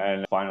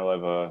and final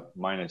of a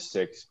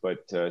 -6.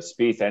 But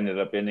Spieth ended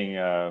up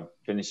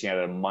finishing at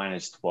a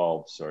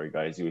 -12. Sorry,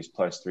 guys. He was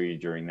 +3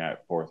 during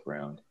that 4th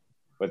round.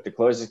 But the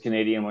closest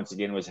Canadian, once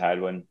again, was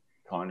Hadwin.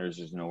 Connors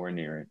was nowhere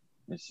near it.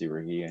 Let's see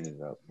where he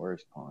ended up.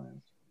 Where's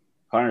Connors?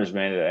 Connors,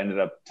 man, ended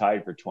up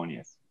tied for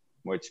 20th,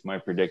 which my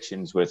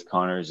predictions with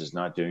Connors is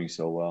not doing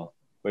so well.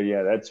 But,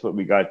 yeah, that's what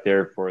we got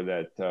there for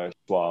that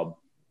Schwab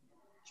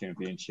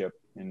Championship.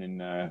 And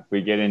then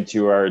we get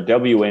into our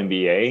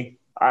WNBA.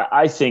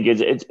 I think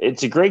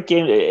it's a great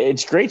game.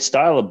 It's great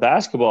style of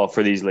basketball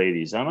for these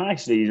ladies. I'm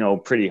actually,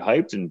 pretty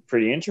hyped and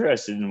pretty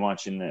interested in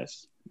watching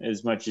this.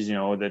 As much as,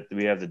 that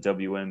we have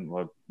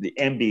the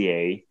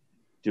NBA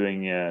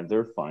doing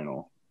their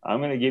final. I'm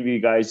going to give you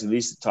guys at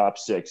least the top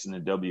 6 in the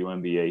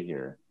WNBA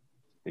here.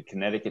 The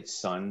Connecticut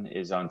Sun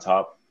is on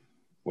top,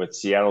 with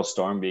Seattle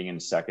Storm being in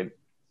second.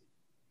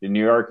 The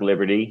New York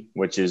Liberty,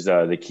 which is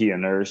the Kia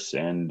Nurse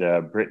and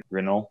Britt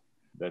Grinnell.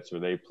 That's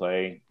where they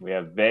play. We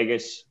have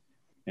Vegas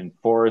in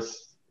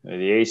 4th.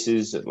 The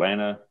Aces,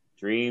 Atlanta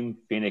Dream,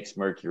 Phoenix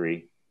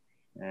Mercury.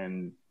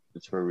 And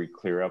that's where we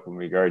clear up in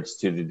regards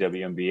to the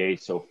WNBA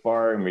so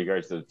far, in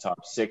regards to the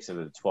top 6 of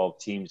the 12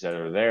 teams that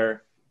are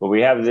there. But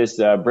we have this,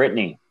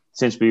 Brittany,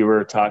 since we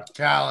were talking.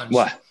 Challenge.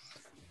 What?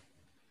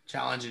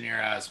 Challenging your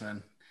ass,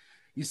 man.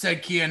 You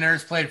said Kia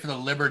Nurse played for the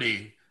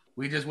Liberty.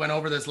 We just went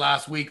over this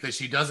last week that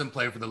she doesn't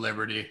play for the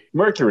Liberty.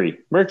 Mercury.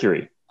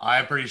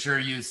 I'm pretty sure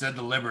you said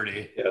the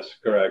Liberty. Yes,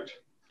 correct.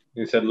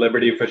 You said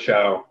Liberty for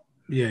show.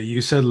 Yeah,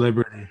 you said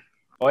Liberty.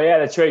 Oh, yeah,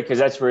 that's right, because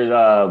that's where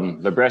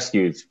the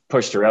Rescues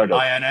pushed her out.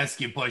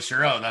 INSQ pushed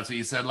her out. That's what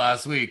you said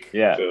last week.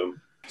 Yeah.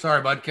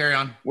 Sorry, bud. Carry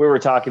on. We were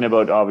talking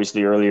about,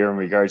 obviously, earlier in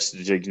regards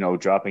to,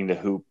 dropping the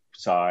hoop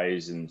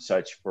size and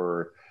such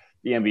for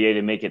the NBA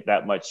to make it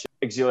that much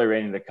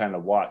exhilarating to kind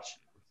of watch.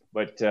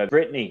 But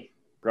Brittany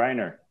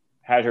Griner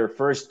had her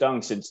first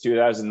dunk since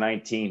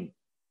 2019.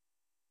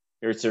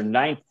 It's her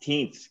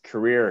 19th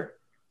career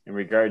in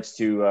regards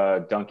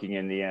to dunking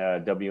in the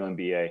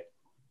WNBA,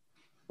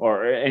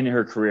 or in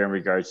her career in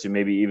regards to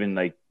maybe even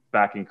like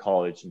back in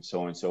college and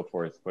so on and so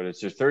forth. But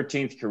it's her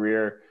 13th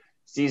career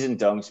season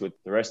dunks with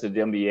the rest of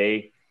the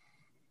NBA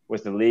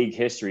with the league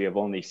history of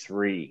only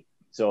 3.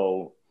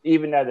 So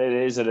even that it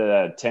is at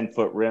a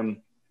 10-foot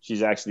rim,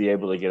 she's actually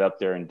able to get up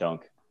there and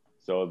dunk.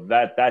 So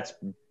that's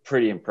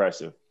pretty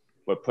impressive.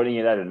 But putting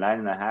it at a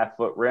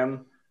 9.5-foot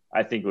rim,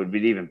 I think it would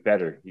be even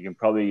better. You can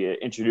probably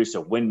introduce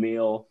a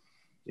windmill,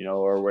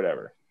 or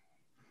whatever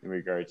in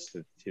regards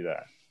to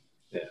that.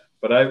 Yeah,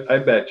 but I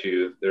bet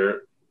you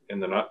there in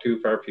the not too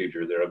far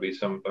future there'll be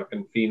some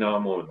fucking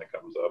phenom woman that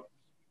comes up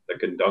that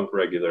can dunk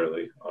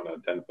regularly on a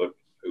 10-foot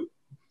hoop.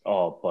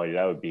 Oh, buddy,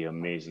 that would be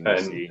amazing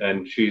to see.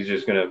 And she's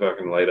just gonna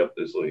fucking light up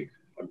this league.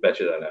 I bet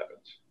you that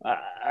happens.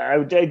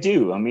 I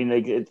do. I mean,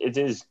 like it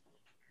is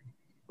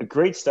a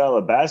great style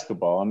of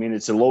basketball. I mean,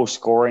 it's a low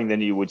scoring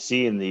than you would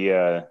see in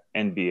the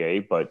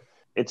NBA, but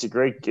it's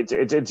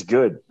it's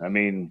good. I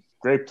mean,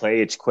 great play.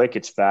 It's quick.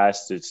 It's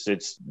fast.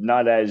 It's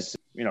not as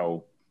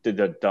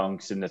the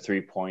dunks and the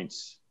 3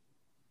 points,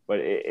 but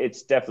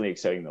it's definitely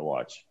exciting to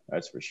watch.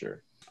 That's for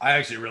sure. I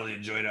actually really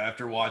enjoyed it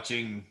after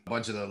watching a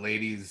bunch of the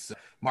ladies'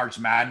 March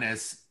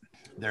Madness.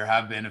 There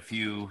have been a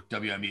few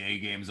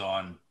WNBA games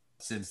on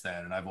since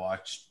then, and I've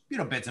watched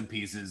bits and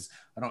pieces.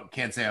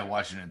 Can't say I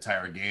watched an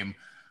entire game,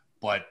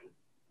 but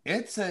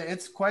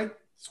it's quite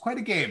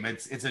a game.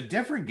 It's a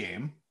different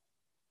game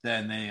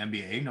than the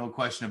NBA, no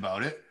question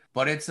about it.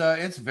 But it's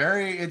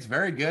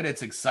very good.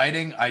 It's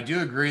exciting. I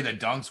do agree that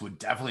dunks would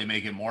definitely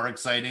make it more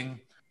exciting,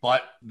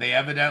 but they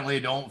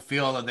evidently don't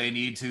feel that they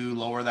need to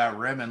lower that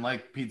rim. And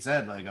like Pete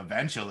said, like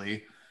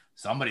eventually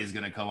somebody's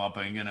going to come up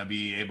and going to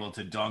be able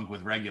to dunk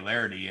with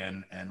regularity.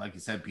 And like you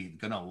said, Pete,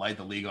 going to light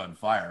the league on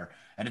fire,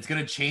 and it's going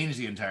to change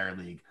the entire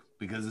league,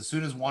 because as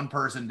soon as one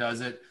person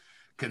does it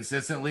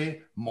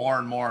consistently, more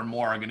and more and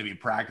more are going to be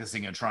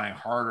practicing and trying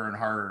harder and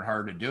harder and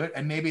harder to do it.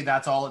 And maybe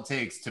that's all it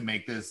takes to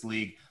make this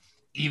league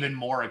even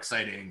more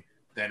exciting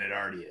than it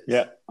already is.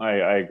 Yeah, I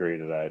agree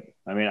to that.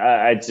 I mean,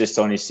 I just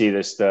only see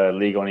this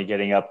league only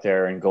getting up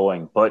there and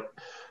going. But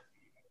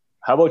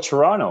How about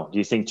Toronto? Do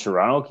you think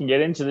Toronto can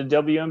get into the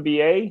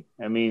WNBA?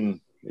 I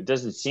mean, it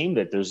doesn't seem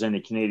that there's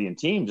any Canadian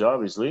teams.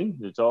 Obviously,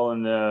 it's all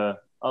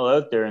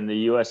out there in the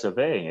US of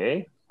A.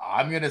 Eh?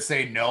 I'm gonna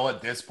say no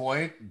at this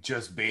point,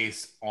 just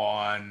based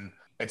on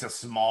it's a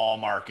small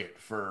market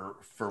for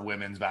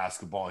women's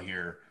basketball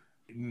here.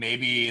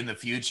 Maybe in the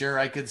future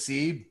I could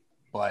see,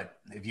 but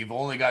if you've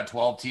only got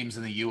 12 teams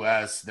in the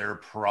US, they're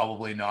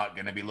probably not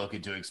going to be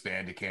looking to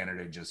expand to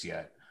Canada just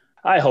yet.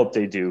 I hope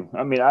they do.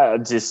 I mean,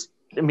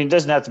 it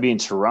doesn't have to be in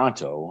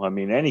Toronto. I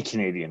mean, any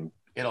Canadian.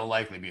 It'll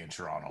likely be in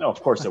Toronto. No,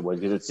 of course it would,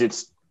 because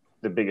it's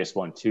the biggest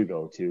one to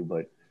go to.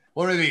 But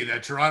what are they? The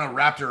Toronto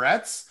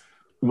Raptorettes?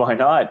 Why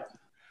not?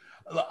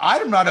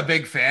 I'm not a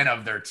big fan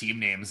of their team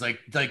names. Like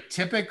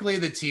typically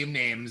the team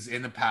names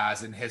in the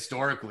past and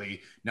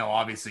historically, now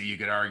obviously you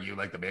could argue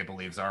like the Maple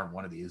Leafs aren't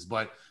one of these,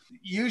 but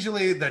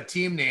usually the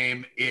team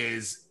name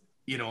is,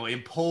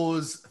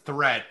 impose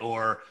threat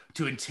or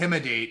to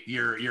intimidate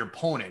your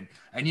opponent.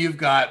 And you've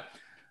got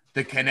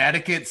the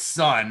Connecticut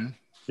Sun.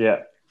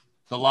 Yeah.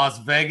 The Las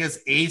Vegas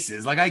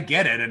Aces. Like, I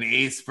get it. An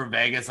ace for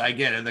Vegas. I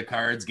get it. The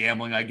cards,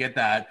 gambling. I get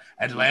that.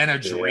 Atlanta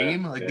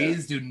Dream.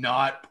 These do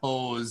not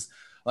pose.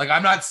 Like,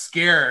 I'm not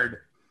scared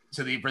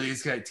for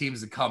these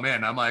teams to come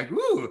in. I'm like,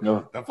 ooh,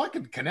 no. The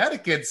fucking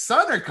Connecticut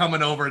Sun are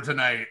coming over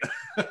tonight.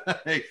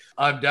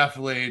 I'm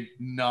definitely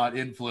not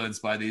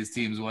influenced by these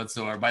teams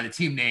whatsoever, by the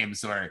team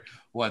names,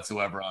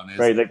 whatsoever on this.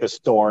 Right, like the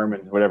Storm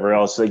and whatever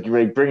else. Like,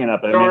 you're bringing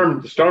up.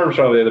 Storm's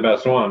probably the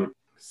best one.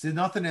 See,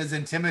 nothing is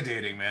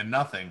intimidating, man.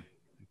 Nothing.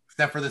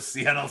 Except for the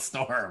Seattle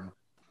Storm.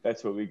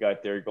 That's what we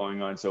got there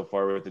going on so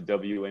far with the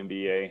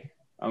WNBA.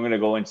 I'm going to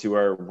go into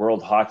our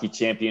World Hockey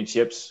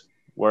Championships,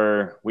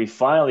 where we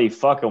finally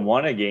fucking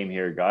won a game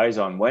here, guys,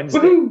 on Wednesday.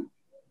 Woo-hoo!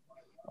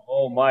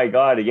 Oh, my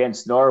God,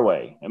 against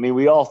Norway. I mean,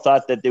 we all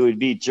thought that they would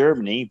beat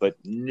Germany, but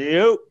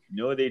no,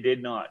 they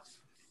did not.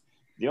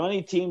 The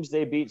only teams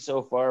they beat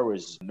so far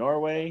was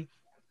Norway,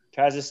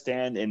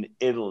 Kazakhstan, and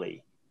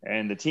Italy.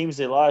 And the teams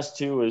they lost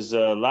to was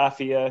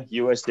Latvia,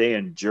 USA,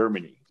 and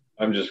Germany.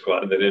 I'm just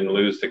glad they didn't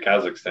lose to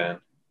Kazakhstan.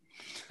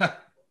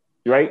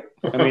 Right?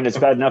 I mean, it's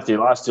bad enough they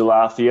lost to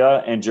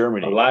Latvia and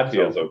Germany.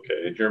 Latvia's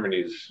okay.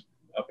 Germany's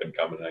up and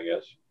coming, I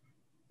guess.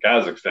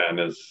 Kazakhstan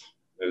is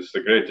the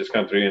greatest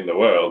country in the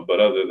world, but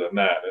other than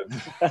that,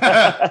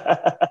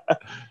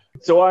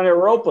 it's... So on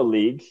Europa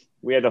League,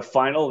 we had a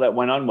final that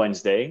went on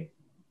Wednesday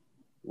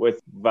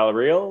with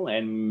Villarreal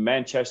and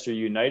Manchester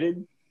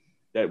United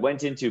that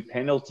went into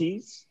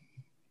penalties,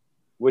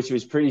 which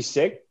was pretty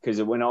sick because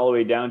it went all the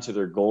way down to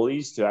their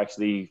goalies to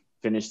actually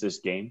finish this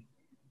game.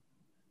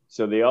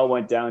 So they all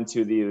went down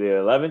to the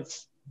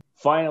 11th.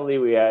 Finally,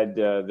 we had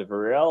the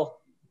Villarreal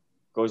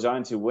goes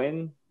on to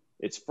win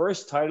its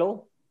first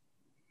title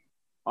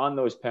on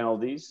those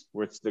penalties,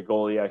 which the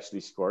goalie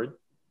actually scored.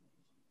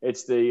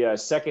 It's the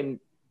second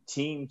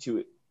team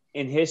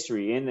in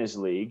history in this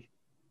league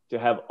to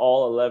have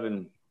all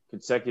 11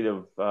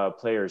 consecutive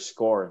players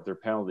score their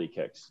penalty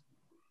kicks.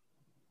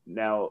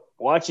 Now,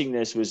 watching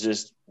this was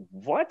just,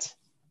 what?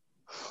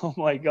 Oh,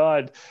 my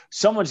God.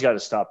 Someone's got to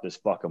stop this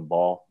fucking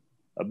ball.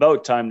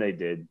 About time they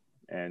did.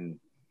 And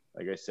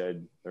like I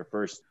said, their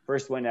first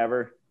win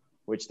ever,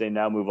 which they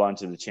now move on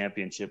to the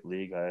Championship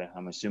League,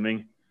 I'm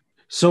assuming.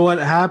 So what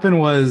happened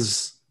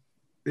was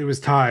it was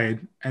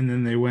tied, and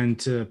then they went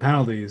to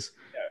penalties.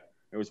 Yeah,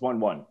 it was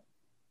 1-1.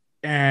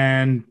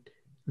 And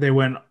they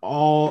went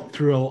all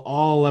through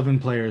all 11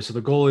 players. So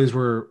the goalies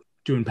were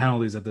doing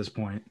penalties at this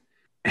point.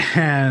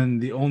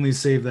 And the only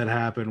save that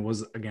happened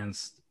was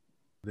against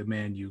the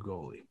Man U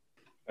goalie.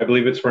 I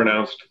believe it's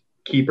pronounced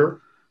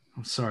keeper.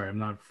 I'm sorry, I'm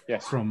not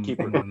from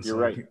keeper. England. You're so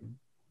right.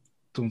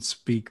 Don't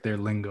speak their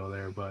lingo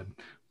there,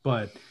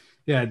 but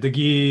yeah, De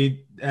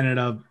Gea ended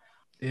up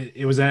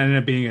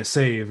being a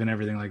save and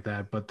everything like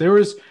that. But there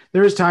was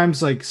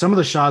times like some of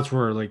the shots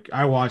were like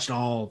I watched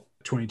all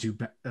 22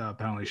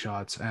 penalty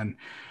shots, and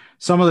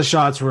some of the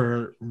shots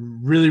were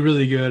really,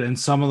 really good, and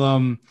some of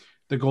them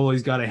the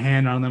goalie's got a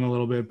hand on them a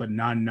little bit, but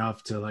not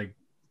enough to like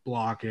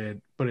block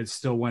it, but it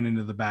still went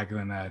into the back of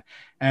the net.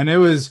 And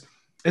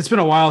it's been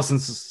a while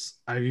since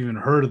I've even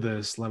heard of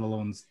this, let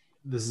alone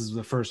this is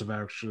the first I've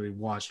actually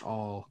watched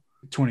all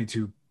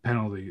 22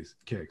 penalties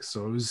kicks.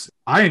 So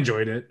I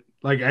enjoyed it.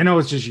 Like, I know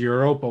it's just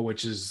Europa,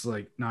 which is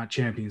like not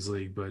Champions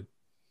League, but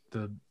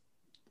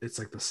it's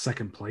like the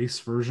second place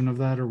version of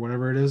that or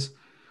whatever it is.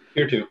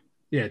 Tier 2.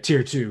 Yeah,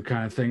 tier 2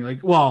 kind of thing. Like,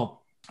 well,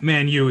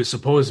 Man U is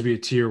supposed to be a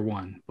tier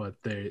 1, but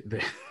they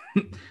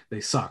they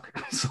suck.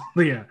 So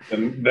yeah.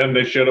 And then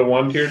they should have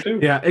won tier 2.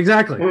 Yeah,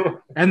 exactly.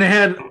 And they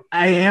had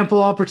an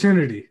ample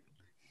opportunity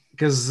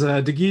because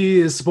De Gea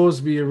is supposed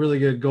to be a really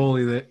good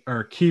goalie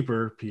or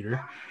keeper,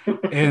 Peter,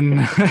 in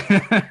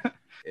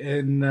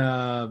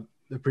the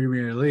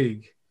Premier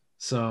League.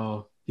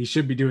 So he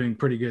should be doing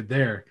pretty good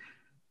there,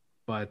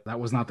 but that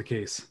was not the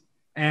case.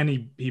 And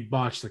he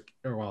botched he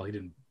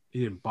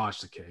didn't botch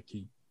the kick.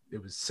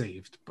 It was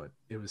saved, but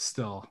it was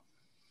still,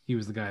 he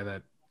was the guy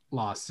that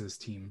lost his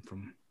team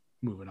from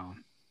moving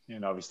on.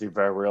 And obviously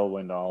Villarreal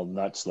went all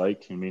nuts.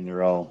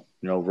 They're all,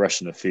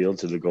 rushing the field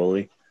to the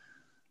goalie.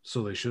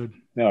 So they should.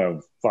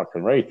 No,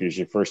 fucking right. If it's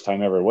your first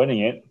time ever winning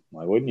it,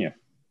 why wouldn't you?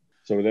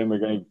 So then we're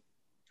going to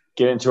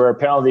get into our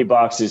penalty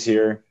boxes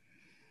here.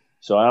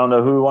 So I don't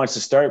know who wants to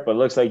start, but it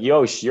looks like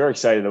Yosh, you're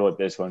excited about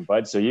this one,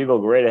 bud. So you go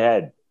right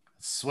ahead.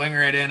 Swing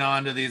right in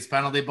onto these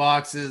penalty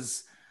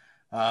boxes.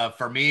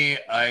 For me,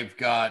 I'm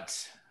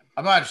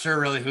not sure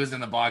really who's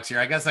in the box here.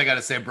 I guess I got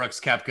to say Brooks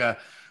Koepka.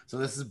 So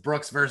this is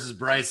Brooks versus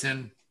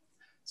Bryson.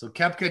 So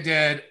Koepka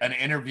did an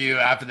interview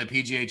after the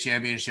PGA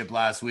Championship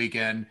last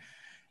weekend,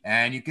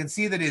 and you can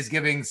see that he's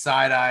giving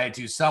side eye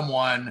to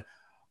someone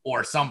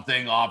or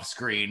something off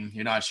screen.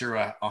 You're not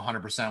sure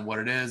 100% what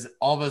it is.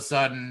 All of a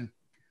sudden,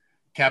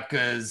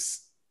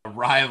 Koepka's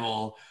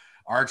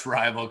arch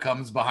rival,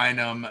 comes behind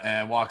him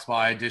and walks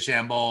by.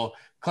 DeChambeau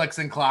clicks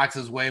and clacks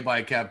his way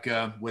by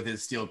Koepka with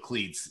his steel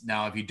cleats.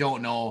 Now, if you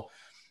don't know,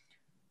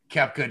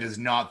 Koepka does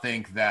not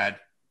think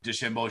that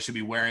DeChambeau should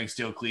be wearing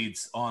steel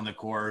cleats on the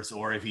course,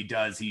 or if he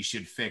does, he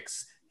should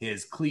fix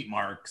his cleat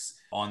marks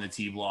on the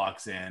tee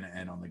blocks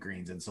and on the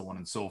greens and so on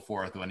and so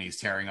forth when he's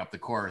tearing up the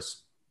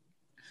course.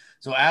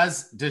 So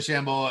as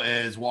DeChambeau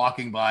is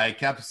walking by,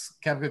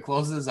 Koepka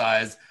closes his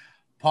eyes,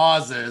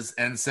 pauses,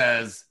 and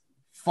says,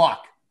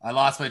 "Fuck, I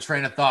lost my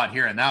train of thought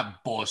here," and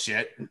that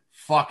bullshit.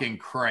 Fucking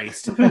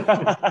Christ.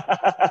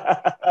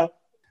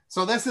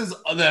 So this is,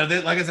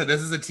 like I said,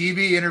 this is a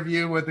TV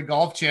interview with the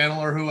Golf Channel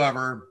or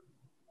whoever.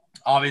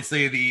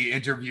 Obviously, the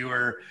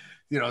interviewer,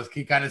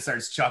 he kind of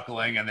starts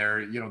chuckling, and they're,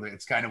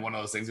 it's kind of one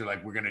of those things. They're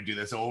like, "We're going to do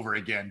this over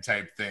again,"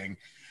 type thing.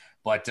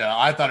 But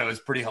I thought it was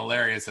pretty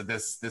hilarious that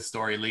this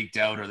story leaked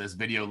out, or this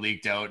video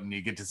leaked out, and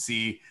you get to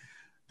see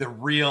the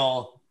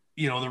real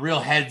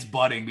heads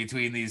butting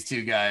between these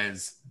two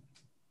guys.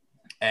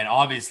 And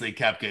obviously,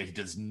 Koepka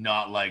does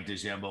not like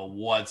DeChambeau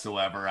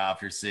whatsoever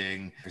after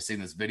seeing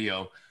this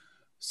video.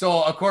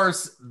 So, of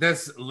course,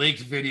 this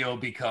leaked video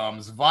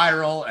becomes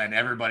viral, and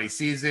everybody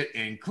sees it,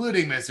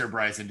 including Mr.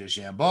 Bryson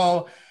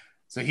DeChambeau.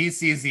 So he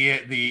sees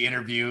the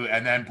interview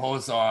and then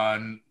posts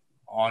on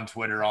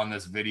Twitter on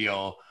this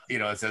video.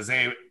 It says,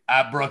 "Hey,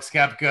 at Brooks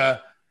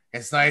Koepka,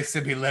 it's nice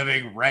to be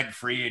living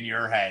rent-free in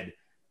your head,"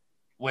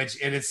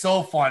 which it is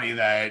so funny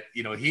that,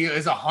 he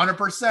is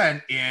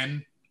 100%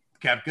 in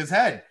Koepka's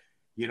head.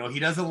 He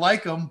doesn't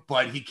like him,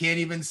 but he can't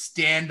even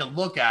stand to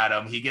look at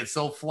him. He gets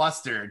so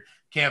flustered,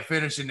 can't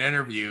finish an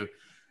interview.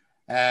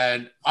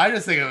 And I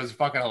just think it was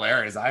fucking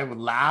hilarious. I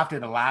laughed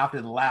and laughed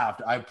and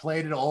laughed. I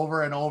played it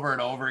over and over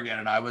and over again,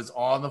 and I was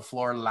on the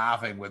floor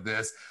laughing with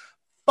this.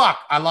 Fuck,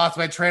 I lost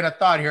my train of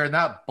thought here and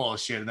that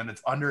bullshit. And then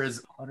it's under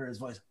his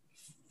voice.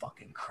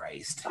 Fucking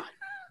Christ.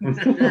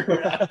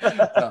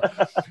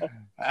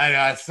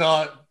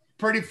 So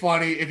pretty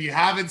funny. If you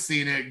haven't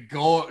seen it,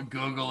 go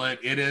Google it.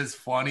 It is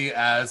funny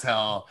as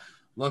hell.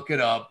 Look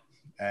it up,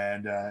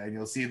 and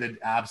you'll see the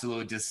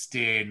absolute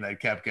disdain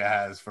that Koepka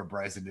has for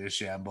Bryson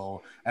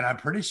DeChambeau. And I'm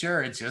pretty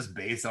sure it's just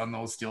based on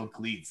those steel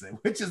cleats,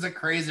 which is a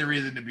crazy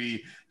reason to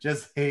be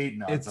just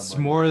hating on It's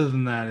somebody. more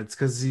than that. It's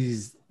because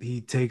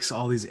he takes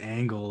all these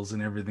angles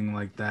and everything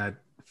like that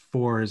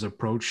for his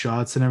approach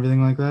shots and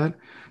everything like that.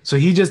 So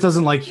he just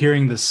doesn't like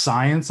hearing the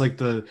science. Like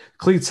the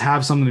cleats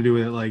have something to do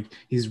with it. Like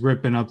he's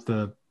ripping up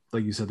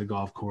like you said, the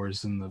golf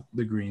course and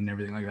the green and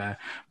everything like that.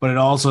 But it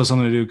also has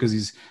something to do because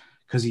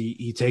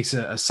he takes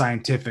a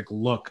scientific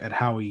look at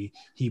how he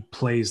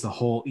plays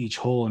each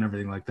hole and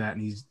everything like that.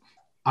 And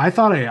I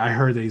thought I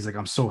heard that he's like,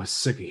 "I'm so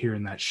sick of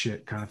hearing that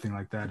shit," kind of thing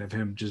like that, of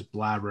him just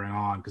blabbering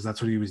on, because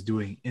that's what he was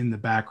doing in the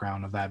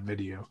background of that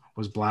video,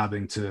 was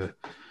blabbing to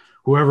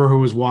whoever who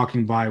was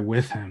walking by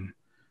with him.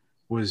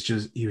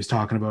 He was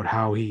talking about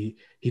how he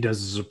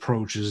does his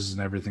approaches and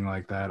everything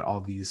like that,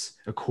 all these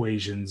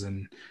equations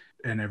and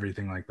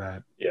everything like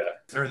that. Yeah.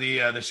 Or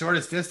the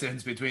shortest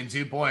distance between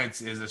 2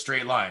 points is a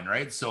straight line,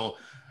 right? So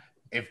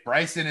if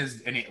Bryson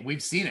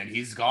we've seen it,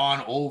 he's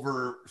gone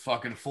over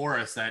fucking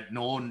forests that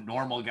no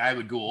normal guy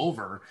would go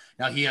over.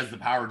 Now he has the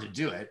power to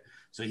do it,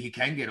 so he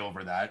can get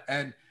over that.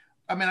 And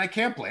I mean, I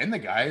can't blame the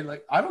guy.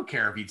 Like, I don't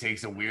care if he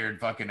takes a weird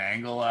fucking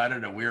angle at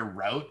it, a weird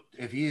route.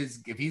 If he's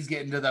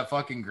getting to that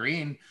fucking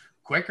green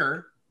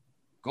quicker,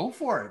 go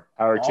for it.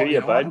 Power to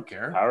you, bud. I don't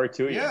care. Power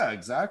to you. Yeah,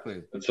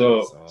 exactly. And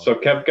so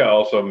Koepka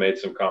also made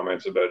some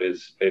comments about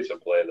his pace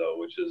of play, though,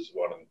 which is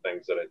one of the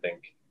things that I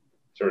think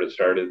sort of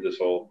started this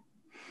whole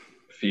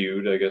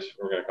feud, I guess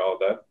we're going to call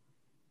it that.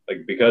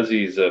 Like, because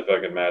he's a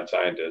fucking mad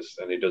scientist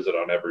and he does it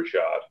on every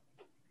shot,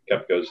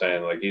 Koepka's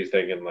saying, like, he's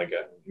taking like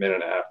a minute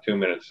and a half, 2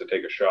 minutes to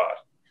take a shot.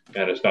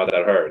 And it's not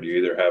that hard. You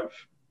either have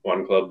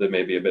one club that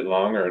may be a bit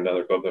long or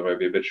another club that might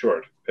be a bit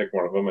short. Pick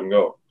one of them and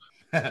go.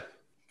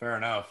 Fair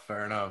enough.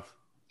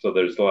 So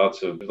there's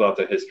lots of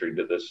history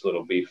to this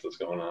little beef that's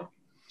going on.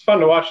 It's fun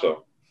to watch,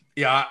 though.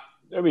 Yeah.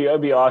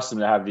 It'd be awesome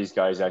to have these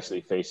guys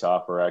actually face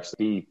off or actually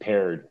be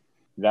paired.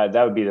 That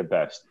would be the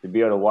best, to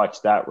be able to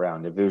watch that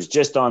round. If it was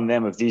just on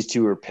them, if these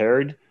two were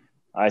paired,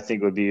 I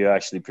think it would be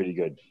actually pretty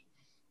good.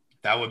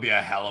 That would be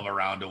a hell of a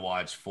round to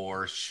watch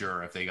for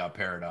sure if they got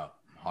paired up.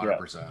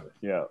 100%.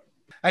 Yeah.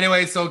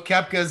 Anyway, so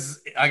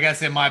Koepka's, I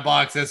guess, in my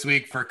box this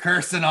week for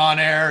cursing on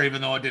air,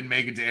 even though it didn't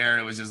make it to air,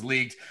 it was just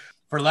leaked.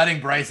 for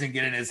letting Bryson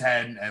get in his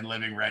head and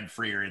living rent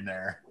free in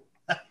there.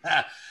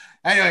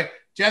 Anyway,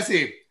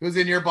 Jesse, who's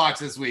in your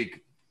box this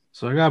week?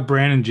 So I got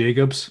Brandon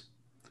Jacobs.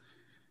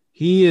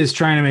 He is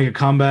trying to make a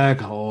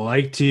comeback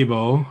like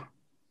Tebow.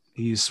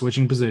 He's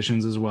switching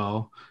positions as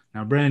well.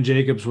 Now, Brandon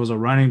Jacobs was a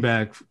running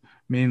back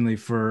mainly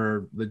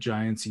for the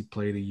Giants. He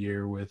played a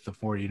year with the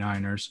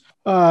 49ers.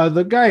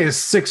 The guy is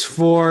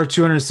 6'4",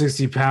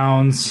 260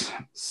 pounds.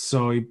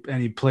 So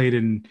he played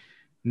in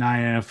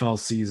 9 NFL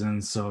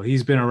seasons. So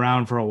he's been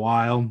around for a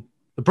while.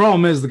 The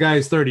problem is the guy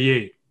is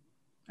 38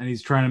 and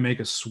he's trying to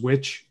make a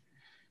switch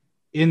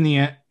in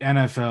the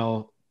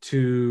NFL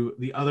to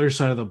the other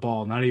side of the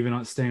ball, not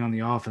even staying on the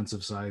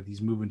offensive side.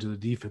 He's moving to the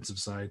defensive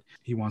side.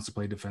 He wants to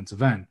play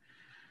defensive end.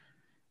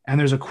 And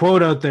there's a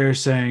quote out there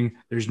saying,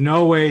 there's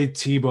no way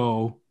Tim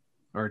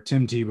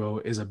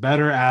Tebow is a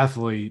better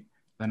athlete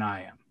than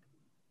I am.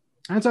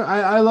 And so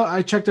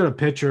I checked out a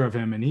picture of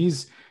him, and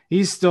he's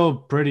still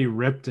pretty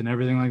ripped and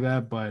everything like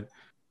that. But,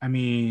 I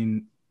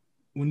mean,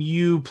 when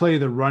you play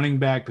the running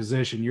back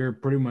position, you're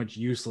pretty much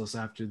useless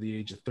after the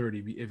age of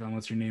 30,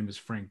 unless your name is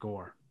Frank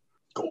Gore.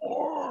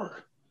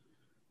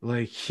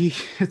 Like,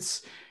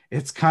 it's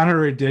kind of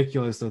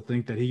ridiculous to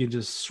think that he can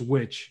just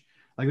switch.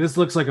 Like, this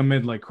looks like a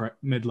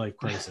midlife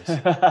crisis.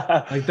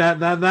 Like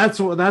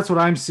that's what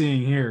I'm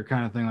seeing here,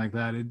 kind of thing like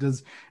that. It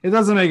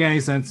doesn't make any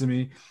sense to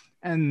me.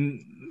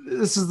 And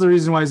this is the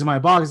reason why he's in my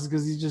box, is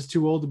because he's just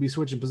too old to be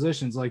switching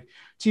positions. Like,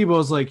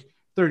 Tebow's like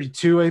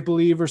 32, I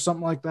believe, or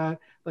something like that.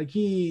 Like,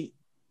 he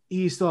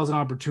still has an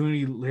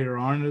opportunity later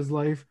on in his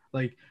life.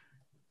 Like,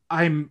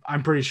 I'm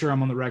pretty sure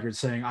I'm on the record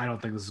saying I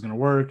don't think this is going to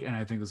work, and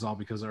I think this is all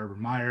because of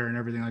Urban Meyer and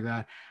everything like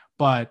that.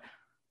 But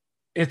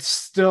it's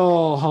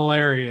still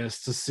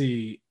hilarious to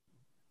see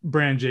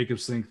Brandon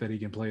Jacobs think that he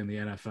can play in the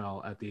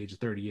NFL at the age of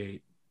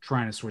 38,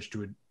 trying to switch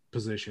to a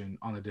position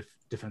on the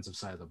defensive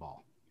side of the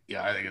ball.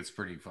 Yeah, I think it's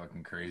pretty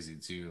fucking crazy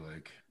too.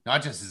 Like,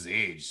 not just his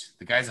age,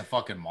 the guy's a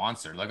fucking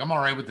monster. Like, I'm all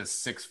right with the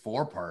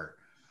 6'4" part,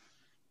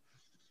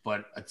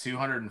 but a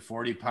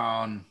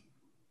 240-pound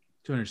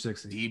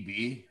 260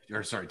 DB,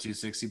 or sorry,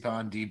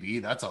 260-pound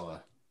DB, that's a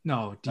lot.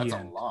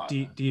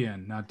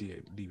 DN, not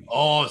DB.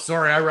 Oh,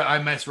 sorry,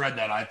 I misread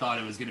that. I thought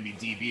it was going to be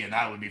DB, and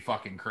that would be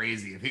fucking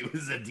crazy if he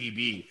was a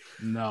DB.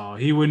 No,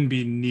 he wouldn't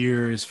be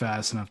near as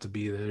fast enough to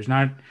be there. There's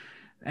not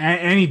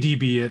any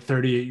DB at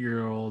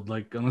 38-year-old,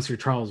 like, unless you're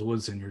Charles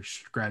Woodson, you're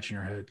scratching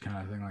your head,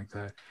 kind of thing like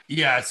that.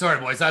 Yeah, sorry,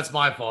 boys, that's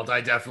my fault.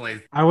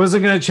 I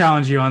wasn't gonna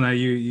challenge you on that.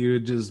 You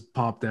just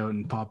popped out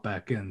and popped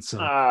back in, so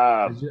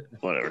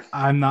whatever.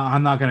 I'm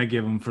not gonna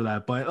give him for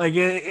that. But like,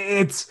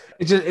 it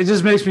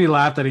just makes me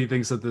laugh that he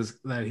thinks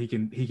that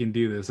he can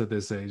do this at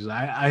this age.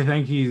 I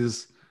think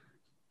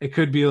it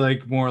could be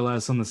like more or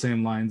less on the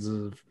same lines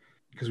of,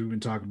 because we've been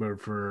talking about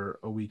it for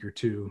a week or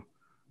two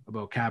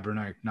about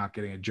Kaepernick not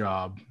getting a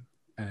job.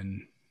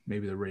 And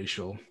maybe the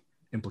racial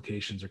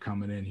implications are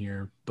coming in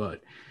here.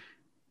 But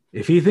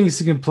if he thinks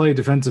he can play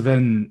defensive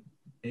end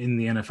in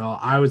the NFL,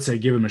 I would say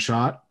give him a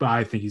shot. But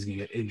I think he's going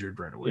to get injured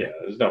right away. Yeah,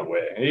 there's no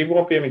way. He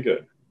won't be any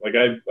good. Like,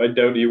 I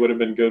doubt he would have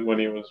been good when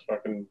he was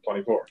fucking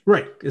 24.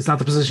 Right. It's not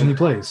the position he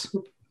plays.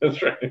 That's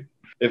right.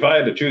 If I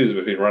had to choose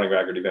between running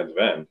back or defensive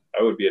end,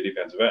 I would be a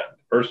defensive end,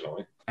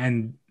 personally.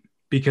 And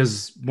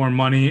because more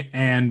money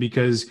and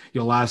because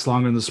you'll last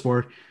longer in the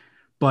sport.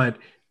 But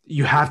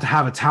you have to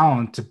have a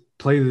talent to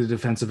play the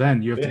defensive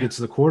end. You have to get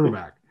to the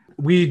quarterback.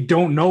 We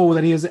don't know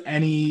that he has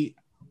any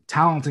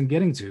talent in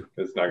getting to.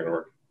 It's not going to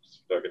work.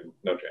 It's fucking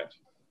no chance.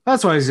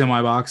 That's why he's in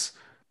my box.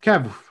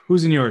 Kev,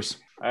 who's in yours?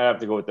 I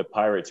have to go with the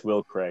Pirates,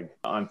 Will Craig.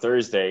 On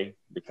Thursday,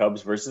 the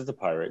Cubs versus the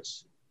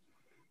Pirates.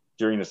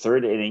 During the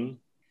third inning,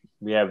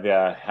 we have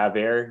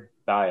Javier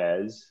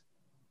Baez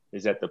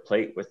is at the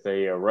plate with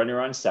a runner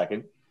on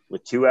second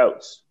with 2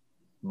 outs.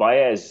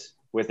 Baez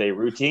with a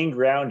routine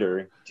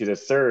grounder to the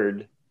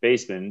third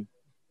baseman,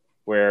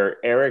 where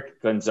Eric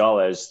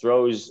Gonzalez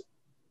throws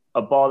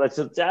a ball that's,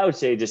 I would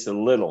say, just a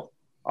little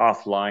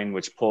offline,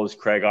 which pulls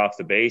Craig off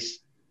the base.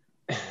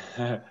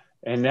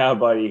 And now,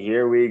 buddy,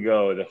 here we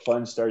go. The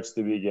fun starts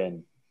to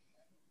begin.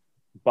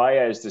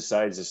 Baez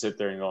decides to sit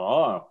there and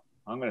go,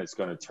 it's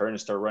going to turn and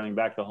start running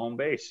back to home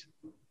base.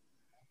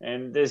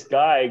 And this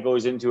guy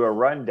goes into a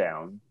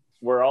rundown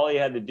where all he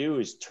had to do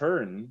is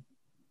turn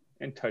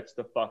and touch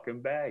the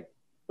fucking bag.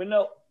 But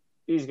no,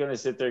 he's going to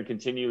sit there and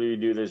continually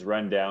do this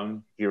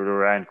rundown. If he would have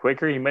ran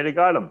quicker, he might have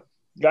got him.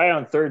 Guy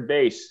on third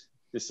base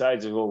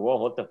decides to go, well,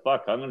 what the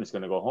fuck? I'm just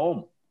going to go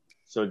home.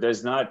 So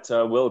does not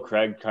Will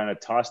Craig kind of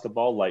toss the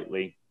ball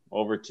lightly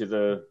over to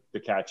the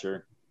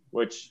catcher,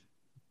 which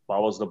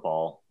follows the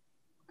ball.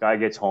 Guy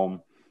gets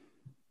home.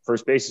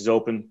 First base is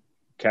open.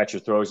 Catcher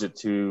throws it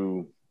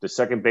to the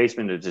second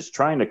baseman that's just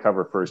trying to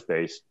cover first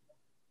base,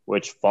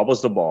 which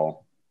fumbles the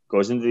ball,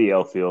 goes into the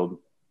outfield,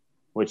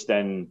 which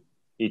then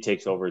he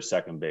takes over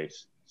second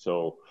base.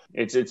 So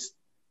it's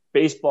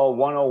baseball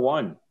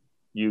 101.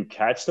 You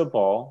catch the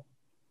ball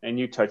and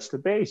you touch the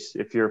base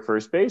if you're a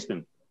first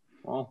baseman.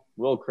 Well,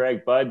 Will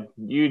Craig, bud,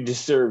 you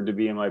deserve to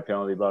be in my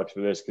penalty box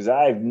for this, because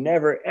I've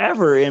never,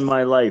 ever in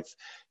my life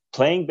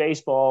playing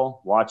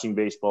baseball, watching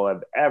baseball,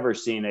 I've ever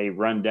seen a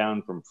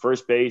rundown from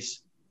first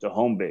base to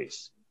home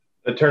base.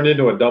 It turned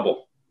into a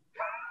double.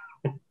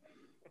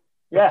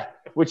 Yeah,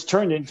 which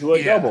turned into a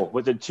Yeah. double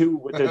with the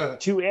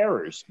two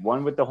errors,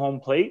 one with the home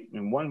plate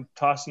and one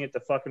tossing it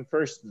to fucking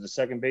first. The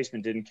second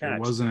baseman didn't catch.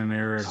 It wasn't an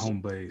error at home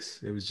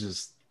base. It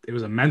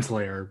was a mental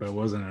error, but it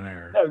wasn't an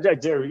error. No,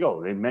 there we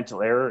go. A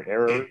mental error.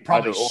 It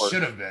probably either or.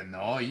 should have been,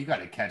 though. You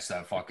got to catch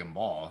that fucking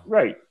ball.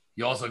 Right.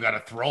 You also got to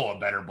throw a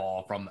better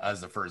ball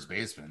as the first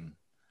baseman.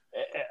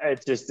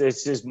 It's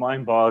just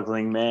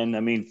mind-boggling, man.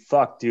 I mean,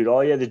 fuck, dude.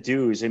 All you had to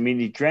do is,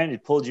 he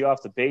granted pulled you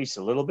off the base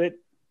a little bit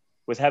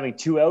with having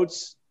 2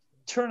 outs.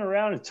 Turn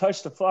around and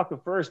touch the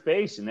fucking first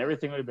base, and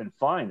everything would have been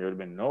fine. There would have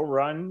been no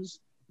runs,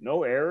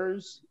 no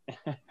errors.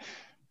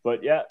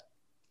 But yeah,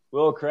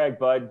 Will Craig,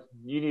 bud,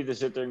 you need to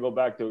sit there and go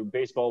back to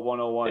baseball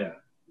 101. Yeah.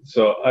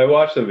 So I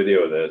watched the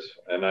video of this,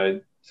 and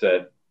I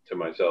said to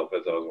myself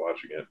as I was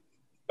watching it,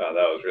 "Wow,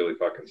 that was really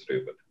fucking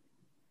stupid."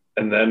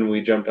 And then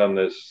we jumped on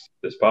this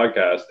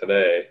podcast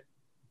today,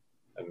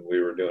 and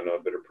we were doing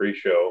a bit of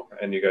pre-show,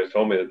 and you guys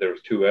told me that there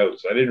was 2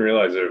 outs. I didn't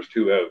realize there was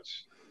 2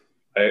 outs.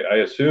 I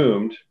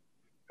assumed,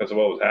 because of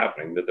what was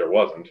happening, that there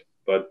wasn't.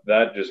 But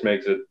that just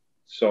makes it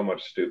so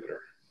much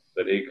stupider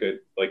that he could,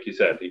 like you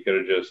said, he could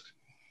have just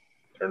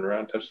turned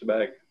around, touched the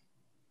bag,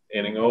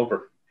 inning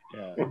over.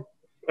 Yeah,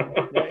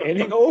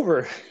 inning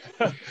over.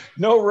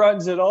 No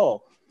runs at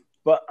all.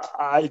 But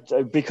I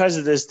because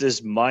of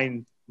this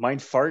mind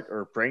fart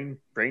or brain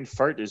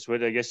fart is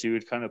what I guess you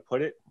would kind of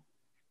put it.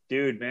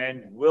 Dude,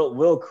 man,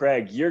 Will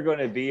Craig, you're going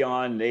to be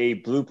on a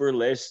blooper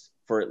list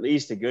for at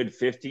least a good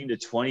 15 to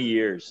 20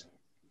 years.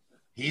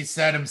 He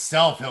said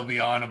himself he'll be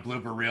on a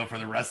blooper reel for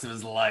the rest of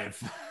his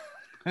life.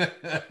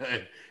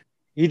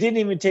 He didn't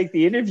even take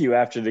the interview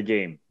after the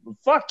game.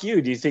 Fuck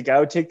you. Do you think I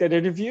would take that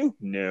interview?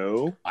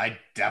 No. I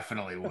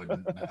definitely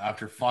wouldn't.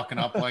 After fucking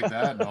up like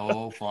that,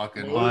 no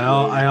fucking way.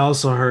 Well, I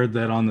also heard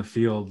that on the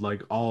field,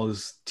 like all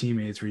his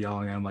teammates were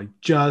yelling at him, like,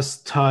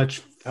 just touch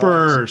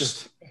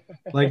first.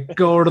 Like,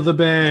 go to the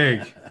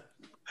bag.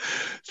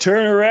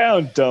 Turn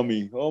around,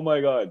 dummy. Oh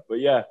my God. But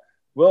yeah,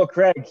 Will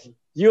Craig,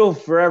 you'll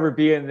forever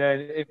be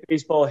in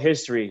baseball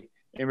history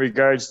in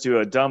regards to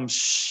a dumb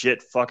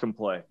shit fucking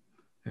play.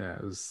 Yeah,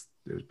 it was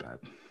bad.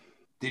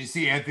 Did you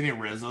see Anthony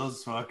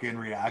Rizzo's fucking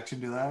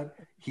reaction to that?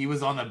 He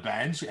was on the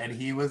bench and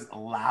he was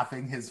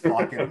laughing his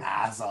fucking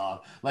ass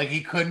off. Like he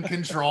couldn't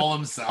control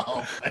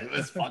himself. It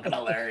was fucking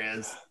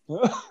hilarious.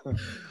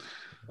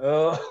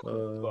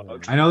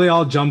 I know they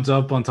all jumped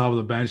up on top of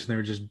the bench and they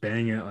were just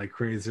banging it like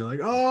crazy. They're like,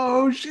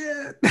 oh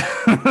shit.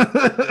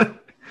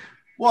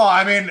 Well,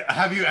 I mean,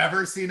 have you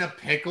ever seen a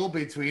pickle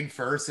between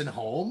first and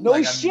home? No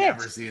I've shit.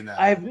 never seen that.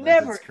 I've Like,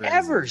 never it's crazy.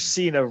 ever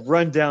seen a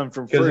rundown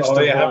from Because first all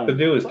to you have home. to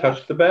do is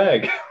touch the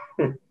bag.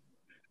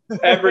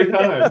 Every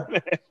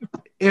time.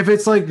 If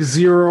it's like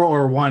 0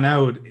 or 1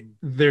 out,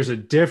 there's a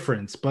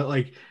difference. But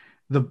like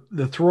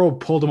the throw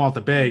pulled him off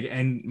the bag,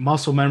 and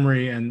muscle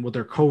memory and with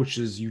their coach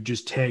is you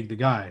just tag the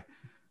guy.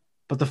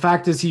 But the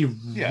fact is he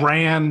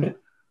ran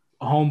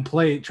home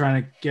plate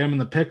trying to get him in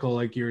the pickle,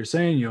 like you were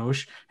saying,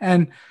 Yosh.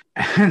 And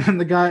then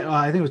the guy,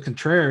 I think it was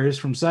Contreras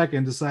from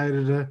second,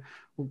 decided to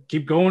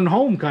keep going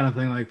home, kind of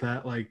thing like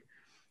that. Like,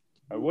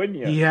 wouldn't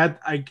you? he had,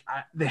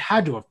 they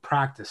had to have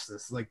practiced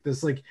this. Like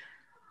this, like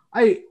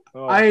I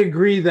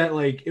agree that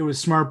like it was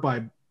smart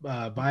by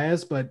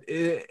Baez, but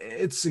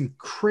it's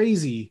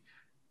crazy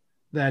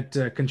that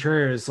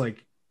Contreras,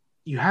 like,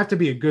 you have to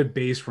be a good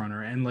base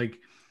runner, and like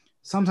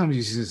sometimes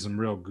you see some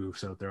real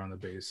goofs out there on the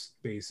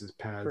bases,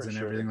 pads, and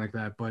everything like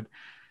that. But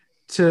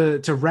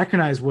to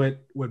recognize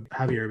what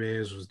Javier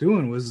Baez was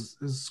doing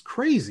is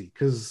crazy,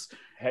 because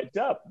heads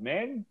up,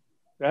 man.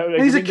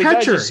 He's a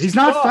catcher. He's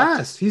not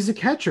fast. He's a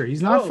catcher.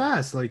 He's not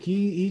fast. Like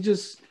he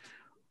just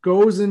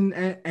goes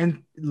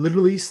and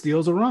literally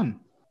steals a run.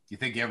 You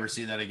think you ever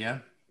see that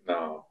again?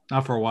 No.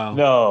 Not for a while.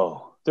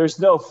 No, there's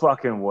no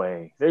fucking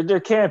way. There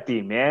can't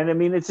be, man. I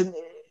mean, it's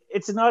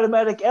an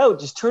automatic out.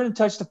 Just turn and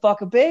touch the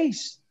fucking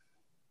base.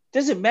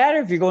 Doesn't matter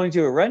if you're going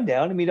to a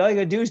rundown. I mean, all you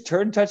gotta do is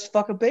turn and touch the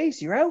fucking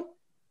base. You're out.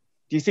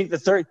 Do you think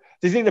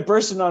the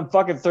person on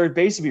fucking third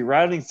base would be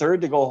rounding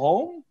third to go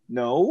home?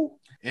 No.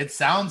 It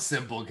sounds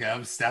simple,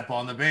 Kev. Step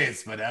on the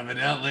base, but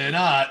evidently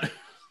not.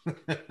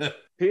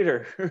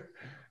 Peter,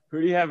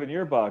 who do you have in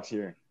your box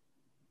here?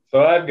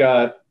 So I've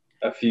got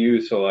a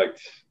few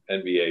select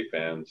NBA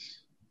fans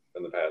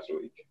from the past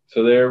week.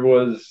 So there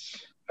was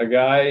a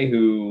guy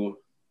who,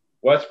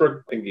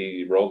 Westbrook, I think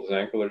he rolled his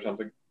ankle or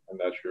something. I'm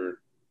not sure.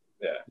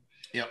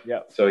 Yeah.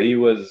 Yep. So he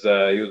was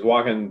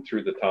walking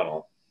through the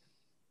tunnel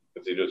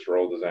because he just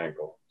rolled his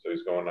ankle. So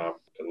he's going off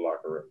to the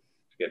locker room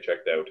to get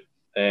checked out.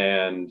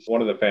 And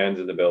one of the fans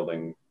in the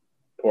building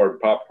poured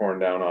popcorn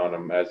down on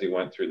him as he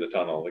went through the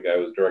tunnel. The guy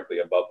was directly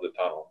above the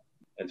tunnel.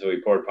 And so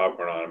he poured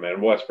popcorn on him,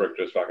 and Westbrook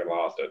just fucking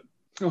lost it.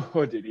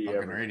 Oh, did he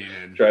Fucking ever?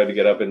 radiated. Tried to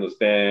get up in the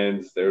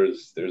stands.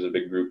 There's a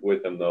big group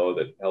with him, though,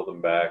 that held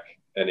him back.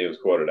 And he was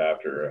quoted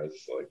after as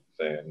like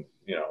saying,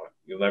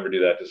 you'll never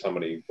do that to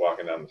somebody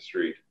walking down the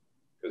street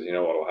because you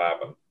know what will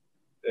happen.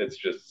 It's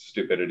just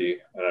stupidity.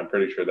 And I'm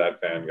pretty sure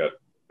that fan got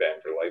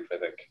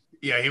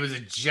Yeah, he was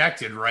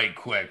ejected right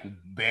quick.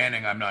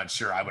 Banning, I'm not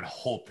sure. I would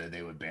hope that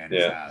they would ban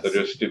his ass. So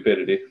just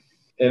stupidity.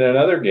 In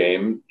another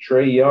game,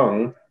 Trae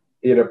Young,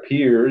 it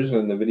appears,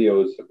 and the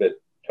video is a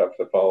bit tough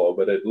to follow,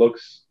 but it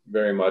looks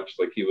very much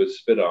like he was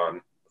spit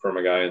on from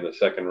a guy in the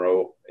second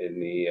row in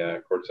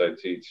the courtside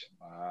seats.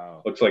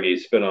 Wow. Looks like he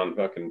spit on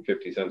fucking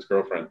 50 Cent's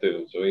girlfriend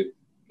too. So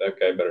that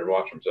guy better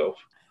watch himself.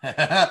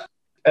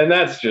 And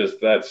that's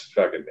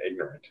fucking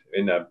ignorant.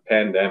 In a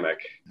pandemic,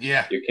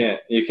 yeah, you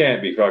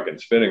can't be fucking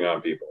spitting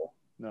on people.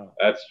 No,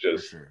 that's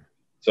just for sure.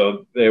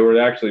 So they were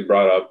actually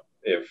brought up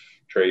if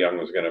Trae Young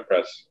was going to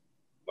press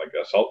like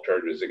assault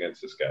charges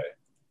against this guy,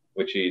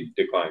 which he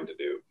declined to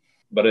do.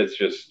 But it's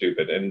just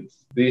stupid. And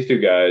these two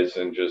guys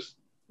and just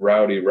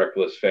rowdy,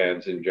 reckless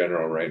fans in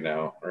general right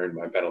now are in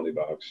my penalty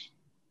box,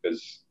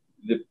 because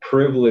the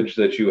privilege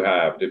that you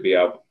have to be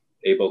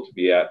able to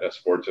be at a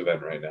sports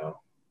event right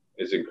now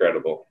is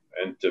incredible.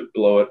 And to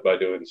blow it by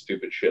doing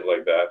stupid shit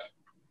like that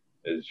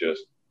is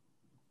just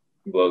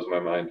blows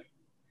my mind.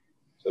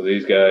 So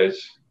these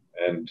guys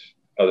and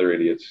other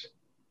idiots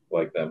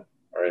like them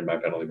are in my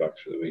penalty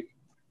box for the week.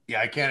 Yeah,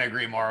 I can't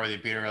agree more with you,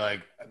 Peter.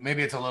 Like,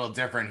 maybe it's a little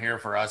different here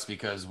for us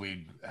because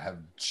we have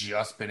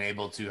just been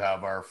able to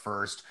have our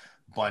first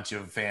bunch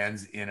of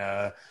fans in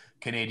a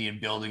Canadian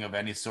building of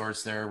any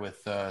sorts there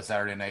with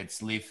Saturday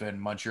night's Leaf and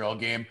Montreal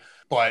game.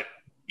 But,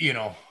 you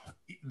know,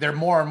 there are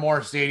more and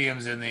more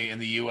stadiums in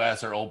the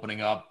U.S. are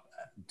opening up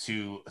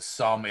to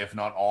some, if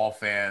not all,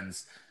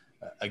 fans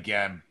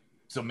again.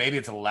 So maybe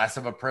it's less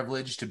of a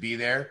privilege to be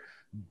there,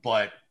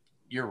 but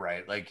you're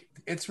right. Like,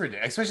 it's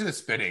ridiculous, especially the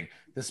spitting.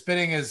 The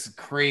spitting is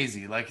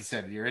crazy. Like you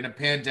said, you're in a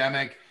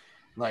pandemic.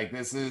 Like,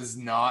 this is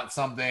not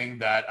something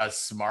that a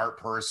smart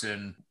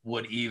person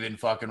would even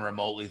fucking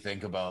remotely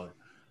think about.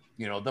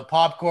 You know, the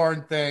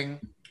popcorn thing.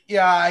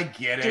 Yeah, I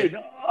get it. Dude,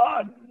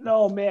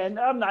 no, man.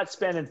 I'm not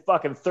spending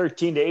fucking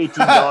 $13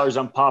 to $18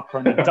 on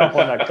popcorn to dump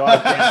on that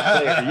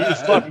goddamn plate. Are you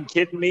fucking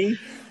kidding me?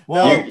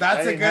 Well,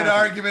 that's a good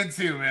argument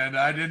too, man.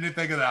 I didn't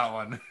think of that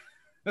one.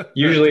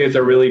 Usually it's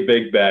a really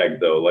big bag,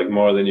 though, like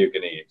more than you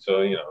can eat.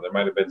 So, you know, there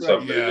might have been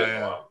something that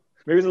didn't want.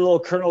 Maybe the little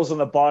kernels on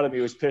the bottom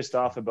he was pissed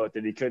off about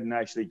that he couldn't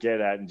actually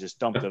get at and just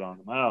dumped it on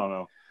them. I don't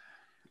know.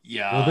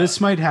 Yeah. Well, this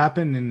might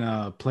happen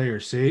in player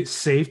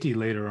safety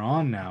later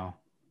on now.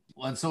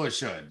 Well, and so it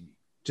should.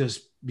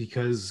 Just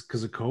because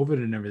of COVID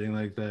and everything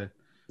like that.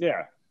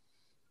 Yeah.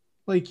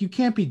 Like, you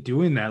can't be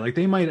doing that. Like,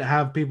 they might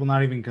have people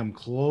not even come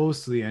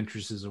close to the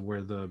entrances of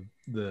where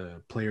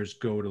the players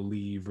go to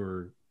leave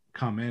or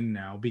come in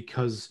now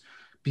because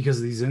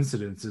of these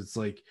incidents. It's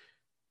like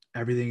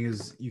everything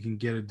is, you can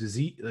get a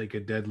disease, like a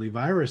deadly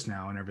virus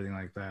now and everything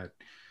like that.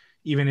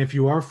 Even if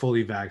you are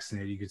fully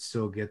vaccinated, you could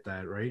still get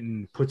that, right?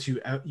 And puts you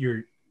out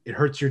it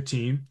hurts your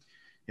team.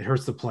 It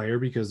hurts the player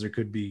because there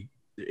could be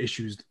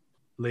issues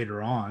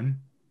later on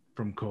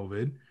from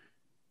COVID.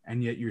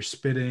 And yet you're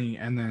spitting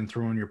and then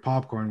throwing your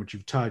popcorn, which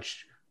you've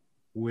touched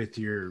with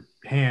your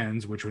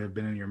hands, which would have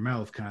been in your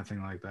mouth, kind of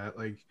thing like that.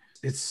 Like,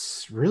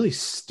 it's really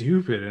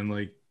stupid. And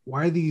like,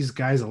 why are these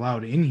guys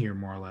allowed in here,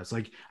 more or less?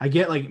 Like, I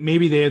get, like,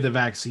 maybe they have the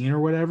vaccine or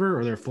whatever,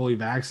 or they're fully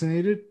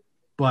vaccinated,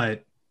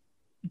 but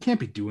you can't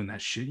be doing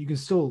that shit. You can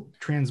still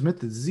transmit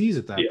the disease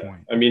at that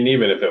point. I mean,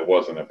 even if it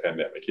wasn't a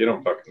pandemic, you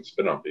don't fucking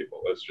spit on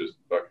people. That's just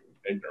fucking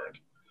ignorant.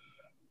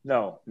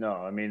 No.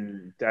 I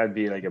mean, that'd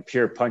be like a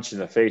pure punch in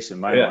the face in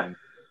my mind.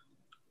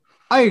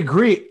 I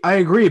agree,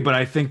 but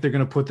I think they're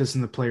going to put this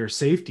in the player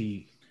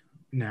safety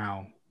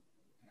now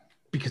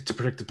because to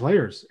protect the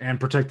players and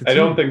protect the team. I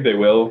don't think they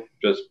will,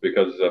 just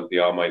because of the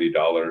almighty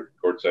dollar.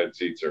 Courtside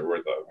seats are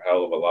worth a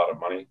hell of a lot of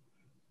money,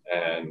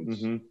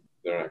 and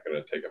they're not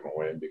going to take them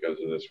away because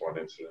of this one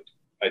incident.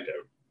 I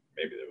doubt.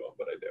 Maybe they will,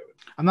 but I doubt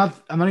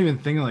it. I'm not even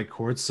thinking like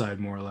courtside,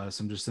 more or less.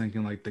 I'm just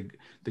thinking like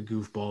the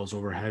goofballs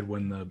overhead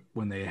when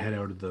they head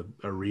out of the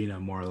arena,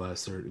 more or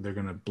less. They're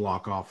going to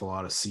block off a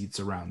lot of seats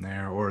around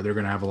there, or they're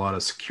going to have a lot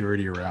of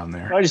security around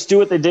there. I just do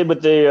what they did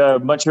with the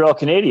Montreal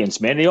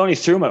Canadiens, man. They only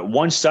threw them at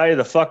one side of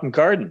the fucking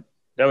garden.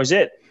 That was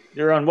it.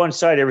 They were on one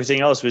side. Everything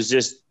else was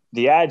just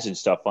the ads and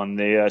stuff on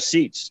the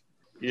seats.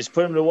 You just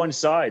put them to one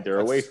side. They're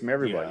away from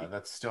everybody. Yeah,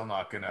 that's still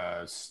not going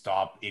to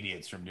stop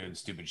idiots from doing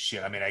stupid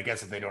shit. I mean, I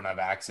guess if they don't have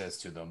access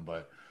to them,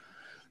 but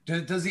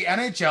does the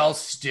NHL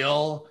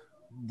still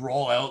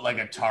roll out like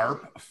a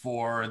tarp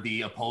for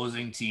the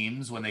opposing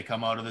teams when they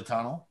come out of the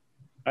tunnel?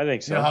 I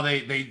think so. You know how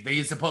they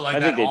used to put like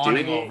that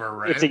awning over,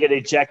 right? If they get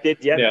ejected,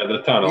 yeah,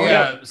 the tunnel.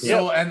 Yeah.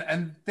 So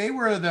and they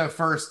were the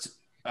first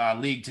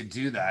league to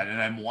do that,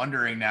 and I'm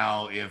wondering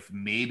now if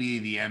maybe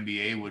the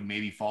NBA would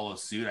maybe follow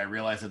suit. I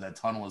realize that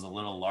tunnel is a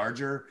little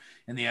larger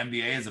in the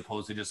NBA as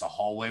opposed to just a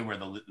hallway where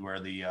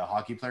the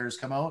hockey players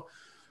come out.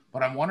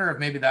 But I'm wondering if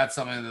maybe that's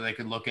something that they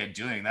could look at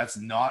doing. That's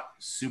not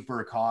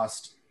super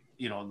cost,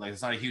 like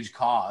it's not a huge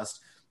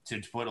cost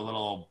to put a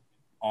little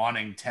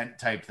awning tent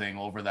type thing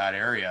over that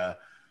area.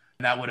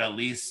 And that would at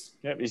least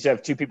you just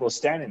have two people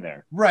standing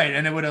there, right?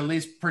 And it would at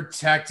least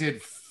protect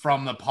it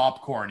from the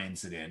popcorn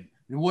incident.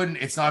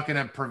 It's not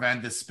going to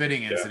prevent the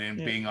spitting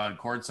incident being on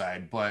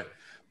courtside, but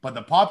But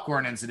the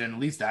popcorn incident, at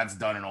least that's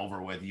done and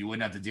over with. You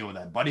wouldn't have to deal with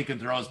that. Buddy can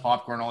throw his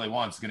popcorn all he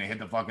wants. He's gonna hit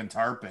the fucking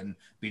tarp and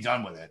be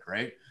done with it,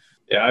 right?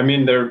 Yeah, I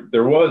mean there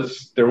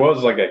was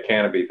like a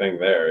canopy thing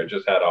there. It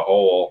just had a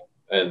hole,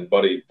 and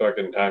Buddy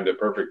fucking timed it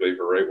perfectly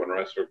for right when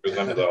Westbrook was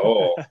under the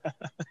hole.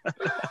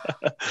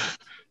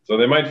 So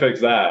they might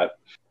fix that.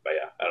 But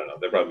yeah, I don't know.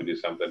 They'll probably do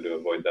something to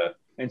avoid that.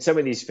 And some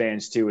of these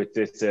fans too with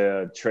this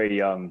Trae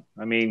Young.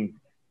 I mean,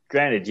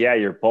 granted, yeah,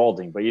 you're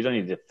balding, but you don't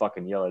need to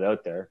fucking yell it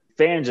out there.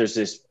 Fans are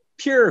just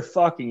pure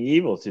fucking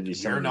evil to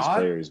these some of these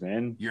players,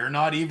 man. You're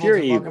not evil Pure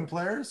to evil. fucking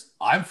players.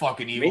 I'm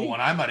fucking evil when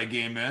I'm at a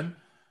game, man.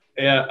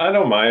 Yeah, I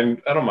don't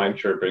mind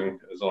chirping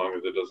as long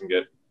as it doesn't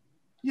get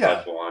Yeah.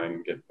 cross the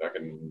line, get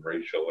fucking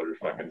racial or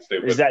fucking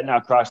stupid. Is that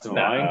not crossing the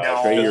line? No.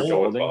 Trae, Just you're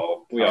go with balding?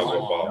 ball. We all go Come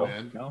ball. on,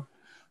 man.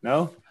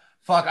 No?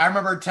 Fuck, I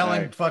remember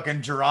telling Right.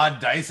 fucking Gerard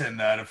Dyson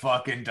that a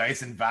fucking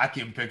Dyson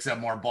vacuum picks up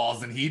more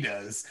balls than he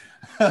does.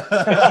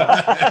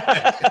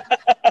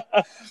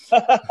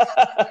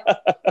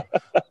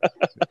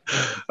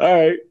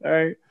 All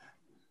right.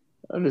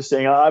 I'm just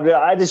saying,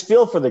 I just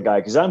feel for the guy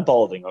because I'm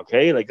balding.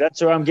 Okay, like that's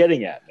what I'm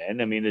getting at,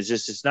 man. I mean,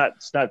 it's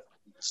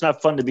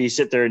not fun to be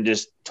sit there and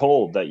just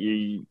told that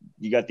you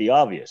got the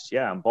obvious.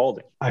 Yeah, I'm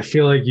balding. I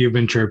feel like you've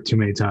been chirped too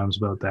many times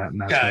about that, and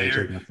that's Yeah, why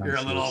you're taking offense. you're a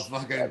to little this.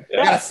 fucking Yeah.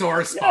 you got a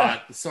sore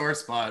spot. Sore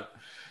spot.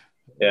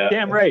 Yeah,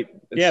 Damn right.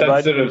 it's Yeah,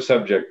 bud. sensitive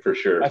subject for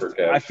sure for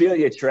Kev. I feel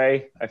you,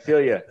 Trey. I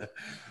feel you.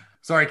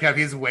 Sorry, Kev,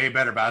 he's a way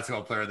better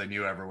basketball player than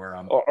you ever were.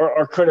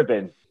 Or could have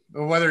been,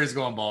 Whether he's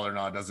going ball or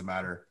not, doesn't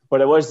matter.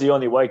 but I was the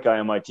only white guy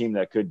on my team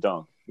that could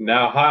dunk.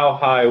 Now, how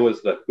high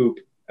was the hoop,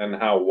 and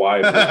how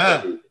wide was the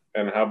hoop,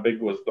 and how big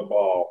was the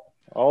ball?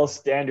 All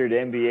standard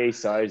NBA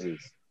sizes.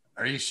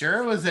 Are you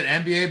sure it was an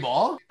NBA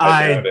ball?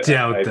 I it.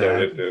 doubt I that.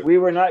 doubt it too. We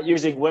were not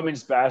using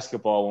women's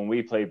basketball when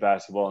we played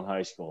basketball in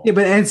high school. Yeah,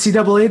 but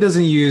NCAA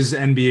doesn't use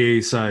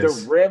NBA size.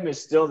 The rim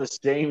is still the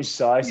same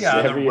size Yeah,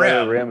 as the every rim.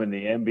 other rim in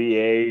the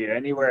NBA.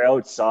 Anywhere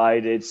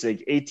outside, it's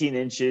like 18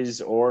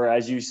 inches or,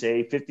 as you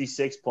say,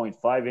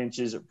 56.5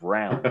 inches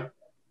round.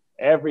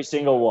 Every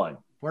single one.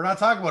 We're not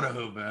talking about a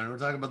hoop, man. We're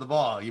talking about the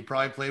ball. You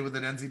probably played with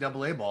an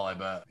NCAA ball, I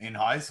bet. In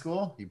high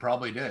school, you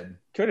probably did.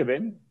 Could have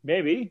been.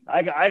 Maybe.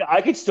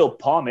 I could still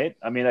palm it.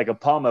 I mean, I could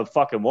palm a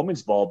fucking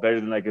woman's ball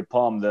better than I could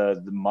palm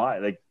the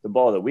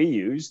ball that we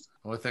used.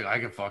 The only thing I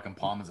could fucking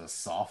palm is a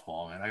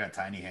softball, man. I got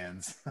tiny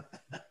hands.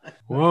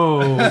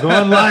 Whoa,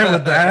 go in line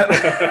with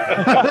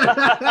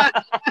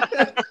that.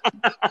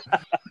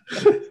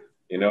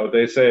 You know what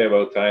they say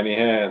about tiny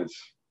hands?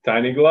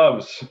 Tiny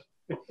gloves.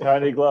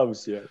 Tiny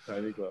gloves, yeah.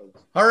 Tiny gloves.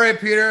 All right,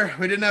 Peter.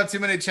 We didn't have too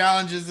many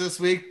challenges this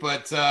week,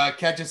 but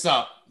catch us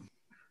up.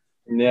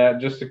 Yeah,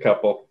 just a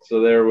couple.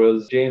 So there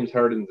was James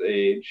Harden's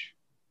age,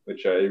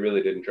 which I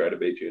really didn't try to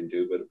bait you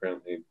into, but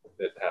apparently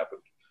it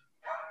happened.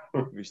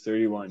 He was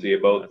 31. So you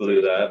both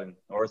blew that.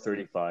 Or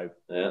 35.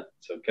 Yeah,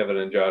 so Kevin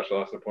and Josh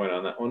lost a point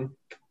on that one.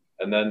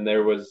 And then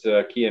there was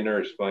Kia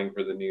Nurse playing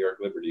for the New York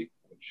Liberty,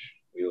 which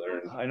we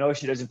learned. I know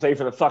she doesn't play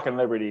for the fucking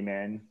Liberty,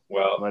 man.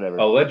 Well, Whatever.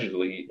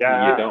 allegedly,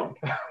 Yeah. you don't.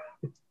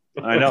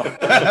 I know.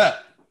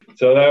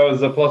 So that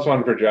was a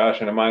 +1 for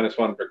Josh and a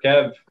 -1 for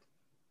Kev.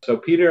 So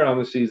Peter on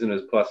the season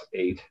is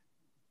 +8.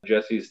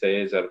 Jesse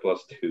stays at a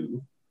 +2.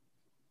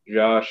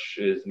 Josh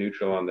is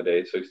neutral on the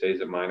day, so he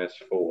stays at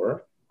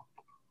 -4.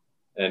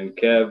 And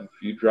Kev,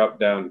 you dropped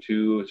down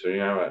 2, so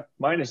you're at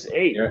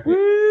 -8. You're-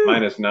 Woo!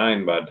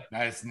 -9, bud.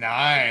 Nice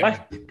 9.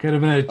 What? Could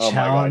have been a Oh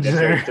challenge my God,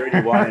 there. that's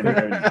 31.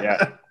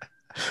 Yeah.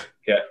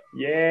 Yeah.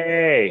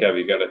 Yay. Kev,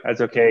 you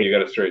That's okay.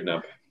 gotta straighten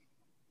up.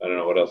 I don't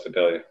know what else to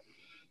tell you.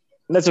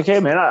 That's okay,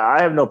 man.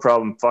 I have no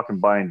problem fucking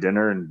buying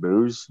dinner and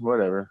booze,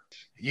 whatever.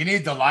 You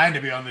need the line to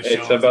be on the show.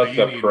 It's That's about what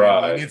the you need,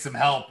 pride. man. You need some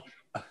help.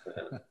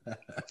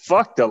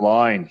 Fuck the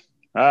line.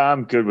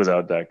 I'm good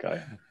without that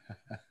guy.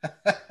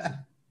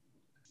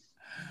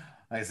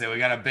 Like I say, we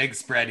got a big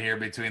spread here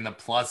between the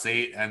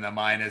 +8 and the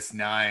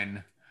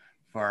 -9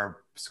 for our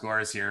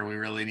scores here. We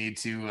really need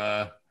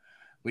to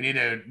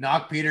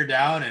knock Peter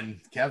down, and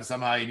Kev,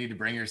 somehow you need to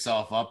bring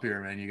yourself up here,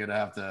 man. You're gonna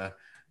have to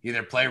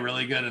either play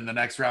really good in the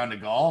next round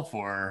of golf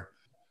or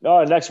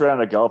No, next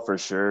round of golf for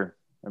sure.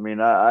 I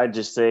mean, I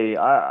just say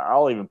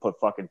I'll even put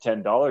fucking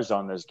 $10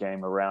 on this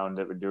game around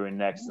that we're doing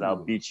next, and I'll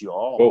beat you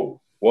all.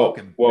 Whoa.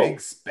 fucking Whoa. big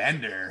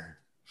spender.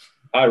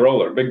 High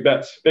roller. Big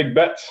bets. Big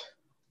bets.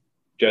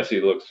 Jesse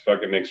looks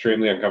fucking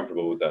extremely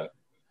uncomfortable with that.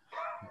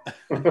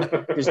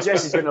 Because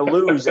Jesse's gonna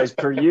lose as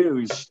per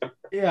usual.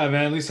 Yeah,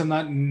 man. At least I'm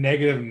not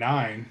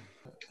 -9.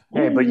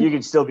 Hey, but you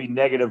can still be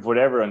negative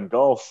whatever on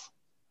golf.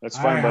 That's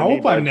fine. I by me,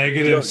 hope bud. I'm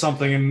negative You'll-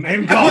 something in I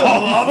golf.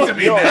 love to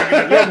be You'll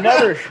negative.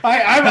 never.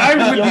 I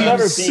would You'll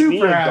never be beat me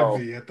super in golf.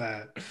 happy at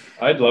that.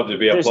 I'd love to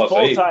be a This whole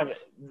 +8. time,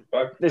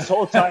 Fuck. this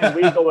whole time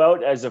we go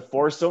out as a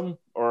foursome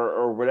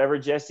or whatever,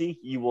 Jesse,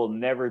 you will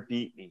never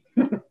beat me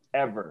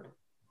ever.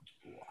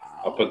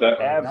 I'll put that.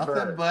 Ever.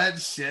 Nothing but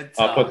shit.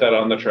 I'll put that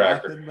on the talk.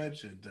 tracker. Nothing but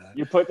shit talk.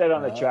 You put that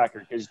on the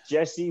tracker because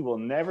Jesse will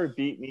never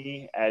beat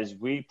me as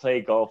we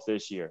play golf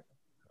this year.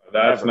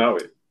 That's Ever. not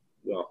what.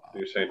 Well,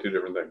 you're saying two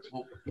different things.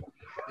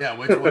 Yeah,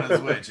 which one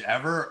is which?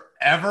 Ever,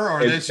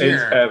 or It's this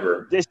year?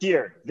 ever. This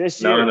year,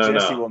 No.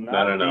 Jesse will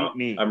not beat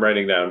me. I'm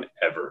writing down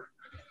ever.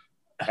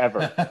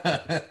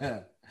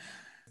 Ever.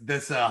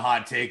 This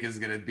hot take is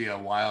going to be a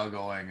while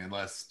going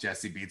unless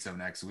Jesse beats him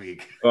next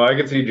week. Well, I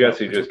can see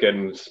Jesse just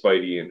getting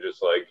Spidey and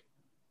just like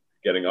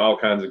getting all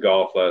kinds of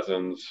golf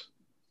lessons,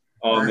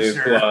 all For new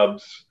sure.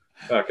 clubs,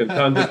 fucking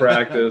tons of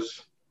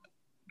practice.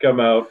 Come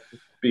out,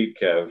 beat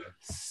Kev.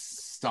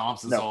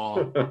 Stomps us No.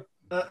 all.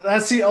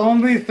 That's the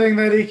only thing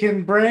that he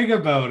can brag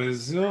about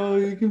is, oh,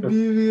 you can beat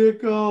me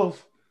at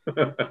golf.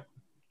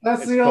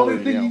 That's It's the only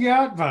totally, thing you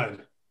got,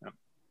 bud.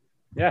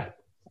 Yeah,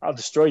 I'll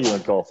destroy you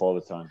in golf all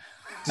the time.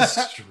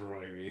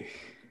 Destroy me.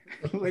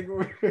 Like,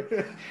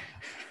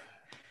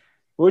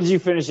 What did you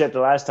finish at the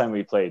last time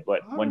we played?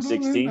 What, I don't know,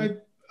 116?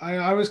 man.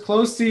 I was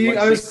close to you.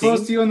 I was 116?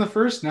 close to you on the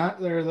first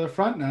nine, or the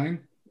front nine.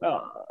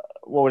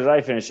 What did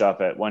I finish off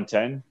at?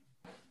 110?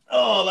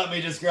 Oh, let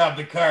me just grab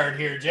the card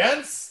here,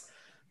 gents.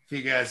 If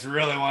you guys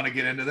really want to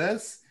get into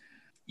this.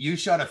 You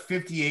shot a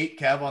 58,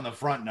 Kev, on the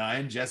front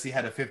nine. Jesse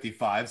had a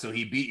 55, so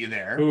he beat you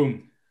there.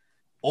 Boom.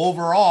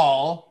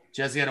 Overall,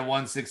 Jesse had a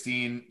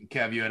 116,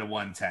 Kev, you had a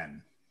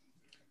 110.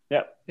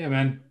 Yep. Yeah,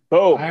 man.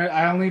 Boom.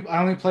 I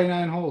only play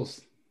 9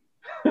 holes.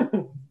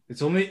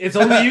 It's only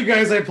you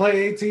guys I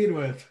play 18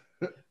 with.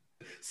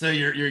 So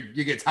you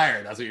get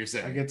tired. That's what you're I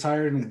saying. get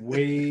tired and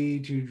way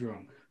too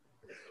drunk.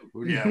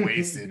 Yeah,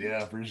 wasted.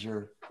 Yeah, for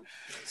sure.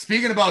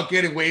 Speaking about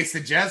getting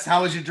wasted, Jess,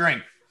 how was your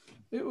drink?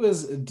 It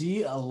was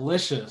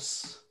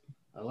delicious.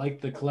 I like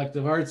the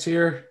Collective Arts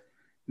here.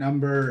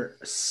 Number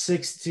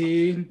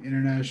 16,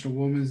 International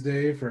Women's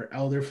Day for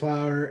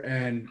elderflower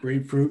and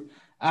grapefruit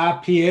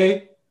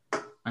IPA.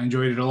 I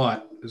enjoyed it a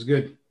lot. It was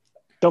good.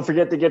 Don't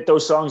forget to get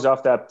those songs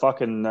off that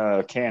fucking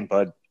can,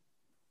 bud.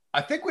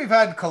 I think we've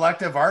had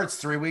Collective Arts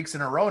 3 weeks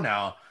in a row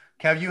now.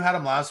 Kev, you had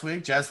them last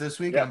week, Jess this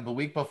week, Yep. and the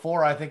week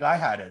before, I think I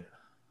had it.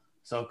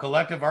 So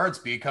Collective Arts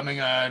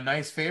becoming a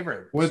nice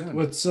favorite. soon.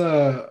 What's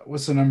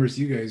the numbers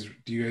do you guys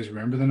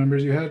remember the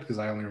numbers you had? Because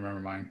I only remember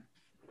mine.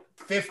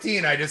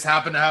 15. I just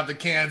happen to have the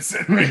can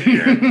sitting right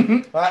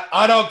here.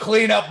 I don't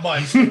clean up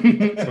much.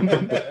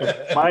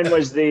 Mine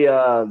was the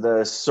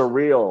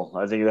surreal.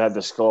 I think it had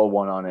the skull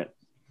one on it.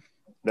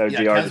 That Yeah,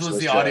 the Kez artist was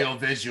was the audio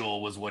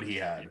visual was what he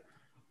had.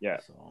 Yeah.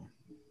 So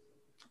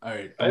All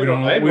right. I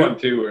had one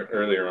too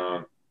earlier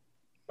on.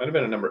 Might have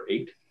been a number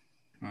 8.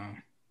 Oh.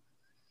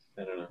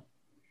 I don't know.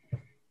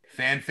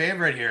 fan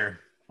favorite here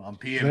on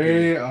PMP.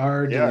 They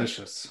are Yeah.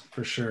 delicious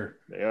for sure.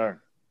 They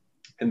are.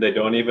 And they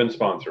don't even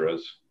sponsor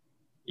us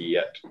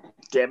yet.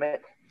 Damn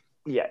it.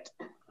 Yet.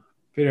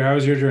 Peter, how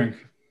was your drink?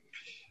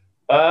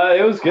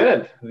 It was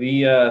good.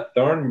 The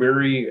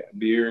Thornbury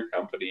Beer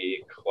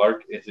Company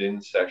Clark is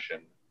in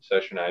session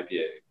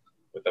IPA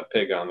with a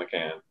pig on the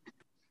can.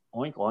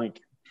 Oink, oink.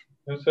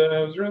 It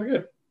was really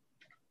good.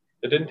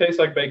 It didn't taste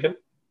like bacon,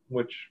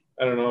 which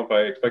I don't know if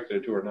I expected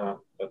it to or not,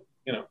 but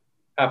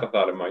half a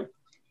thought it might.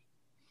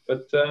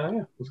 But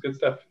yeah, it was good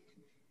stuff.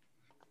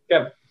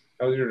 Kev,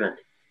 how was your drink?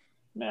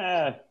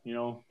 Nah,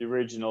 the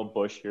original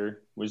Bush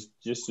here was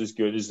just as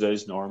good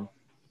as Norm.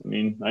 I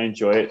mean, I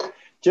enjoy it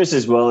just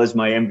as well as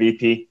my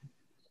MVP.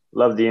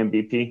 Love the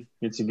MVP.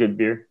 It's a good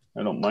beer.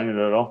 I don't mind it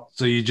at all.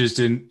 So you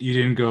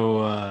didn't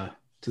go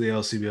to the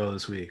LCBO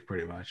this week,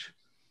 pretty much.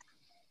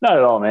 Not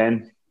at all,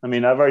 man. I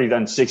mean, I've already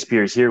done 6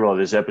 beers here while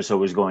this episode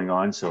was going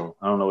on, so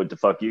I don't know what the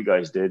fuck you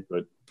guys did,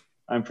 but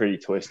I'm pretty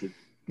twisted.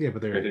 Yeah,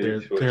 but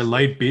they're Twisted.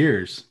 light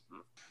beers.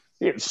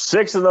 Yeah,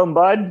 6 of them,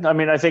 bud. I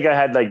mean, I think I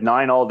had like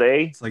 9 all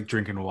day. It's like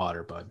drinking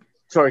water, bud.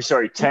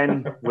 Sorry,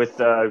 10 with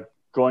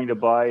going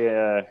by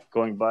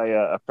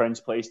a friend's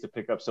place to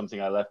pick up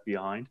something I left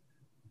behind.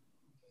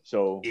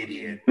 So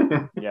Idiot.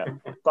 yeah,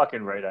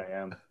 fucking right I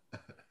am.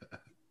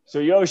 So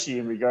Yoshi,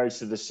 in regards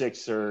to the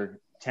 6 or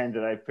 10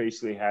 that I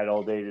basically had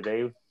all day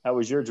today, how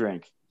was your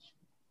drink?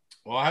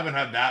 Well, I haven't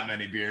had that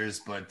many beers,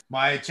 but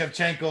my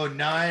Shevchenko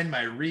 9,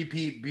 my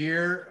repeat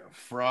beer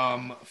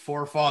from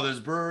Forefathers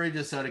Brewery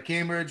just out of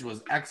Cambridge,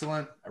 was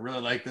excellent. I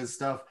really like this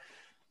stuff.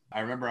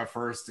 I remember at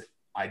first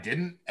I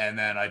didn't, and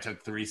then I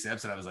took 3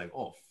 sips and I was like,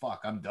 oh,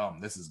 fuck, I'm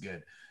dumb. This is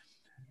good.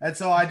 And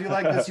so I do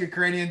like this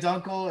Ukrainian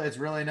Dunkel. It's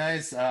really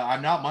nice.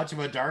 I'm not much of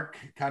a dark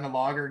kind of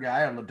lager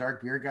guy. I'm a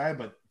dark beer guy,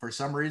 but for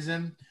some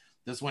reason,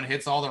 this one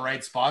hits all the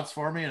right spots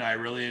for me, and I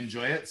really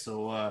enjoy it.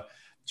 So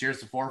cheers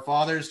to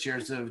Forefathers.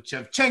 Cheers to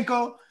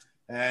Shevchenko.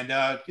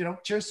 And,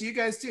 cheers to you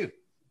guys, too.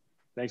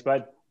 Thanks,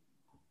 bud.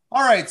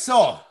 All right,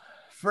 so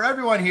for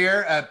everyone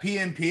here at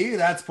PNP,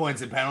 that's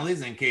Points and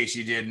Penalties, in case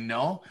you didn't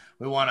know.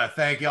 We want to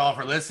thank you all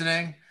for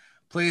listening.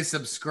 Please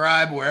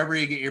subscribe wherever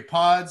you get your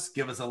pods.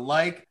 Give us a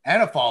like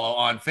and a follow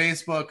on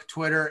Facebook,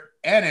 Twitter,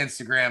 and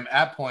Instagram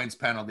at Points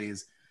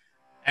Penalties.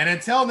 And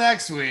until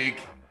next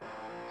week,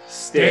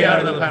 stay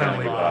out of the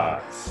penalty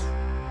box.